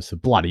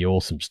bloody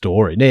awesome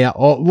story. Now,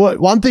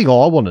 one thing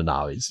I want to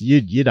know is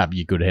you'd have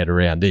your good head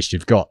around this.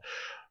 You'd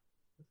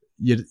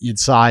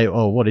say,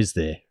 oh, what is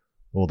there?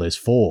 Well, there's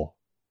 4: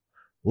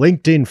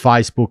 LinkedIn,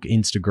 Facebook,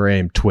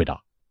 Instagram, Twitter.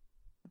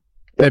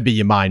 That'd be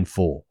your main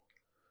 4.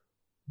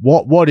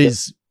 What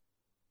is?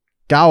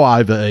 Go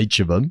over each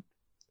of them,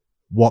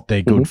 what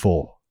they're good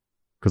for,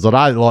 because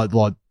I don't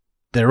like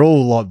they're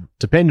all like,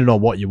 depending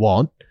on what you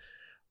want.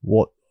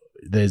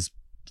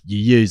 You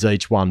use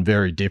each one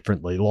very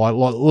differently. Like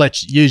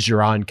let's use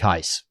your own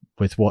case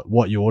with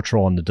what you're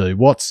trying to do.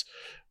 What's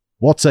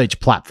each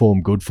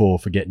platform good for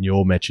getting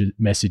your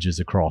messages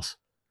across?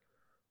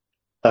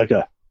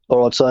 Okay.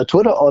 All right, so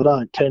Twitter I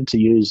don't tend to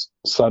use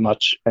so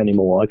much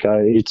anymore.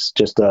 Okay, it's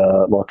just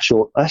like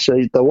short.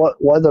 Actually, the way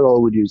that I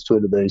would use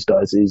Twitter these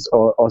days is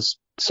I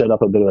set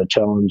up a bit of a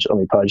challenge on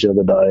my page the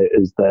other day.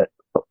 Is that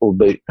will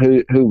be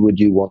who would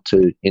you want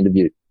to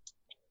interview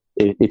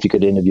if you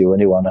could interview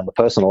anyone? And the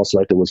person I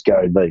selected was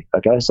Gary Vee.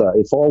 Okay, so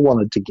if I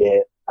wanted to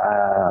get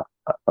a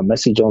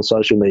message on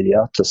social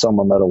media to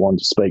someone that I wanted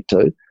to speak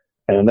to,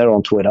 and they're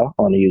on Twitter, I'm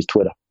going to use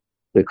Twitter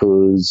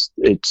because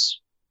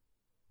it's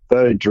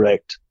very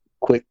direct,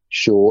 quick,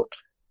 short,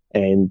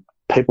 and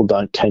people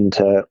don't tend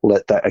to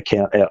let that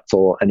account out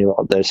for any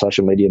of their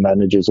social media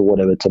managers or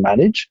whatever to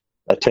manage.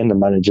 They tend to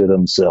manage it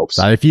themselves.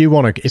 So if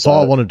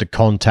I wanted to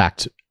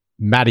contact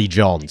Matty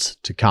Johns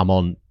to come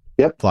on,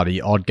 Yep.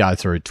 I'd go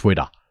through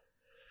Twitter.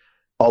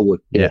 I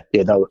would, yeah.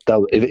 If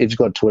you've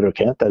got a Twitter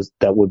account,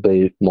 that would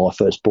be my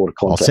first port of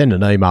I'll contact. send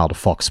an email to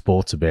Fox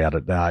Sports about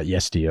it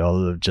yesterday.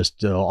 I'll just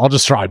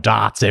throw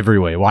darts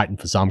everywhere, waiting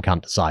for some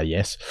cunt to say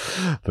yes.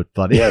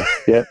 But Yeah.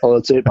 Oh,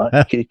 that's it,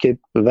 mate. Keep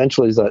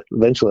eventually they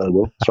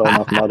will throw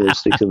enough mud or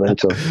sticks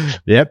eventually.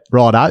 Yep,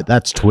 righto.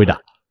 That's Twitter.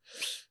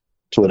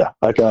 Twitter,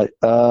 okay.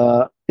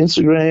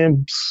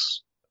 Instagram,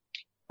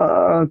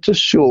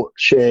 just short,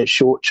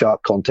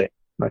 sharp content.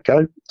 Okay,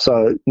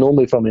 so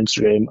normally from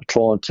Instagram,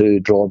 trying to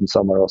drive them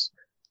somewhere else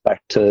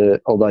back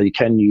to, although you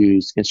can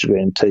use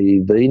Instagram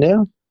TV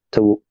now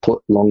to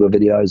put longer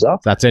videos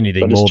up. That's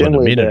anything But it's more than a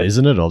generally minute, about-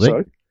 isn't it? I think.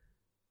 Sorry?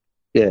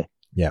 Yeah.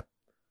 Yeah.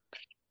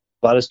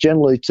 But it's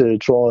generally to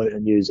try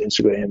and use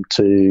Instagram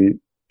to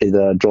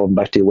either drive them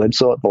back to your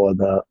website via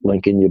the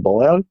link in your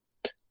bio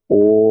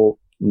or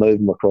move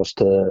them across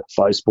to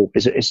Facebook.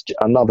 It's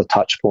another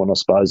touch point, I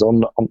suppose.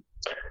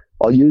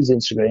 I use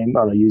Instagram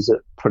and I use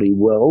it pretty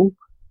well,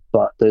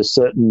 but there's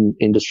certain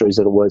industries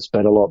that it works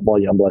better, like my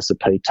young bloke's a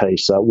PT,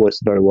 so it works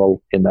very well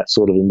in that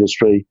sort of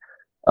industry.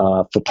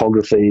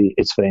 Photography,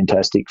 it's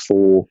fantastic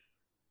for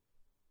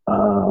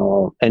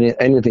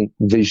anything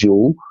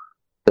visual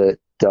that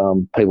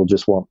people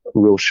just want a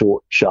real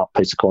short, sharp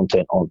piece of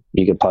content on.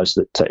 You can post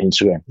it to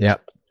Instagram.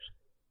 Yep.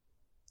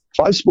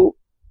 Facebook,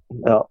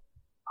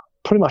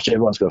 pretty much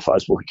everyone's got a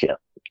Facebook account.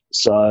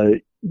 So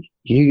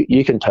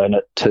you can turn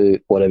it to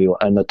whatever you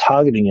want. And the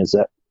targeting is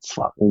that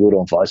fucking good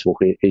on Facebook.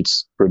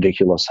 It's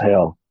ridiculous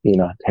how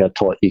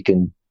tight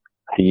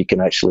you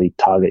can actually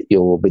target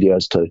your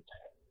videos to.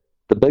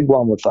 The big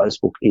one with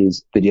Facebook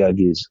is video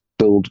views,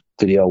 build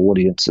video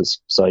audiences.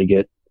 So you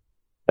get,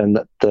 and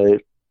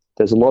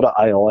there's a lot of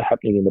AI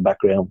happening in the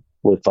background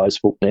with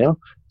Facebook now.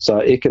 So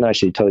it can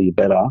actually tell you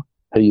better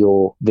who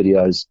your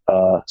videos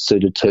are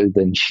suited to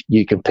than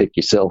you can pick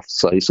yourself.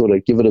 So you sort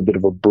of give it a bit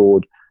of a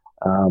broad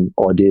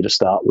idea to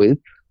start with,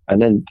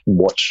 and then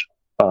watch.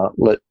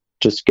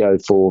 Just go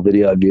for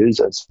video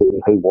views as for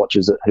who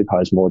watches it, who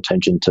pays more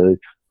attention to, and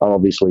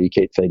obviously you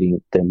keep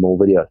feeding them more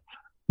video.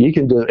 You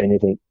can do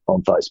anything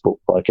on Facebook.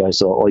 Okay,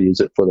 so I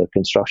use it for the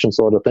construction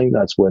side of things.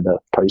 That's where the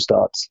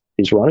pre-starts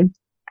is running.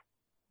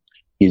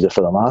 Use it for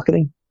the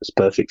marketing. It's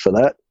perfect for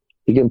that.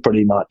 You can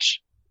pretty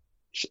much,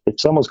 if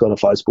someone's got a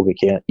Facebook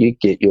account, you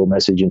get your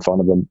message in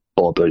front of them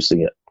by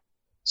boosting it.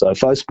 So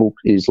Facebook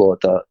is like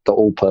the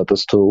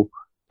all-purpose tool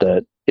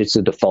that it's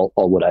the default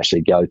I would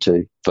actually go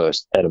to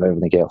first out of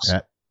everything else.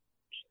 Yeah.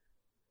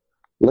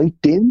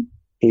 LinkedIn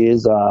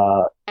is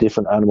a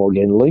different animal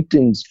again.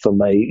 LinkedIn's for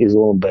me is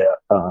all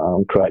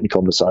about creating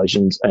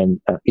conversations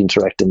and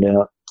interacting.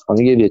 Now, I'm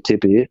going to give you a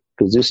tip here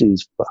because this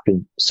is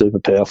fucking super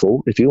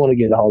powerful. If you want to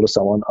get a hold of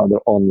someone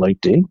on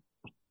LinkedIn,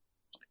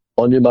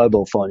 on your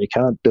mobile phone, you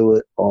can't do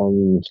it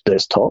on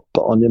desktop,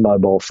 but on your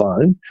mobile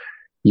phone,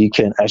 you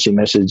can actually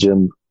message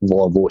them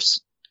via voice.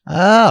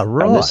 Ah,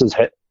 right.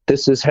 And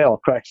this is how I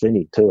cracked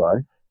Finney too, eh?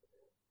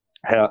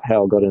 How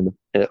I got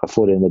a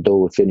foot in the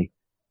door with Finney.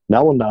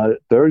 No one knows.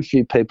 Very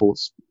few people,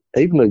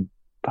 even the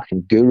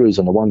fucking gurus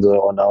and the ones that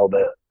I know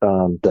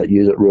about that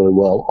use it really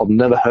well, I've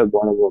never heard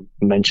one of them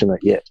mention it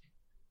yet.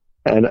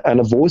 And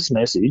a voice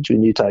message,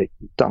 when you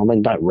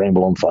don't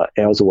ramble on for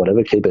hours or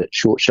whatever, keep it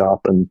short, sharp,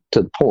 and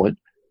to the point.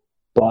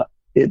 But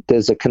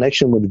there's a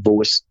connection with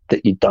voice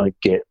that you don't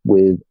get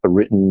with a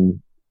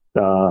written,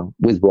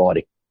 with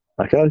writing.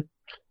 Okay,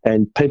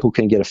 and people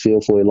can get a feel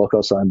for you. Like I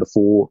was saying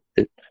before,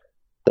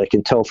 they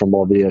can tell from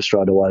my video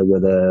straight away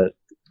whether,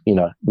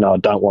 no, I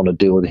don't want to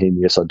deal with him.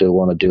 Yes, I do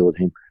want to deal with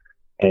him.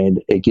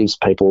 And it gives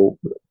people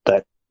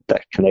that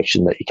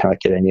connection that you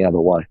can't get any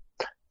other way.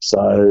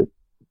 So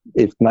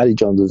if Matty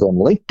Johns is on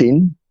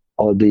LinkedIn,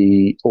 I'd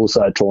be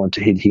also trying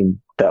to hit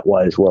him that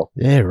way as well.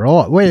 Yeah,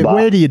 right.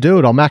 Where do you do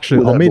it? I'm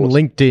in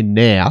LinkedIn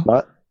now.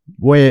 Right?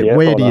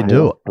 Where do you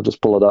do it? I'll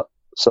just pull it up.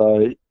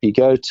 So you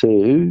go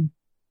to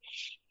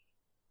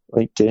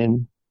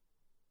LinkedIn,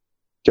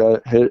 go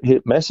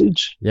hit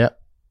message. Yep.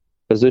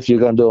 As if you're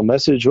going to do a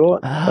message, right?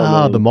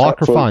 Ah, the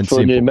microphone for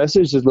a new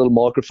message, there's a little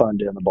microphone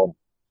down the bottom.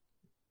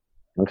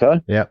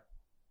 Okay? Yep.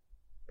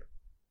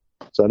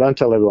 So don't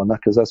tell everyone that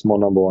because that's my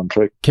number one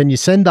trick. Can you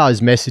send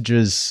those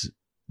messages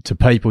to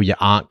people you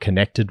aren't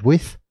connected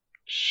with?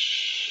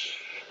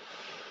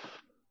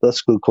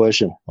 That's a good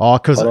question. Oh,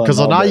 because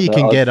I know you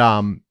can get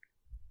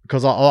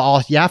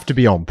because you have to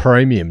be on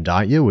premium,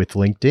 don't you, with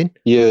LinkedIn?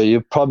 Yeah,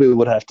 you probably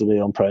would have to be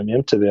on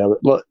premium to be able.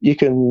 Look, you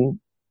can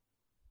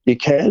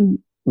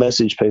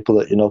message people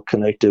that you're not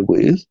connected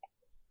with.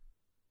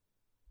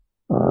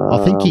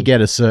 I think you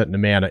get a certain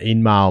amount of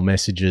in-mail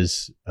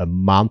messages a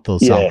month or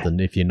something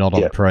if you're not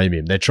on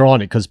premium. They're trying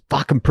it because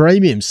fucking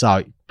premium's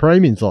like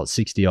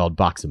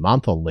 $60 a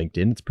month on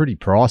LinkedIn. It's pretty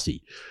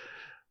pricey.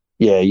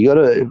 Yeah, you got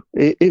to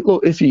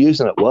look. If you're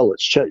using it well,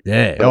 it's cheap.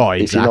 Yeah.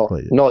 But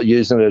Exactly. If you're not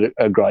using it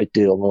a great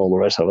deal and all the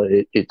rest of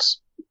it, it's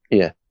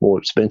more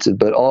expensive.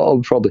 But I'll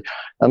probably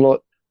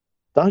look.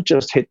 Don't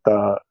just hit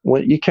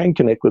when you can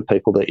connect with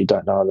people that you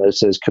don't know. And it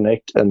says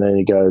connect, and then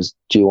it goes,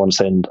 "Do you want to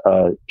send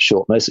a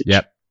short message?"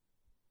 Yep.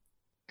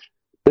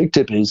 Big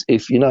tip is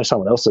if you know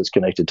someone else that's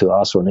connected to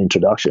us for an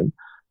introduction,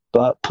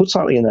 but put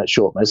something in that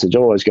short message.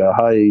 Always go,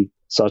 "Hey,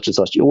 such and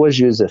such." You always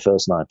use their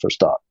first name for a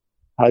start.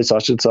 "Hey,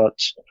 such and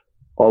such.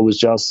 I was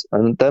just,"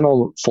 and then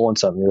I'll find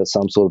something that's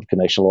some sort of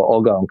connection. Like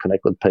I'll go and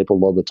connect with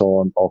people all the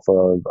time off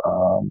of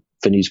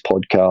Vinny's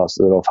podcast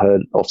that I've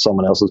heard off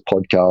someone else's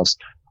podcast.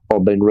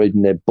 I've been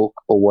reading their book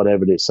or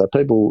whatever it is. So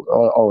people,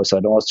 I always say,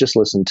 "No, I was just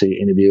listening to your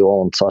interview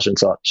on such and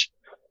such."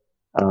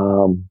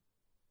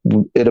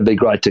 It'll be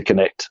great to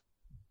connect,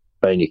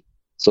 Beanie,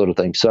 sort of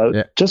thing. So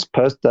just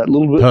that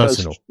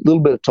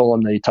little bit of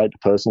time that you take to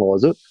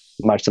personalise it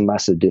makes a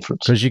massive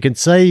difference. Because you can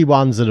see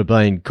ones that have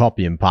been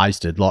copy and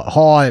pasted, like,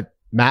 "Hi,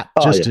 Matt,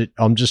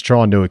 I'm just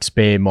trying to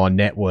expand my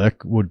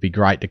network. Would be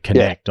great to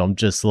connect." I'm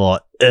just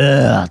like,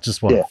 I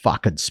just want to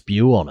fucking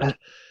spew on it.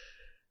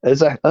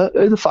 Exactly.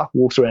 Who the fuck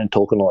walks around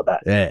talking like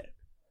that? Yeah.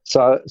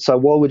 So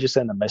why would you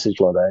send a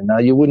message like that? No,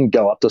 you wouldn't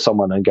go up to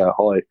someone and go,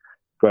 "Hi,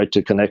 great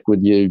to connect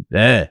with you."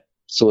 Yeah.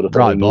 Sort of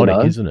thing.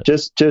 Robotic, isn't it?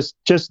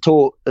 Just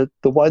talk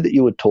the way that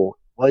you would talk,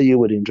 the way you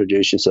would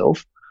introduce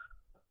yourself.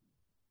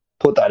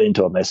 Put that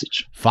into a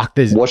message. Fuck,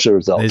 watch the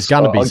results. There's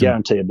going to be I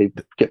guarantee you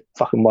get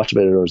fucking much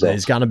better results.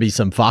 There's going to be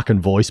some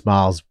fucking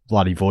voicemails,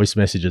 bloody voice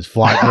messages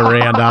floating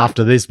around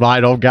after this,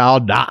 mate. I'm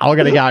going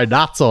to go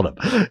nuts on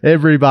them.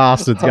 Every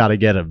bastard's going to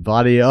get them,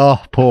 buddy. Oh,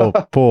 poor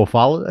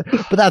fella.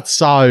 But that's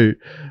so,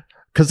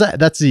 because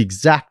that's the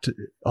exact.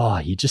 Oh,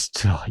 you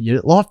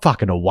like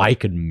fucking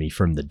awakened me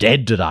from the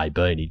dead today,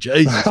 Beanie.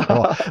 Jesus.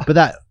 But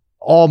that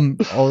I've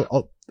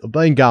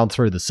been going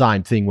through the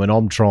same thing when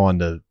I'm trying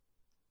to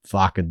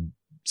fucking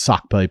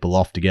suck people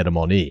off to get them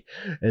on here.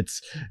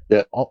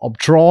 I'm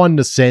trying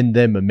to send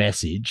them a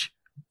message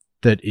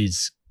that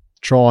is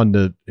trying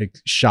to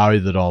show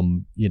that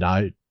I'm,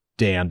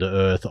 down to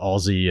earth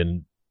Aussie,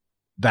 and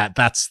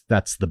that's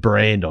the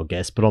brand, I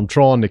guess. But I'm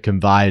trying to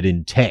convey it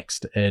in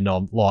text, and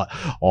I'm like,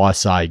 I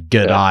say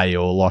g'day,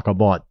 or like I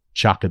might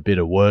chuck a bit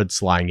of word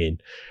slang in.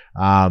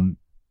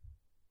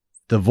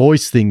 The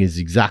voice thing is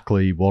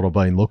exactly what I've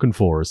been looking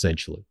for,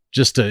 essentially.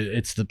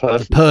 It's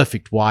the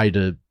perfect way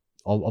to.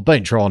 I've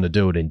been trying to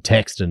do it in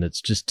text, and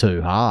it's just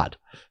too hard.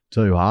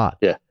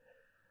 Yeah.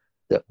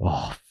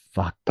 Oh,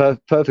 fuck.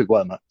 Perfect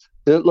way, mate.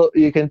 Look,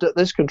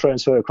 this can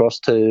transfer across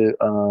to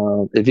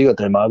if you got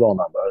their mobile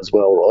number as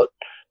well, right?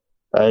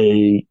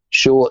 A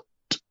short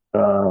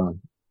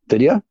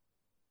video.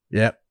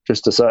 Yep.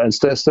 Just to say,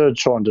 instead of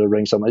trying to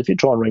ring someone, if you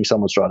try and ring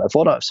someone straight, if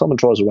someone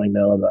tries to ring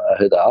me, I don't know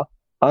who they are,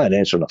 I ain't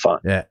answering the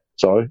phone. Yeah.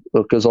 Sorry,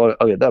 because I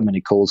get that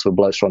many calls for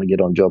blokes trying to get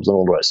on jobs and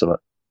all the rest of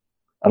it.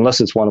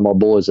 Unless it's one of my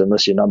boys,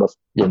 unless your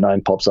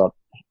name pops up,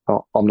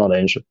 I'm not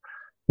answering.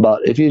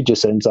 But if you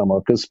just send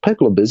someone, because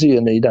people are busy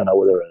and you don't know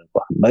whether they're in a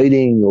fucking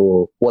meeting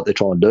or what they're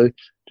trying to do,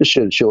 just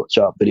shoot a short,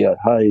 sharp video.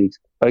 Hey,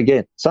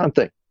 again, same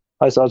thing.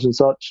 Hey, such and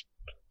such,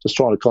 just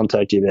trying to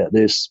contact you about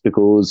this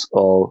because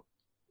of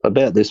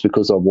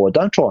why.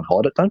 Don't try and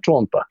hide it. Don't try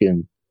and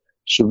fucking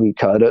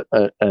sugarcoat it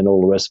and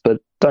all the rest.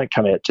 But don't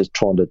come out just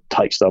trying to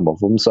take stuff off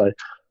them. So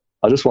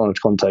I just wanted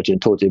to contact you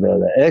and talk to you about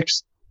that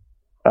X.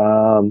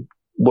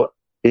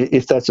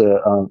 If that's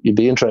you'd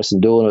be interested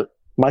in doing it,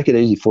 make it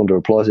easy for them to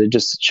reply. So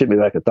just shoot me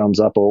back a thumbs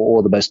up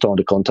or the best time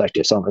to contact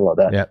you, something like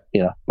that.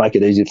 Yep. Make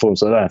it easy for them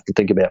so they don't have to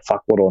think about,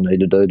 fuck, what do I need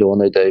to do? Do I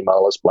need to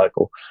email this bloke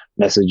or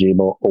message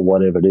him or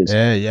whatever it is?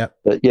 Yeah.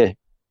 But yeah,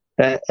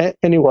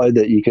 any way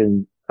that you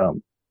can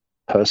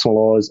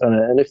personalise,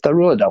 and if they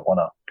really don't want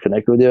to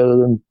connect with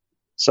you, then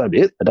so be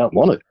it. They don't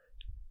want to.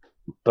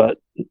 But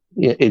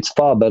it's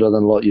far better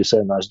than, like you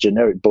said, those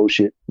generic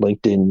bullshit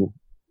LinkedIn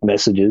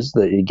messages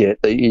that you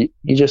get that you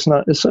just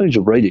know as soon as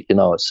you read it,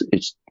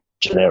 it's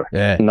generic.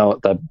 Yeah. No,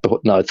 they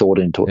put no thought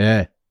into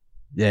it.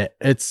 Yeah.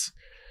 It's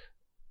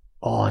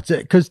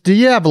because do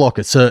you have like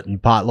a certain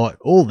part, like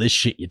all this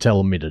shit you're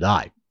telling me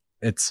today?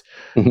 It's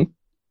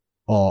I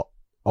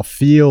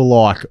feel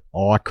like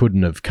I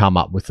couldn't have come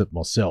up with it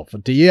myself.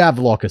 Do you have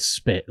like a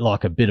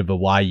bit of a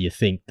way you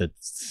think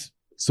that's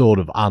sort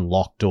of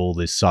unlocked all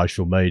this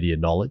social media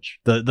knowledge?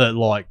 That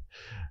like,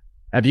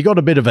 have you got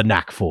a bit of a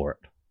knack for it?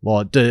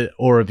 Like,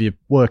 or have you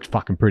worked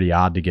fucking pretty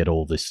hard to get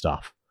all this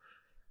stuff?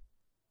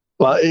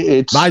 Well,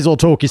 it's may as well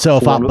talk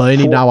yourself up,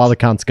 Beanie. No other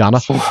cunt's gonna.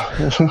 For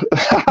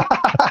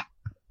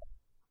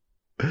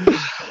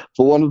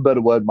want of a better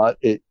word, mate,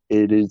 it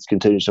is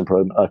continuous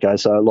improvement. Okay,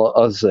 so like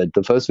I said,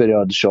 the first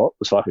video I shot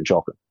was fucking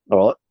shocking.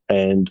 All right,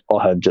 and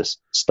I have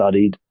just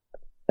studied,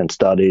 and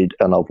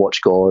I've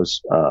watched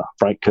guys,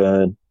 Frank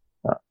Kern,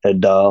 Ed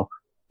Dale,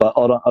 but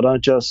I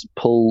don't just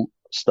pull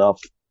stuff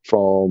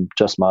from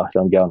just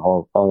marketing. I'm going,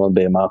 oh, I want to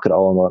be a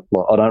marketer.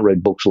 I don't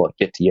read books like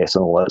Get to Yes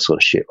and all that sort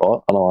of shit, right?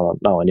 And I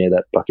don't know any of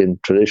that fucking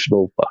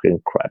traditional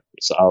fucking crap,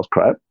 sales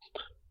crap.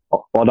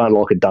 I don't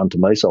like it done to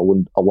me, so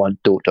I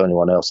won't do it to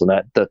anyone else. And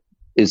that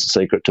is the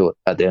secret to it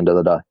at the end of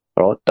the day,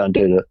 all right?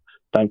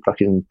 Don't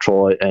fucking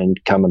try and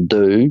come and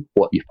do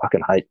what you fucking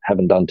hate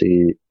having done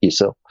to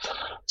yourself.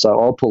 So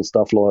I'll pull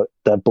stuff like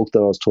that book that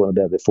I was talking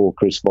about before,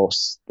 Chris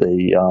Voss,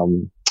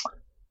 the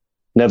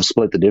Never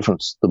Split the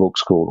Difference, the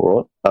book's called,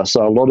 all right?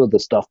 So a lot of the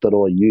stuff that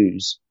I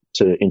use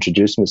to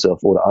introduce myself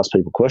or to ask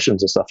people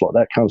questions and stuff like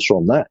that comes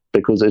from that,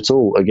 because it's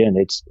all, again,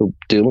 it's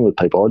dealing with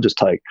people. I just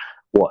take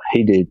what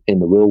he did in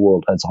the real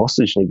world as a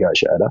hostage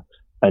negotiator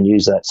and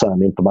use that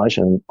same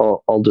information.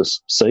 I'll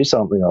just see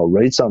something, I'll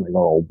read something,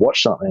 or I'll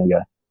watch something and go,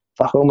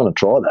 fuck, I'm going to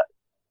try that.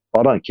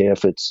 I don't care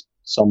if it's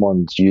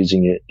someone's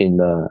using it in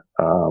the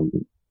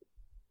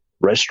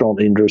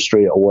restaurant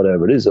industry or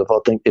whatever it is.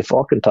 If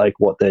I can take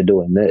what they're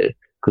doing there,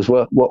 because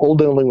we're all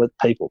dealing with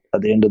people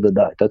at the end of the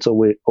day. That's all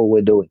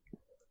we're doing.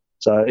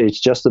 So it's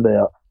just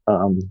about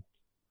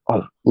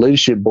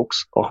leadership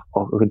books. I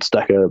could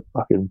stack a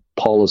fucking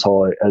pile as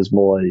high as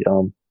my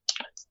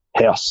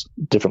house,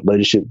 different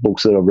leadership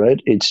books that I've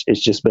read. It's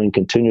just been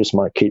continuous,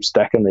 mate. Keep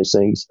stacking these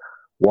things,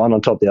 one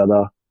on top of the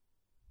other.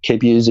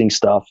 Keep using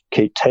stuff,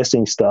 keep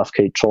testing stuff,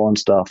 keep trying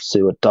stuff,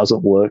 see what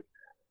doesn't work,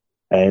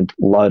 and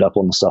load up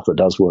on the stuff that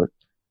does work.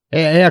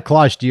 How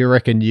close do you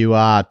reckon you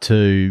are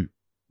to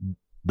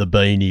the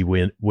Beanie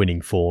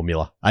winning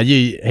formula?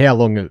 How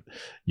long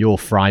your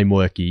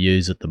framework you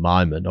use at the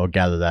moment? I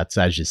gather that's,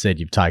 as you said,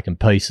 you've taken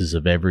pieces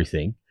of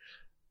everything.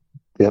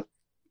 Yep.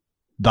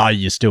 Though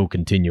you're still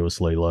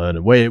continuously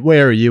learning.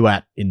 Where are you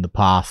at in the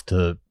path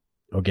to,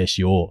 I guess,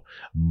 your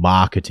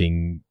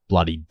marketing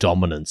bloody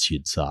dominance,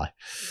 you'd say?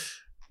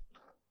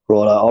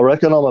 Right, I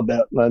reckon I'm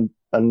about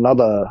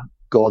another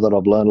guy that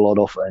I've learned a lot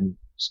of and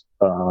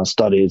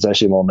study is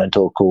actually my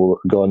mentor, called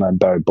a guy named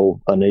Barry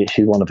Bull, and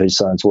one of his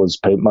sayings was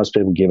most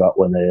people give up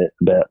when they're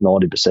about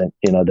 90%.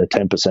 They're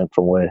 10%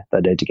 from where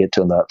they need to get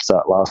to, and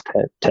that last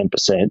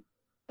 10%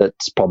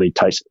 that's probably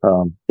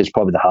is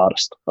probably the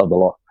hardest of the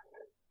lot.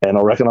 And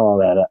I reckon I'm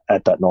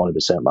at that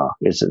 90% mark.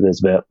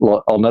 There's about,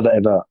 like, I'll never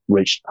ever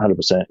reach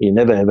 100%. You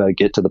never ever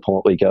get to the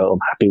point where you go, I'm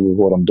happy with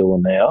what I'm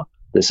doing now.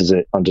 This is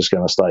it. I'm just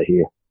going to stay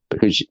here,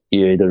 because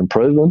you're either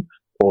improving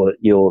or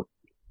you're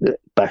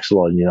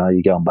backsliding.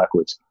 You're going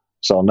backwards.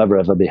 So I'll never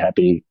ever be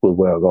happy with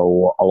where I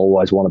go. I'll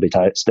always want to be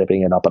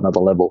stepping it up another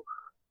level.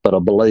 But I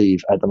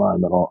believe at the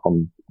moment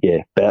I'm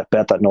about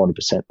that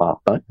 90% mark.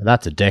 Mate.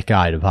 That's a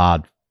decade of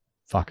hard,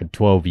 fucking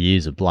 12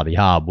 years of bloody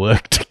hard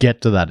work to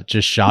get to that. It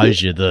just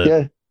shows you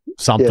that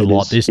something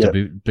like this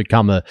to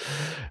become a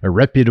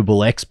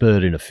reputable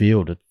expert in a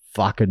field. It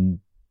fucking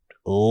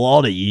a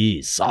lot of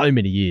years, so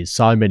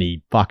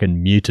many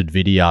fucking muted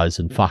videos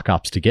and fuck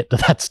ups to get to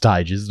that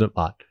stage, isn't it,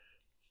 mate?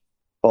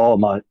 Oh,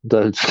 mate,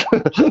 I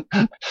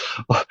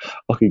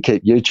could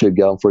keep YouTube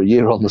going for a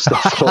year on the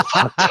stuff that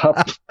I fucked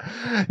up.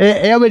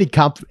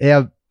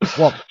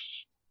 What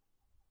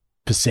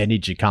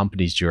percentage of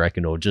companies do you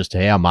reckon, or just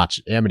how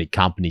many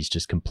companies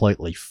just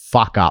completely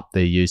fuck up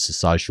their use of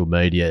social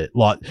media,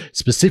 like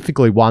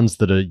specifically ones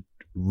that are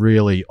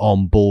really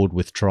on board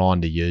with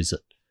trying to use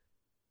it?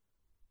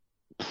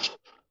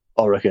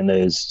 I reckon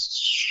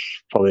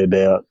there's probably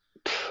about,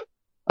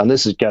 and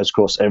this goes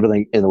across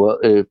everything in the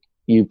world.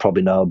 You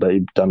probably know, but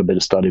you've done a bit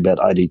of study about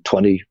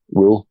 80-20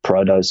 rule,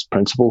 Pareto's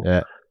principle.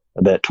 Yeah.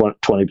 About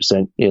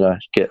 20%,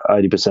 get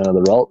 80% of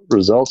the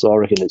results. I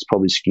reckon it's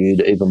probably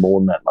skewed even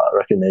more than that. I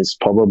reckon there's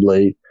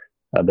probably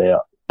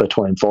about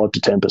between 5 to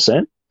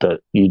 10% that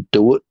you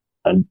do it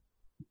and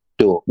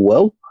do it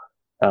well.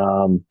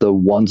 The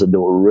ones that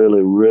do it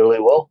really, really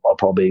well are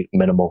probably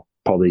minimal,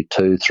 probably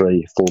 2,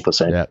 3,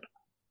 4%.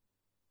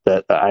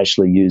 That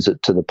actually use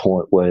it to the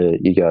point where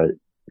you go,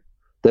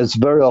 there's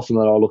very often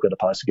that I look at a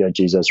post and go,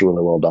 geez, that's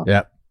really well done.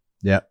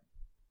 Yeah.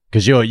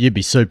 Because you'd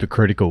be super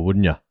critical,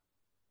 wouldn't you?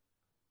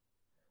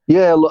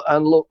 Yeah, look,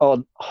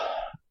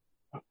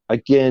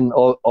 again,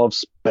 I've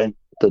spent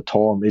the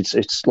time. It's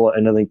like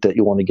anything that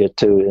you want to get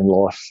to in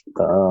life.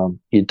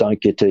 You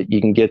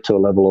can get to a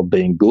level of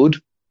being good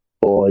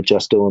or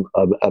just doing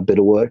a bit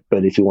of work.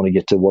 But if you want to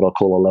get to what I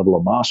call a level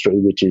of mastery,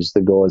 which is the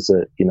guys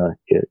that, your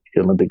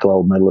Olympic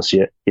gold medalists,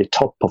 your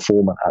top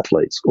performing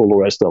athletes, all the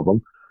rest of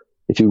them,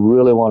 if you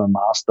really want to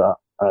master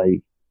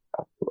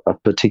a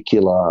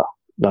particular,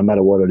 no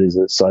matter what it is,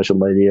 it's social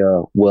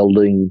media,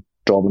 welding,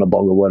 driving a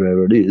bog or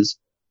whatever it is,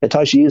 it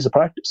takes years of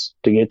practice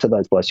to get to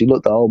those places. You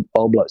look at the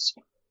old blokes,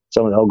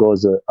 some of the old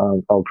guys,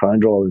 old crane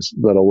drivers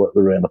that I work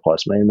with around the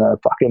place, man, they're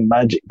fucking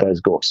magic, those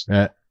guys.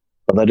 Yeah.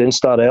 But they didn't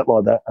start out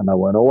like that, and they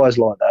weren't always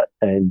like that,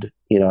 and,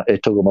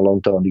 it took them a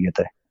long time to get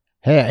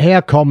there.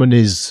 How common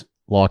is,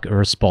 like, a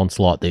response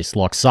like this?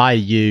 Like, say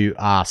you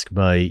ask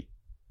me,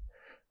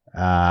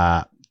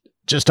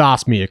 just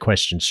ask me a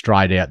question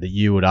straight out that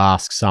you would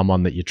ask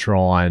someone that you're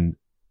trying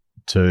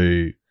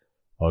to,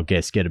 I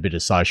guess, get a bit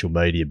of social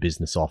media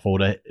business off, or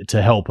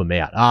to help them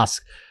out?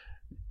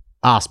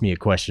 Ask me a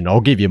question. I'll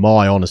give you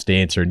my honest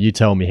answer, and you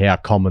tell me how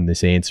common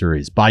this answer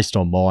is based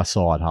on my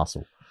side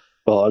hustle.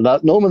 Well,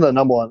 normally the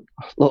number one,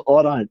 look,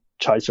 I don't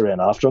chase around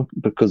after them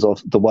because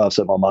of the way I've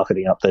set my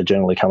marketing up. They're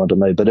generally coming to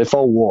me. But if I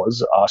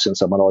was asking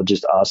someone, I'd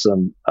just ask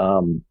them,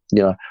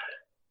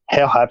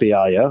 how happy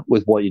are you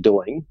with what you're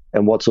doing,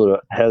 and what sort of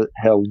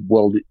how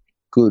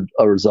good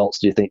results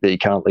do you think that you're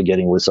currently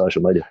getting with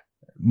social media?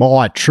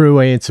 My true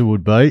answer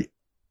would be,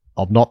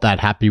 I'm not that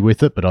happy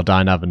with it, but I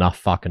don't have enough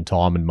fucking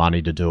time and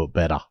money to do it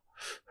better.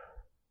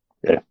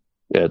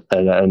 Yeah,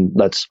 and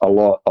that's a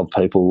lot of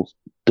people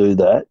do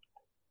that.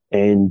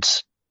 And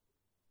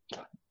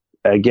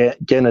again,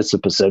 it's a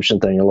perception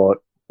thing. Like,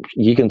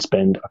 you can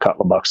spend a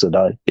couple of bucks a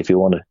day if you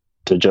want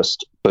to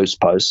just boost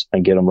posts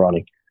and get them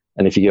running.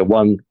 And if you get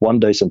one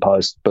decent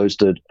post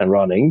boosted and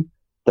running,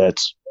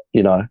 that's,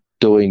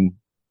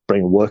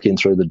 bringing work in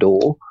through the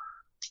door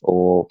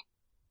or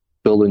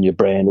building your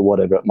brand or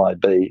whatever it might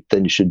be,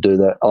 then you should do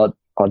that.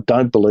 I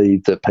don't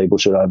believe that people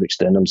should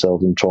overextend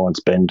themselves and try and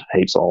spend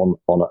heaps on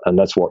it. And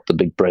that's what the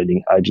big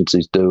branding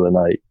agencies do. And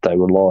they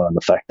rely on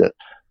the fact that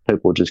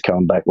people just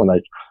come back when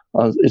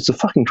it's the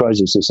fucking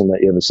craziest system that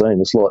you've ever seen.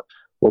 It's like,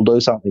 we'll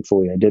do something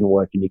for you, it didn't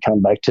work, and you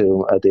come back to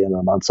them at the end of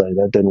the month saying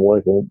that didn't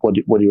work, and what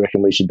do you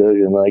reckon we should do?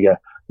 And they go,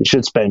 you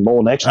should spend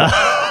more next time.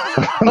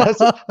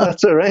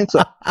 that's their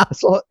answer.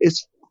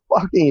 It's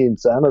fucking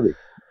insanity.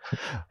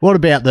 What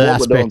about the what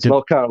aspect we're doing, it's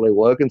not currently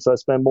working, so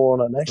spend more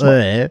on it next time.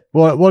 Yeah.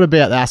 What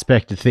about the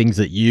aspect of things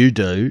that you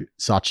do,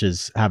 such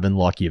as having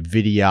like your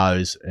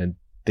videos and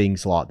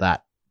things like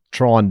that,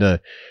 trying to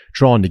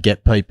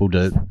get people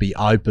to be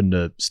open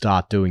to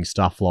start doing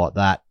stuff like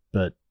that,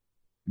 but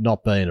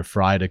not being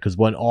afraid of? Because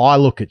when I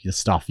look at the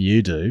stuff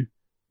you do,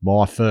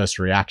 my first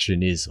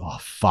reaction is, oh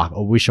fuck,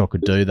 I wish I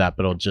could do that,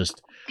 but I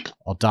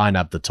don't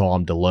have the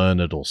time to learn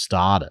it or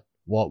start it.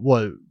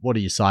 What do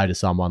you say to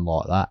someone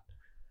like that?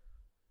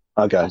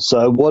 Okay,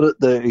 so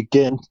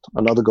again,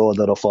 another guy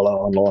that I follow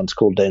online is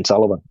called Dan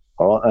Sullivan.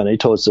 All right, and he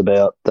talks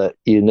about that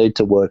you need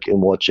to work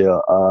in what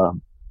your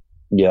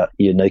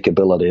unique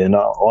ability. And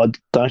I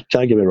don't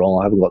get me wrong,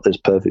 I haven't got this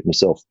perfect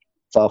myself,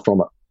 far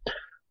from it.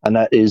 And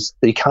that is,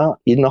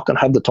 you're not going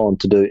to have the time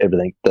to do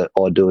everything that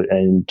I do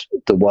and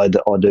the way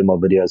that I do my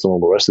videos and all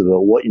the rest of it.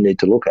 What you need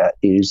to look at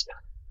is,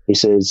 he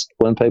says,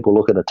 when people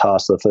look at a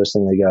task, the first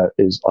thing they go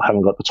is, I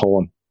haven't got the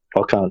time.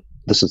 I can't.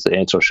 This is the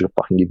answer I should have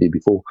fucking given you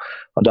before.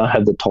 I don't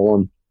have the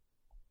time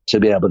to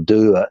be able to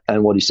do it.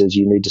 And what he says,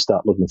 you need to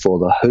start looking for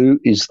the who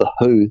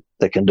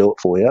that can do it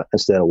for you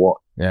instead of what.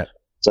 Yeah.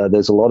 So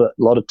there's a lot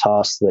of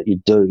tasks that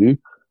you do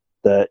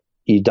that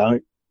you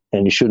don't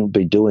and you shouldn't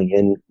be doing.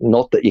 And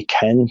not that you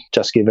can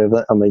just give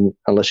everything. I mean,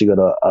 unless you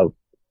got a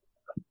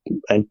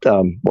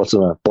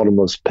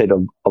bottomless pit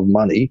of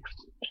money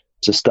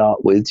to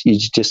start with, you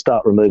just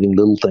start removing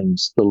little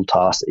things, little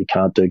tasks that you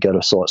can't do. Go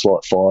to sites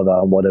like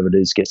Fiverr and whatever it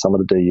is, get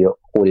someone to do your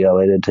audio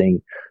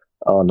editing,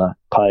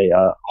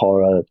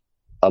 hire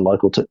a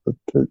local.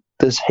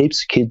 There's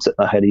heaps of kids that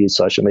know how to use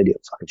social media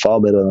fucking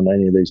far better than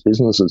any of these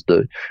businesses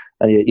do.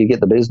 And you get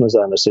the business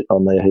owner sitting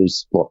on there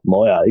who's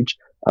my age,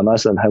 and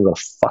most of them haven't got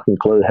a fucking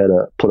clue how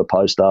to put a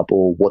post up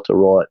or what to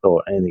write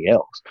or anything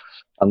else.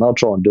 And they'll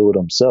try and do it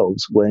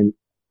themselves when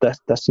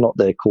that's not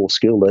their core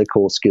skill. Their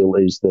core skill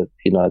is that,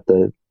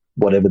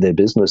 whatever their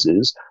business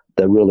is,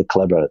 they're really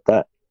clever at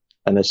that.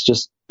 And it's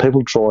just,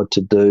 people try to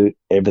do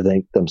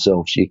everything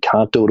themselves. You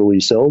can't do it all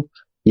yourself.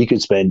 You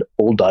could spend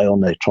all day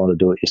on there trying to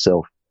do it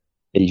yourself.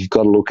 And you've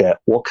got to look at,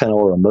 what can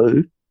I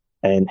remove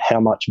and how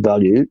much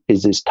value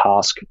is this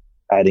task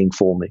adding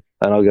for me?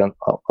 And I'm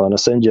going to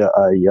send you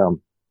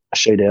a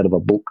sheet out of a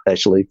book,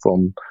 actually,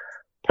 from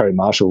Perry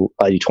Marshall,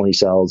 80-20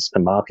 Sales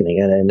and Marketing.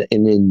 And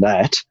in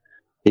that,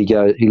 he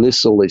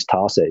lists all these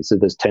tasks there. So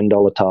there's $10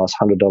 tasks,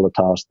 $100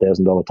 tasks,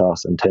 $1,000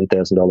 tasks, and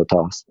 $10,000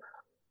 tasks.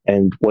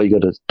 And what you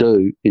got to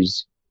do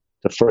is,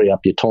 to free up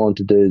your time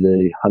to do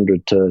the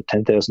 $100 to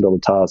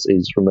 $10,000 tasks,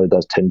 is remove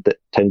those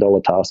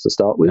 $10 tasks to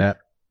start with. Yeah.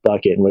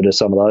 Start getting rid of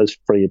some of those,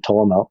 free your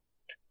time up,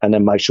 and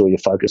then make sure you're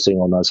focusing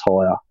on those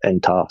higher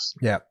end tasks.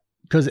 Yeah,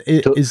 because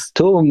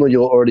two of them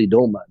you're already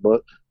doing, mate.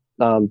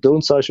 But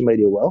doing social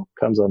media well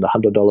comes under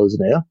 $100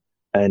 an hour.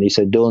 And he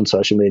said doing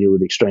social media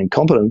with extreme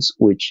competence,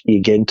 which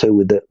you get into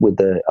with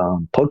the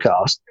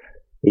podcast,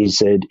 he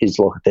said is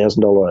like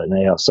 $1,000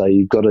 an hour. So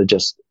you've got to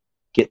just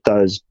get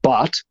those.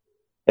 But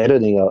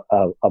editing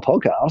a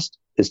podcast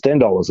is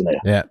 $10 an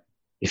hour. Yeah,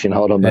 if you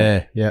know what I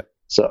mean. Yeah.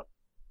 So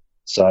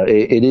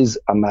it is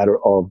a matter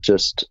of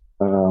just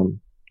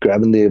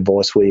grabbing the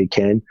advice where you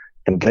can,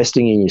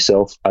 investing in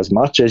yourself as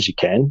much as you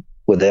can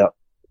without,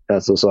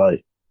 as I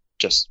say,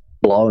 just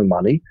blowing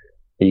money.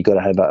 You've got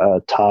to have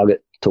a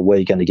target to where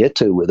you're going to get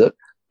to with it,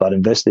 but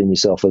invest in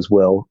yourself as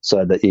well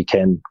so that you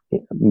can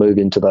move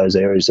into those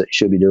areas that you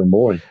should be doing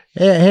more in.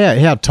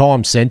 How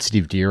time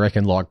sensitive do you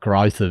reckon, like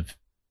growth of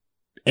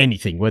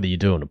anything, whether you're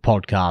doing a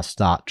podcast,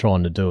 start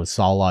trying to do a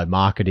solo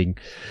marketing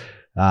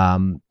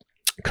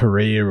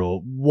career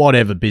or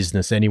whatever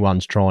business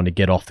anyone's trying to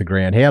get off the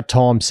ground, how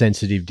time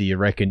sensitive do you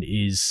reckon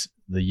is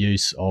the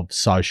use of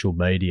social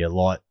media,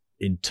 like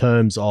in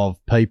terms of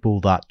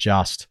people that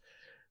just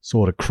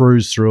sort of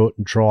cruise through it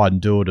and try and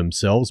do it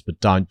themselves, but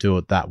don't do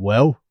it that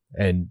well,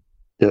 and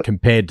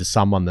compared to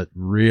someone that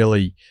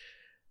really,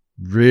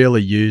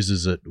 really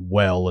uses it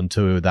well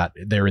into that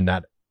they're in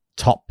that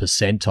top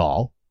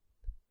percentile?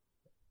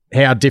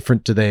 How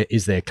different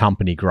is their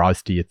company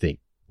growth, do you think?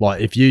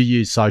 Like, if you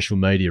use social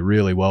media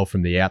really well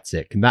from the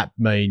outset, can that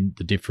mean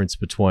the difference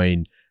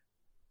between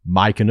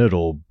making it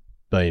or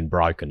being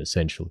broken,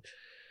 essentially?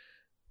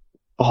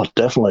 Oh,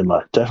 definitely,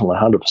 mate. Definitely,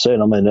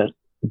 100%. I mean,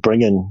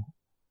 bringing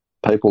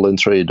people in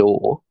through your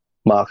door,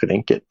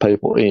 marketing, get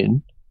people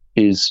in,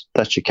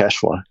 that's your cash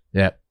flow.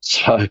 Yeah.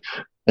 So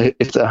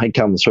if they ain't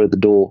coming through the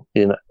door,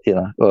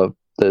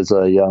 there's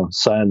a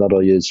saying that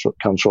I use,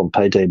 comes from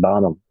P.T.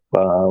 Barnum.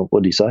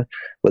 What do you say?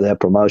 Without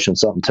promotion,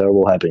 something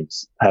terrible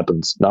happens.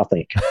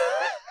 Nothing.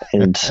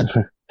 And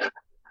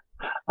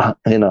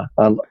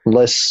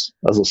unless,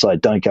 as I say,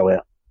 don't go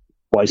out,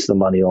 waste the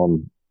money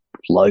on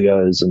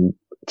logos and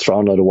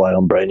throwing it away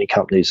on branding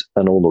companies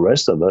and all the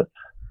rest of it.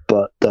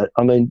 But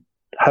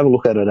have a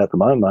look at it at the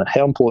moment.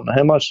 How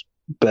much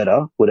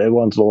better would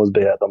everyone's lives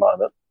be at the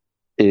moment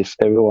if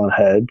everyone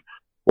had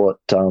what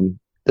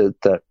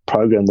that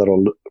program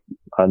that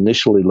I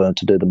initially learned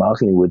to do the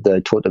marketing with? They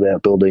talked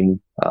about building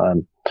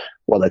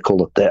what they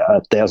call it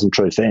 1,000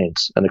 true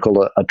fans, and they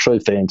call it a true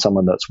fan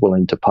someone that's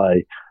willing to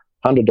pay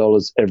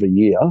 $100 every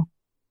year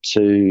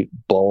to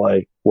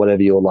buy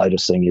whatever your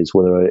latest thing is,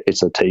 whether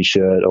it's a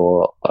T-shirt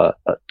or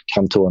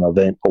come to an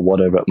event or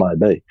whatever it may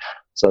be.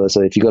 So they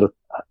say if you've got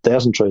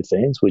 1,000 true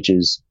fans, which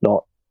is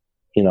not,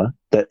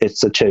 that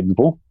it's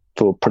achievable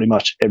for pretty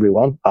much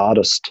everyone,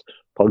 artist,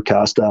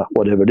 podcaster,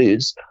 whatever it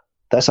is,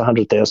 that's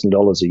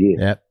 $100,000 a year.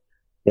 Yep.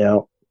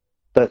 Now,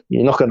 that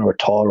you're not going to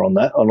retire on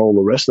that, on all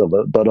the rest of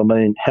it, but I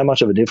mean, how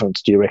much of a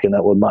difference do you reckon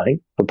that would make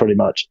for pretty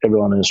much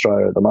everyone in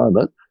Australia at the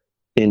moment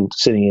in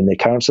sitting in their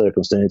current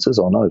circumstances?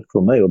 I know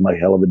for me it would make a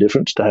hell of a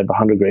difference to have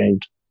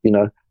 $100,000,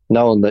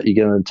 knowing that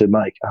you're going to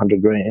make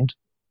 $100,000,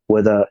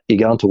 whether you're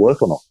going to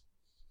work or not.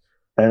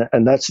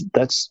 And that's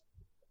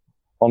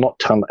I'm not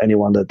telling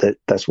anyone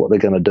that's what they're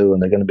going to do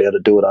and they're going to be able to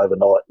do it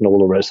overnight and all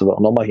the rest of it.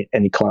 I'm not making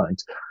any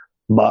claims.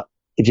 But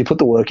if you put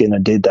the work in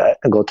and did that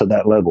and got to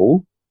that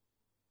level,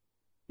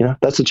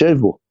 that's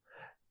achievable.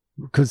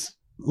 Because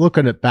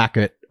looking back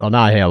at, I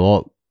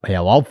know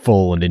how I've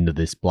fallen into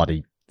this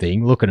bloody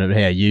thing, looking at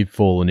how you've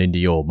fallen into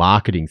your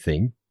marketing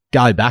thing,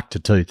 go back to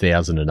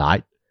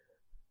 2008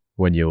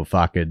 when you were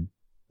fucking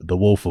the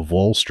Wolf of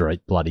Wall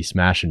Street, bloody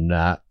smashing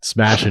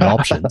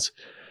options.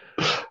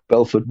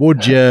 Belford.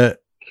 Would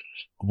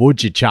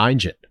you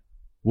change it?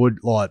 Would,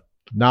 like,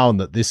 knowing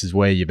that this is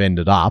where you've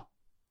ended up,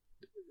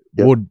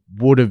 yep,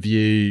 would have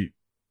you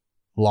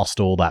lost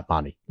all that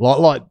money?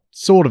 Like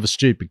sort of a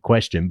stupid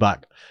question,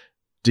 but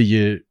did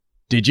you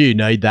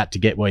need that to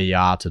get where you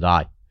are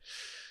today?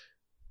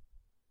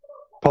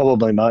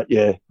 Probably, mate.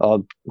 Yeah,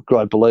 I'm a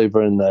great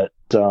believer in that.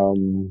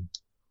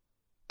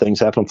 Things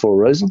happen for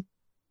a reason,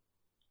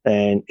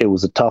 and it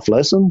was a tough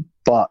lesson.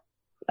 But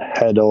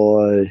had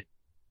I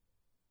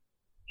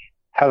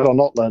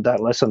not learned that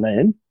lesson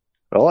then,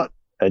 right,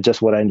 it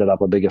just would have ended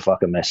up a bigger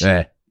fucking mess.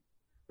 Yeah.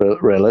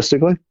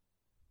 Realistically,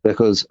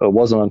 because it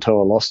wasn't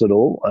until I lost it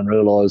all and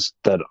realised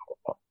that,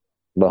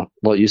 well,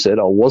 like you said,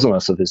 I wasn't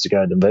a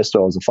sophisticated investor.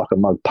 I was a fucking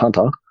mug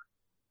punter.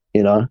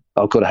 I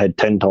could have had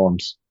 10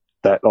 times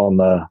that on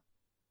the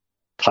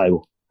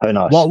table. Who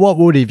knows? What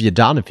would have you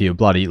done if you were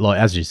bloody, like,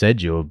 as you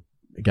said, you were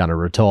going to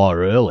retire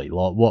early?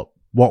 Like,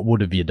 what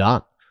would have you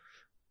done,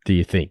 do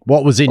you think?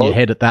 What was in your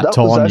head at that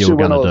time you were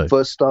going to do? That was actually when I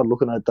first started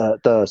looking at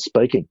the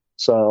speaking.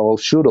 So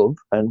I should have,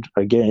 and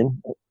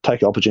again,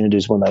 take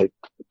opportunities when they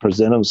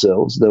present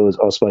themselves.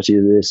 I spoke to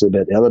you this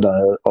about the other day.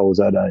 I was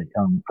at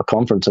a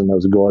conference and there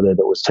was a guy there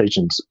that was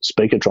teaching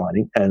speaker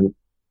training, and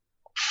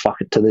fuck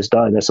it, to this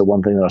day, that's the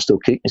one thing that I still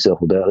kick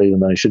myself about, even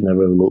though I should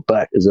never ever look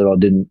back, is that I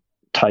didn't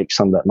take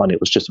some of that money.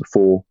 It was just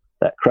before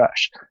that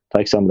crash.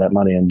 Take some of that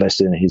money and invest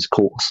in his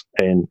course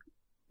and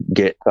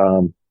get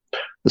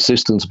the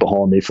systems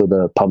behind me for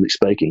the public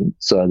speaking,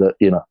 so that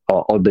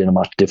I'd be in a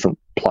much different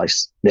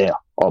place now,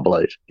 I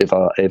believe, if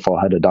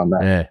I had done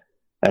that. Yeah.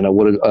 And I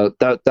would have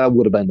that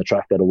would have been the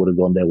track that I would have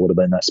gone down. Would have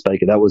been that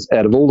speaker. That was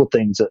out of all the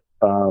things that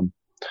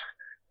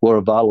were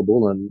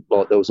available, and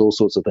like there was all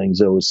sorts of things.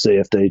 There was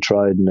CFD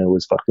trade, and there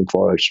was fucking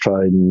forex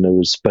trade, and there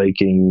was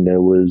speaking.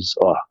 There was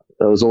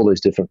all these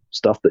different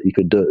stuff that you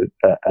could do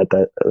at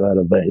that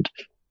event.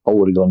 I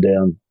would have gone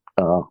down.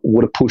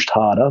 Would have pushed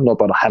harder. Not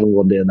that I haven't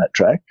gone down that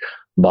track,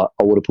 but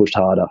I would have pushed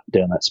harder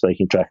down that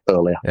speaking track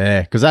earlier.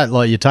 Yeah, because that,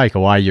 like, you take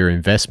away your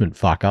investment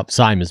fuck up,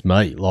 same as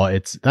me. Like,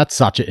 it's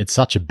such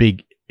a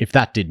big, if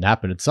that didn't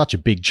happen, it's such a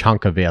big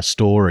chunk of our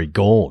story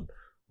gone.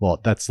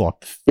 Like, that's like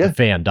the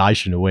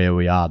foundation of where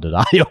we are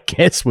today, I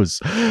guess, was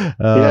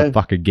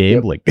fucking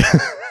gambling.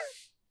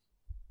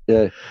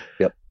 Yep,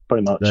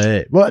 pretty much.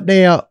 Yeah. Well,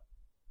 now,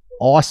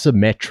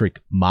 isometric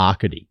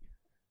marketing.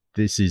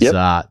 This isn't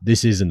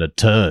a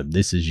term.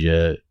 This is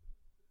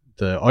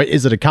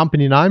is it a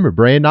company name or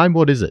brand name?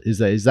 What is it? Is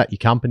that your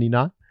company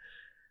name?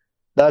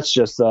 That's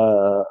just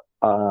website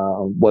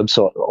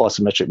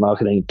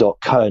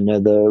isometricmarketing.co. Now,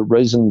 the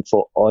reason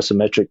for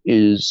isometric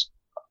is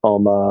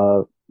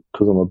because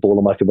I'm a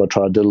boilermaker by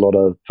trade. I did a lot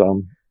of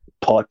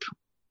pipe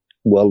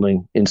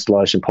welding,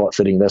 installation, pipe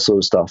fitting, that sort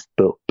of stuff,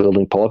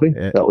 building piping.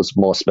 Yeah. That was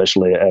my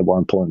specialty at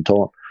one point in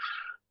time.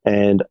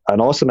 And an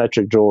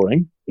isometric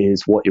drawing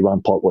is what you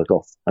run pipe work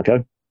off,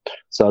 okay?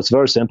 So it's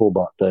very simple,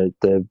 but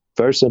they're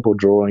very simple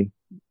drawing.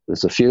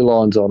 There's a few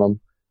lines on them.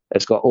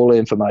 It's got all the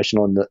information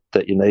on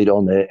that you need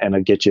on there, and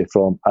it gets you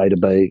from A to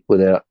B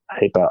without a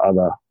heap of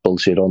other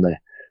bullshit on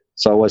there.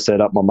 So I always set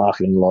up my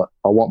marketing like,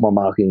 I want my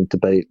marketing to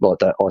be like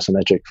that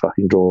isometric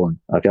fucking drawing,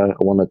 okay?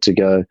 I want it to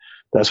go,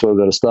 that's where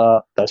we've got to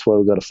start, that's where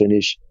we've got to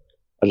finish.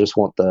 I just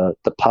want the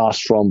pass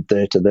from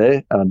there to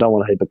there, and I don't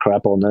want a heap of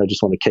crap on there. I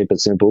just want to keep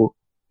it simple,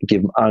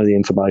 give them only the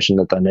information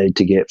that they need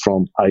to get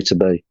from A to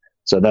B.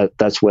 So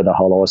that's where the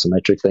whole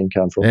isometric thing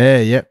comes from.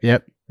 Yeah,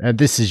 yep. And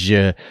this is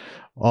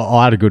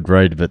I had a good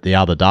read of it the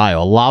other day. I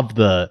love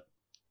the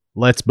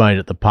let's meet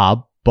at the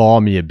pub, buy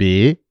me a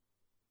beer.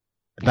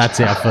 That's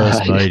our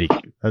first meeting.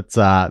 That's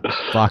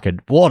fucking,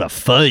 what a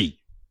fee.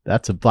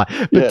 That's a play.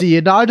 But do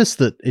you notice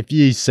that if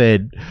you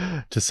said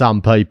to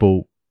some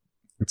people,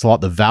 it's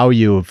like the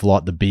value of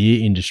like the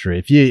beer industry.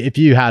 If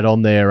you had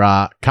on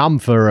there, come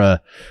for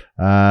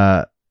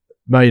a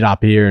meet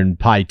up here and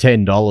pay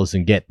 $10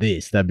 and get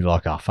this, they'd be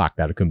like, oh fuck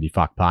that, I couldn't be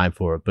fuck paying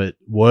for it. But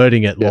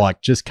wording it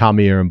like, just come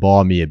here and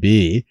buy me a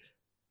beer.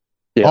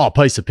 Yeah. Oh,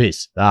 piece of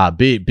piss.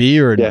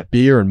 Beer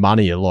and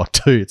money are like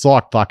two. It's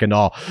like fucking,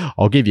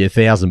 I'll give you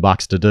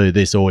 $1,000 to do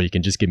this, or you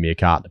can just give me a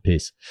carton of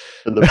piss.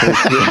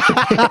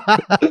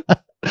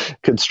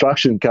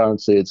 Construction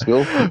currency at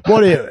school.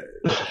 What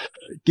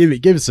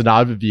give us an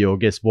overview, I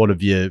guess. What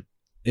have you,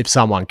 if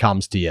someone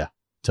comes to you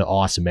to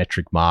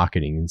isometric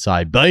marketing and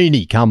say,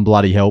 Beanie, come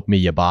bloody help me,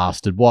 you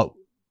bastard.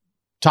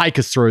 Take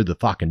us through the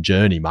fucking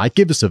journey, mate.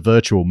 Give us a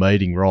virtual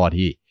meeting right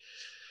here.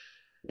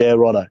 Yeah,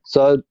 righto.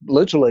 So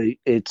literally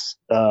it's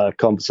a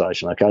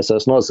conversation, okay? So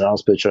it's not a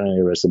sales pitch or any of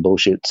the rest of the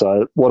bullshit.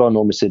 So what I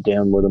normally sit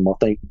down with them, I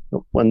think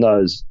when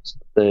I used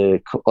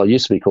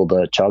to be called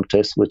the chug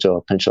test, which I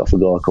pinched off a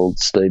guy called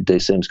Steve D.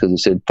 Sims because he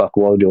said, fuck,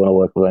 why would you want to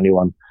work with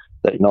anyone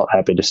that you're not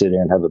happy to sit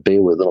down and have a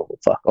beer with? And I thought,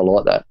 fuck, I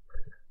like that.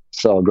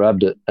 So I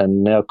grabbed it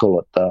and now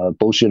call it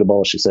bullshit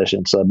abolish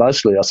session. So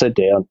basically I sat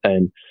down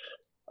and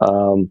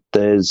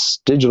there's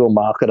digital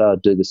marketer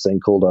do this thing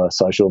called a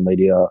social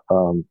media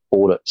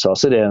audit. So I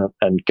sit down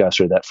and go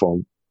through that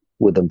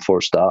with them for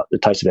a start.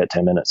 It takes about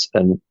 10 minutes.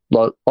 And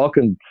like I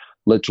can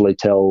literally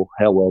tell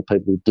how well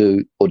people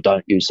do or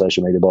don't use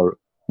social media by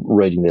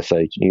reading their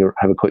feed. You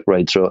have a quick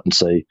read through it and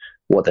see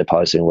what they're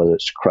posting, whether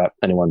it's crap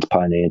anyone's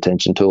paying any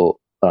attention to,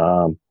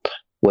 or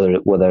whether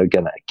they're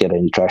going to get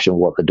any traction with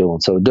what they're doing.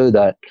 So I do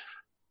that.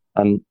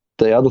 And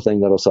the other thing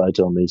that I'll say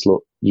to them is,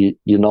 look, you're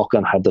not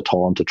going to have the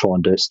time to try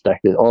and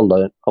stack it. I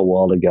learned a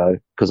while ago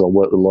because I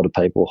worked with a lot of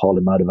people,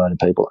 highly motivated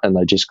people, and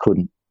they just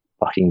couldn't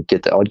fucking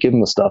get that. I'd give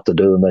them the stuff to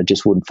do and they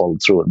just wouldn't follow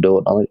through it and do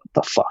it. I think,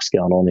 what the fuck's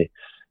going on here?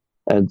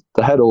 And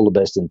they had all the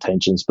best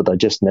intentions, but they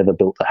just never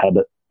built the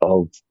habit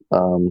of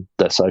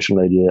that social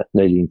media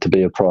needing to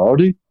be a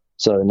priority.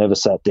 So they never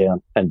sat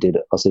down and did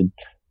it. I said,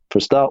 for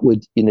a start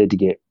with, you're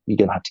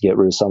going to have to get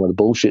rid of some of the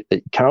bullshit that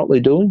you're currently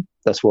doing.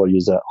 That's why I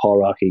use that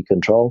hierarchy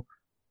control.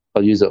 I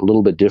use it a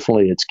little bit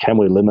differently. It's, can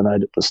we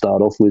eliminate it to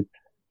start off with?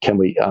 Can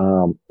we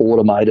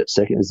automate it?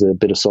 Second, is there a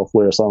bit of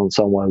software or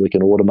some way we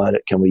can automate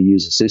it? Can we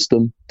use a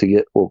system to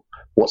get, or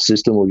what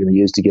system we're going to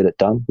use to get it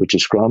done, which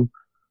is Scrum?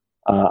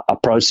 A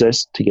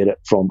process to get it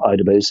from A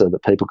to B so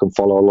that people can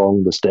follow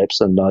along the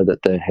steps and know that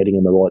they're heading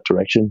in the right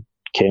direction.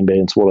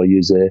 Kanban's what I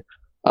use there.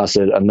 I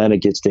said, and then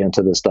it gets down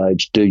to the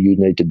stage, do you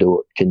need to do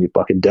it? Can you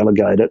fucking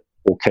delegate it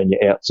or can you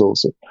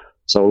outsource it?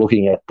 So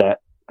looking at that,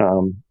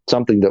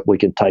 something that we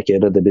can take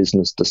out of the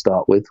business to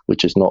start with,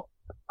 which is not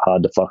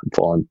hard to fucking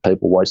find.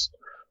 People waste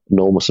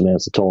enormous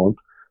amounts of time.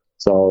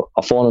 So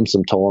I find them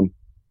some time.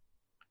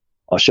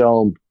 I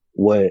show them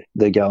where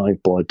they're going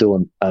by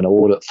doing an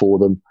audit for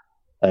them.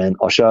 And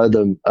I show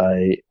them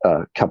a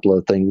couple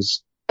of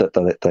things that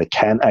they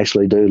can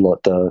actually do,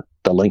 like the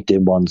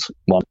LinkedIn ones.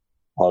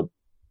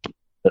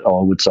 That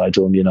I would say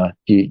to them,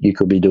 you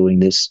could be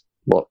doing this,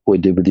 what we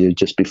did with you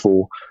just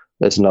before.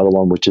 There's another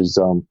one which is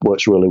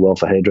works really well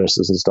for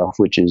hairdressers and stuff,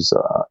 which is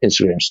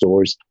Instagram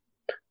stories.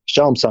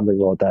 Show them something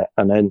like that.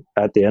 And then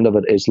at the end of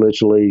it, it's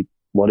literally,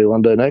 what do you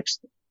want to do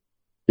next?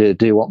 Do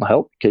you want my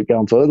help? Keep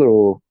going further?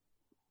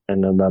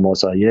 And then they might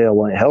say, yeah, I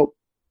want your help.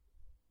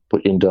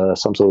 Put you into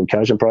some sort of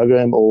coaching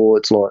program. Or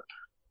it's like,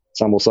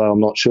 some will say, I'm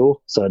not sure.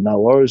 So no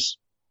worries.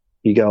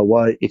 You go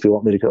away. If you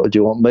want me to, do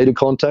you want me to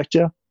contact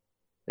you?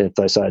 If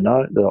they say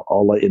no,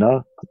 I'll let you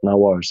know. No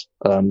worries.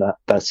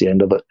 That's the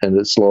end of it. And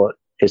it's like,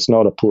 it's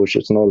not a push.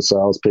 It's not a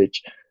sales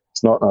pitch.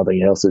 It's not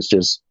nothing else. It's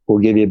just, we'll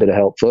give you a bit of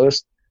help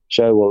first,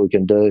 show you what we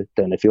can do.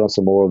 Then if you want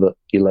some more of it,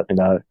 you let me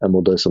know and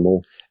we'll do some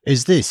more.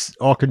 Is this,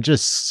 I can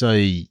just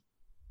see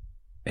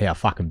how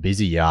fucking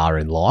busy you are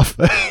in life.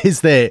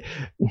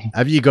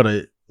 Have you got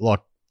to,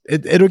 like,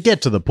 it'll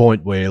get to the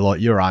point where,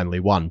 like, you're only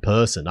one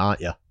person,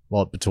 aren't you?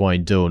 Like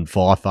between doing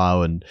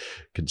FIFO and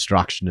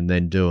construction and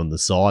then doing the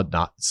side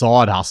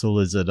hustle?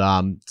 Is it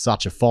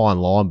such a fine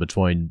line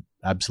between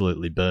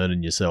absolutely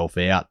burning yourself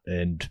out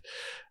and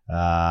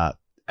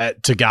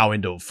to go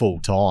into it full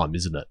time,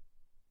 isn't it?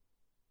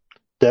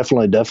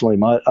 Definitely,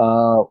 mate.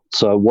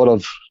 So what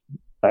I've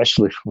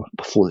actually,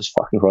 before this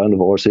fucking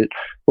coronavirus hit,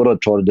 what I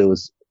try to do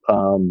is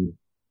I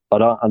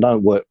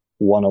don't work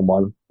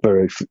one-on-one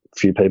very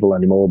few people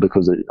anymore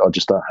because I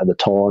just don't have the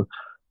time.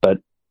 But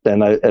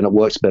and it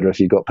works better if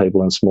you've got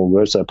people in small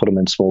groups. So I put them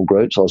in small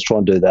groups. I was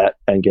trying to do that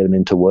and get them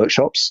into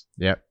workshops.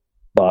 Yep.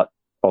 But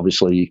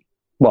obviously,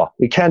 well,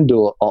 you can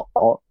do it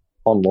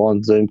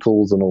online Zoom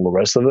calls and all the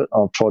rest of it.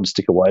 I've tried to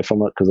stick away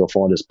from it because I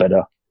find it's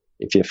better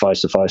if you're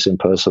face-to-face in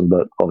person.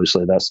 But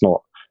obviously, that's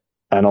not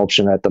an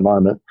option at the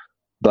moment.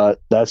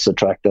 But that's the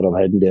track that I'm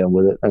heading down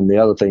with it. And the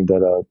other thing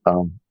that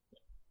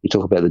you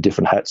talk about the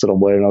different hats that I'm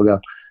wearing, I'll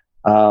go,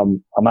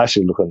 I'm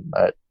actually looking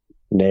at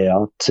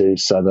now to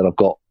say that I've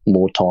got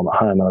more time at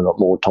home and I've got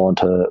more time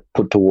to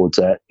put towards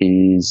that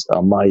is I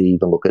may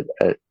even look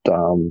at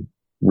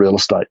real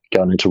estate,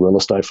 going into real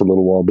estate for a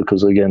little while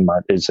because, again,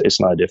 mate, it's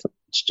no different.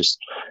 It's just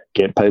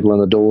get people in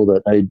the door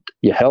that need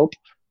your help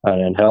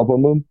and then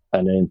helping them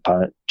and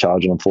then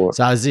charging them for it.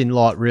 So as in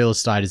like real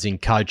estate, as in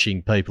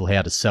coaching people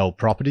how to sell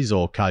properties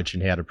or coaching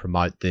how to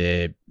promote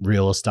their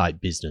real estate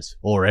business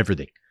or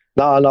everything?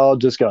 No, I'll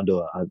just go and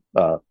do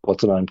a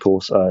what's the name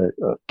course,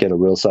 get a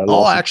real estate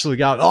license. Actually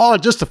go,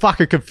 just to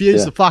fucking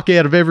confuse the fuck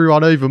out of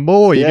everyone even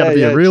more. You're going to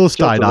be a real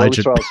estate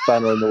agent. Throw a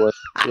spanner in the works.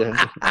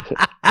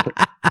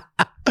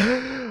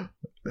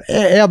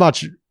 How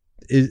much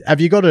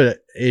have you got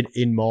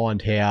in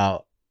mind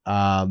how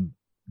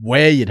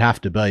where you'd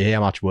have to be, how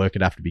much work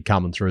would have to be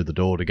coming through the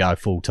door to go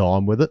full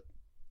time with it?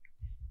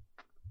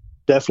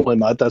 Definitely,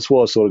 mate. That's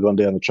why I've sort of gone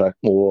down the track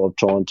more of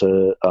trying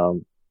to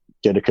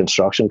get a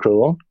construction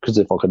crew on, because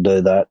if I could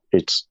do that,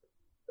 it's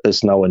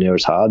nowhere near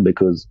as hard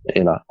because,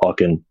 you know, I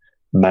can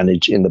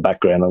manage in the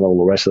background and all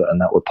the rest of it,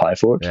 and that would pay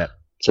for it. Yeah.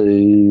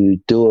 To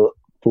do it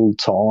full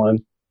time,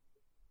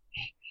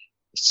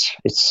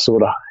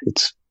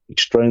 it's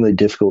extremely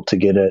difficult to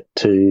get it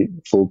to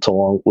full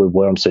time with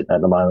where I'm sitting at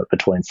the moment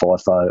between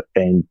FIFO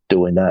and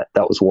doing that.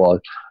 That was why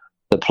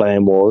the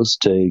plan was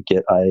to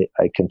get a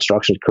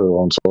construction crew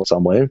on site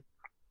somewhere.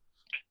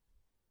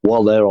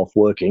 While they're off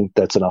working,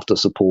 that's enough to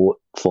support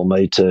for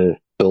me to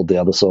build the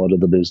other side of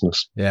the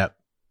business. Yeah.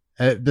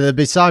 There'd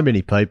be so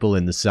many people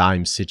in the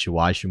same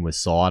situation with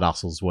side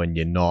hustles when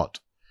you're not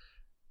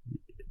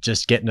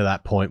just getting to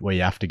that point where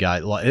you have to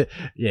go,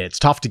 it's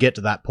tough to get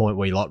to that point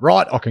where you're like,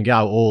 right, I can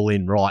go all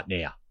in right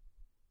now.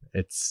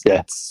 It's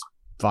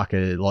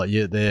fucking like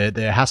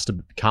there has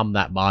to come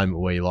that moment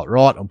where you're like,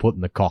 right, I'm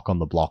putting the cock on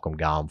the block, I'm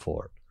going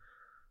for it.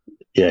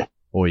 Yeah.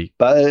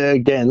 But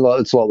again,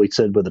 it's like we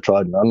said with the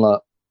trading run, like,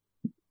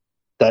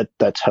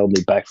 that's held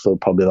me back for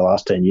probably the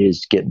last 10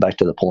 years to get back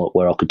to the point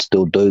where I could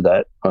still do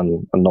that.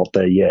 I'm not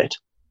there yet.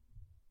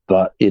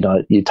 But, you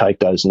know, you take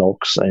those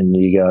knocks and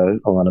you go,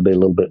 I'm going to be a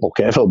little bit more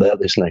careful about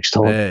this next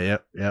time.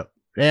 Yeah.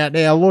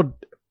 Now, Lord,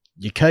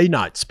 your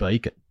keynote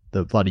speaker,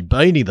 the bloody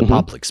Beanie, the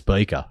public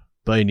speaker,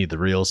 Beanie, the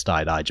real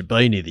estate agent,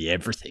 Beanie, the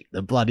everything,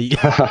 the bloody...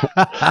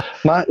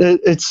 Mate,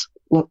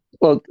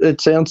 it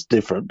sounds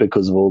different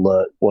because of all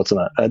the,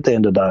 at the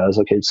end of the day, as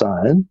I keep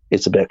saying,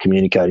 it's about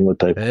communicating with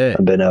people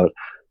and being able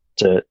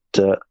to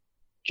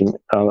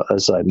as I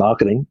say,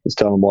 marketing is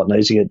telling them what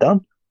needs to get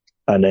done,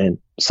 and then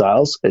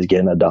sales is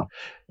getting it done.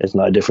 It's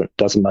no different.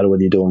 Doesn't matter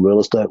whether you're doing real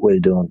estate, whether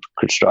you're doing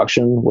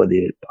construction, whether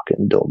you're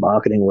fucking doing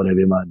marketing, whatever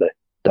you may be.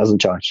 Doesn't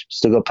change.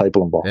 Still got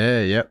people involved.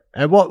 Yeah.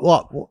 And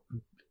what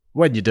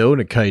when you're doing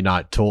a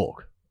keynote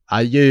talk,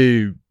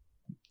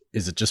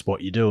 is it just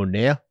what you're doing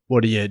now?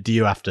 What do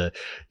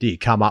you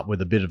come up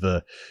with a bit of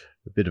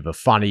a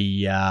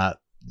funny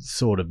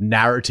sort of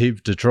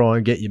narrative to try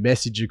and get your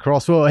message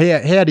across? Well,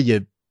 how do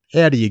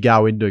you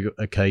go into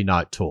a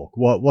keynote talk?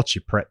 What's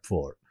your prep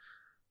for it?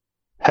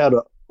 I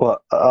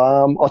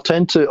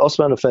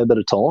spend a fair bit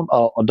of time.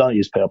 I don't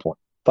use PowerPoint.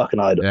 Fucking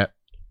hate it. Yeah.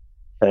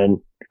 And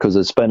because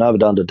it's been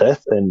overdone to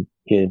death, and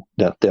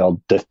the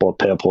old death by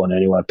PowerPoint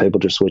anyway, people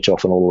just switch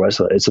off and all the rest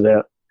of it. It's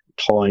about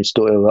tying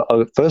story.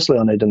 Firstly,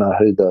 I need to know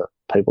who the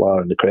people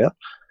are in the crowd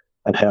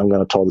and how I'm going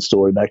to tie the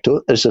story back to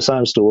it. It's the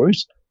same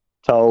stories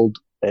told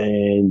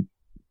in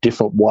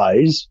different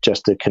ways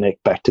just to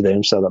connect back to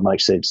them so that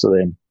makes sense to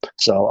them.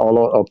 So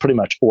I'll pretty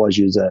much always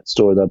use that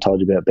story that I told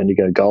you about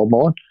Bendigo Gold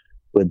Mine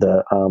with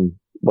the,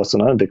 what's the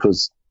name?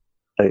 Because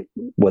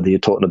whether you're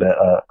talking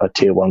about a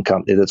tier one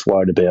company that's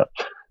worried about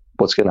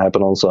what's going to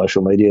happen on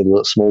social media,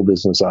 the small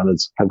business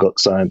owners have got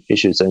the same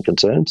issues and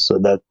concerns.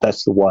 So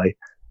that's the way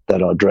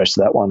that I address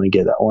that one and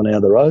get that one out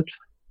of the road.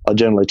 I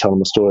generally tell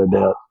them a story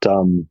about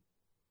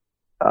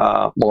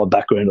my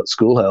background at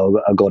school, how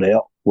I got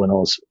out when I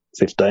was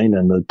 15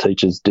 and the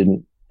teachers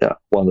didn't,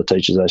 one of the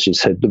teachers actually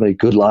said to me,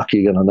 good luck,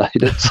 you're going to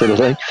need it, sort of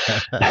thing.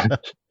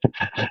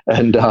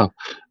 And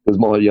because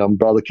my young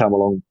brother came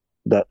along,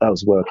 that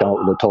was where I came up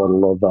with the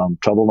title of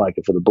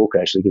Troublemaker for the book,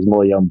 actually, because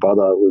my young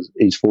brother,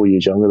 he's 4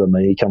 years younger than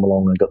me. He came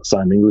along and got the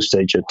same English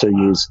teacher 2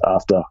 years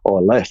after I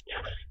left.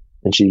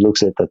 And she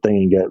looks at the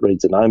thing and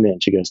reads the name out,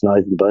 and she goes,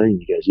 Nathan Bean.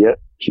 He goes,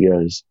 yep. She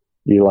goes,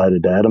 you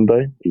related to Adam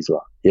Bean? He's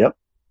like, yep.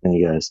 And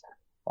he goes,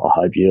 I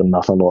hope you're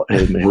nothing like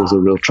him. He was a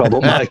real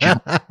troublemaker.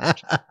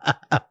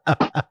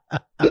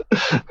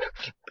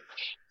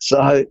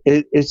 So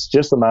it's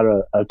just a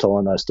matter of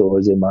telling those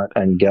stories in, mate,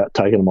 and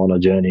taking them on a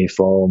journey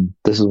from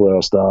this is where I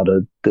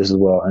started, this is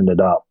where I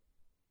ended up.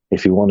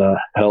 If you want to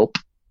help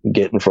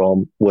getting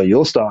from where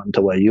you're starting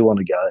to where you want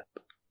to go,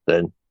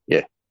 then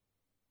yeah,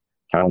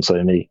 come and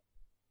see me.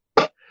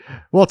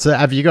 What's that?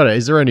 Have you got it?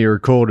 Is there any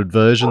recorded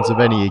versions of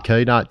any of your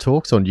keynote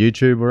talks on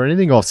YouTube or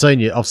anything? I've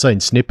seen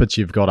snippets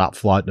you've got up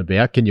floating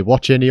about. Can you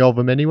watch any of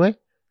them anyway?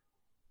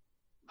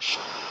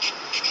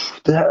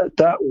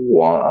 That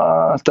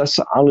one, that's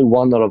the only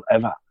one that I've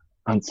ever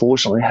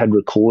unfortunately had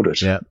recorded.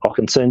 Yeah. I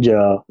can send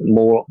you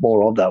more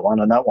of that one,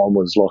 and that one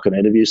was like an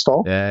interview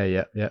style.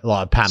 Yeah,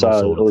 like a panel So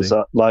sort it of was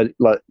thing.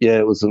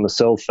 it was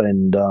myself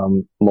and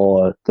the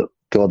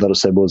guy that I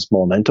said was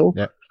my mentor.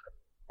 Yeah.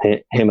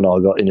 Him and I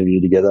got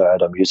interviewed together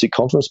at a music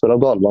conference, but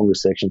I've got longer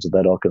sections of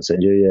that I can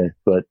send you. Yeah,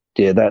 but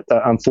yeah, that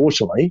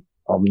unfortunately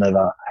I've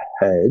never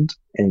had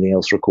anything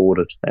else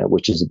recorded,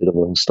 which is a bit of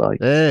a mistake.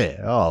 Yeah.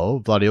 Oh,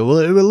 bloody hell.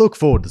 We'll look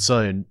forward to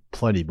seeing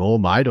plenty more,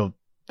 mate.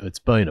 It's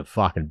been a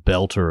fucking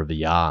belter of a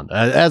yarn.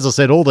 As I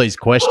said, all these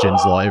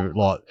questions like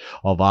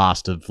I've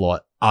asked of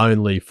like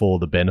only for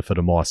the benefit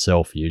of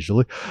myself.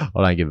 Usually,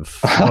 I don't give a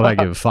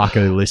fuck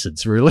who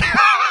listens, really.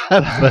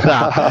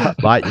 But,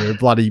 mate, you're a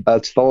bloody.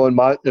 That's fine,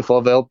 mate. If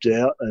I've helped you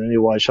out in any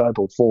way, shape,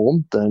 or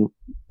form, then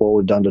what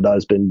we've done today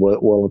has been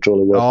well and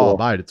truly worthwhile. Oh,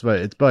 mate,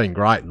 it's been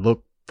great. And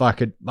look,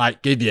 fucking,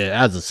 mate, give you,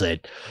 as I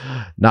said,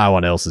 no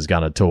one else is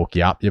going to talk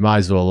you up. You may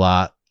as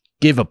well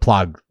give a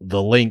plug,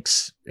 the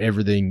links,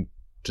 everything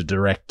to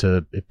direct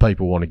to if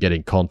people want to get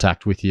in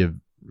contact with you,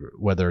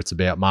 whether it's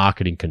about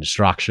marketing,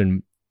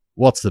 construction.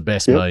 What's the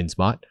best means,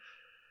 mate?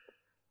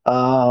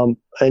 Probably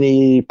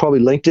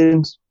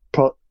LinkedIn's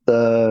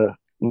the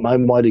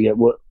main way to get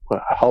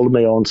hold of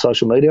me on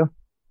social media.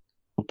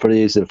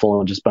 Pretty easy to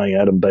find. Just bang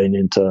Adam Bean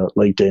into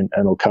LinkedIn and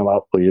it'll come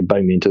up, or you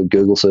bang me into a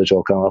Google search,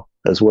 I'll come up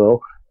as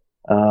well.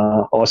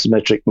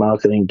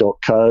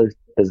 Isometricmarketing.co,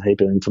 there's a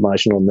heap of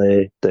information on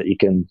there that you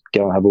can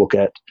go and have a look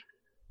at.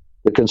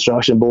 The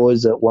construction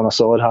boys that want a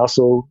side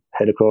hustle,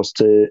 head across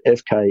to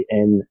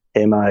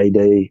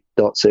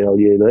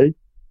fknmad.club,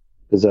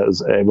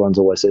 because everyone's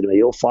always said to me,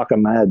 "You're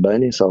fucking mad,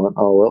 Beanie." So I went,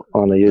 "Oh well,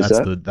 I'm gonna use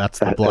that." That's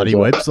the bloody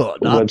website.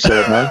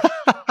 Website, mate.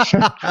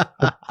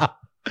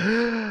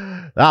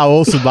 Oh,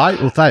 awesome, mate.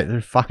 Well,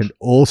 they're fucking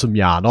awesome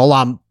yarn.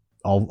 I'll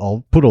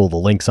put all the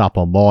links up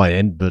on my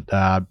end, but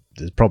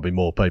there's probably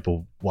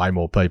way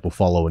more people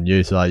following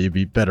you, so you'd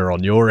be better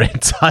on your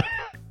end. So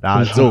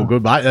no, it's all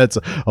good, mate. That's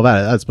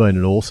been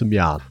an awesome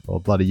yarn. Well,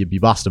 bloody, you'd be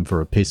busting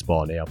for a piss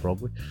by now,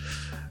 probably.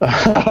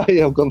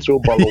 Yeah, I've gone through a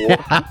bottle of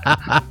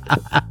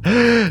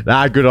water.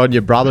 Nah, good on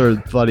you, brother.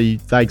 Bloody,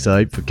 thanks a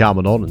heap for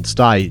coming on, and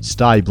stay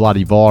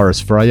bloody virus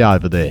free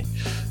over there.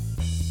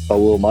 I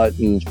will, mate,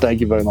 and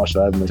thank you very much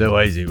for having me. Too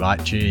easy,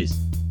 mate. Cheers.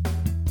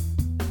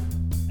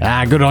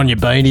 Good on you,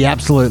 Beanie.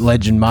 Absolute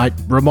legend, mate.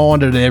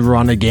 Reminder to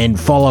everyone again,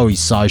 follow his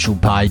social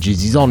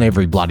pages. He's on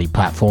every bloody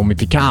platform.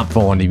 If you can't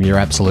find him, you're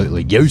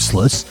absolutely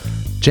useless.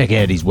 Check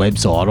out his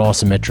website,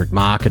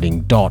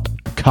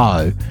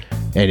 isometricmarketing.co.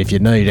 And if you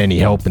need any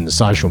help in the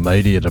social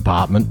media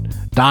department,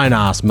 don't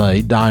ask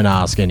me, don't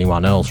ask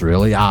anyone else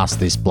really, ask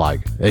this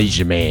bloke. He's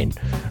your man.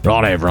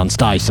 Right, everyone,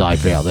 stay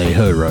safe out there.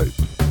 Hooroo.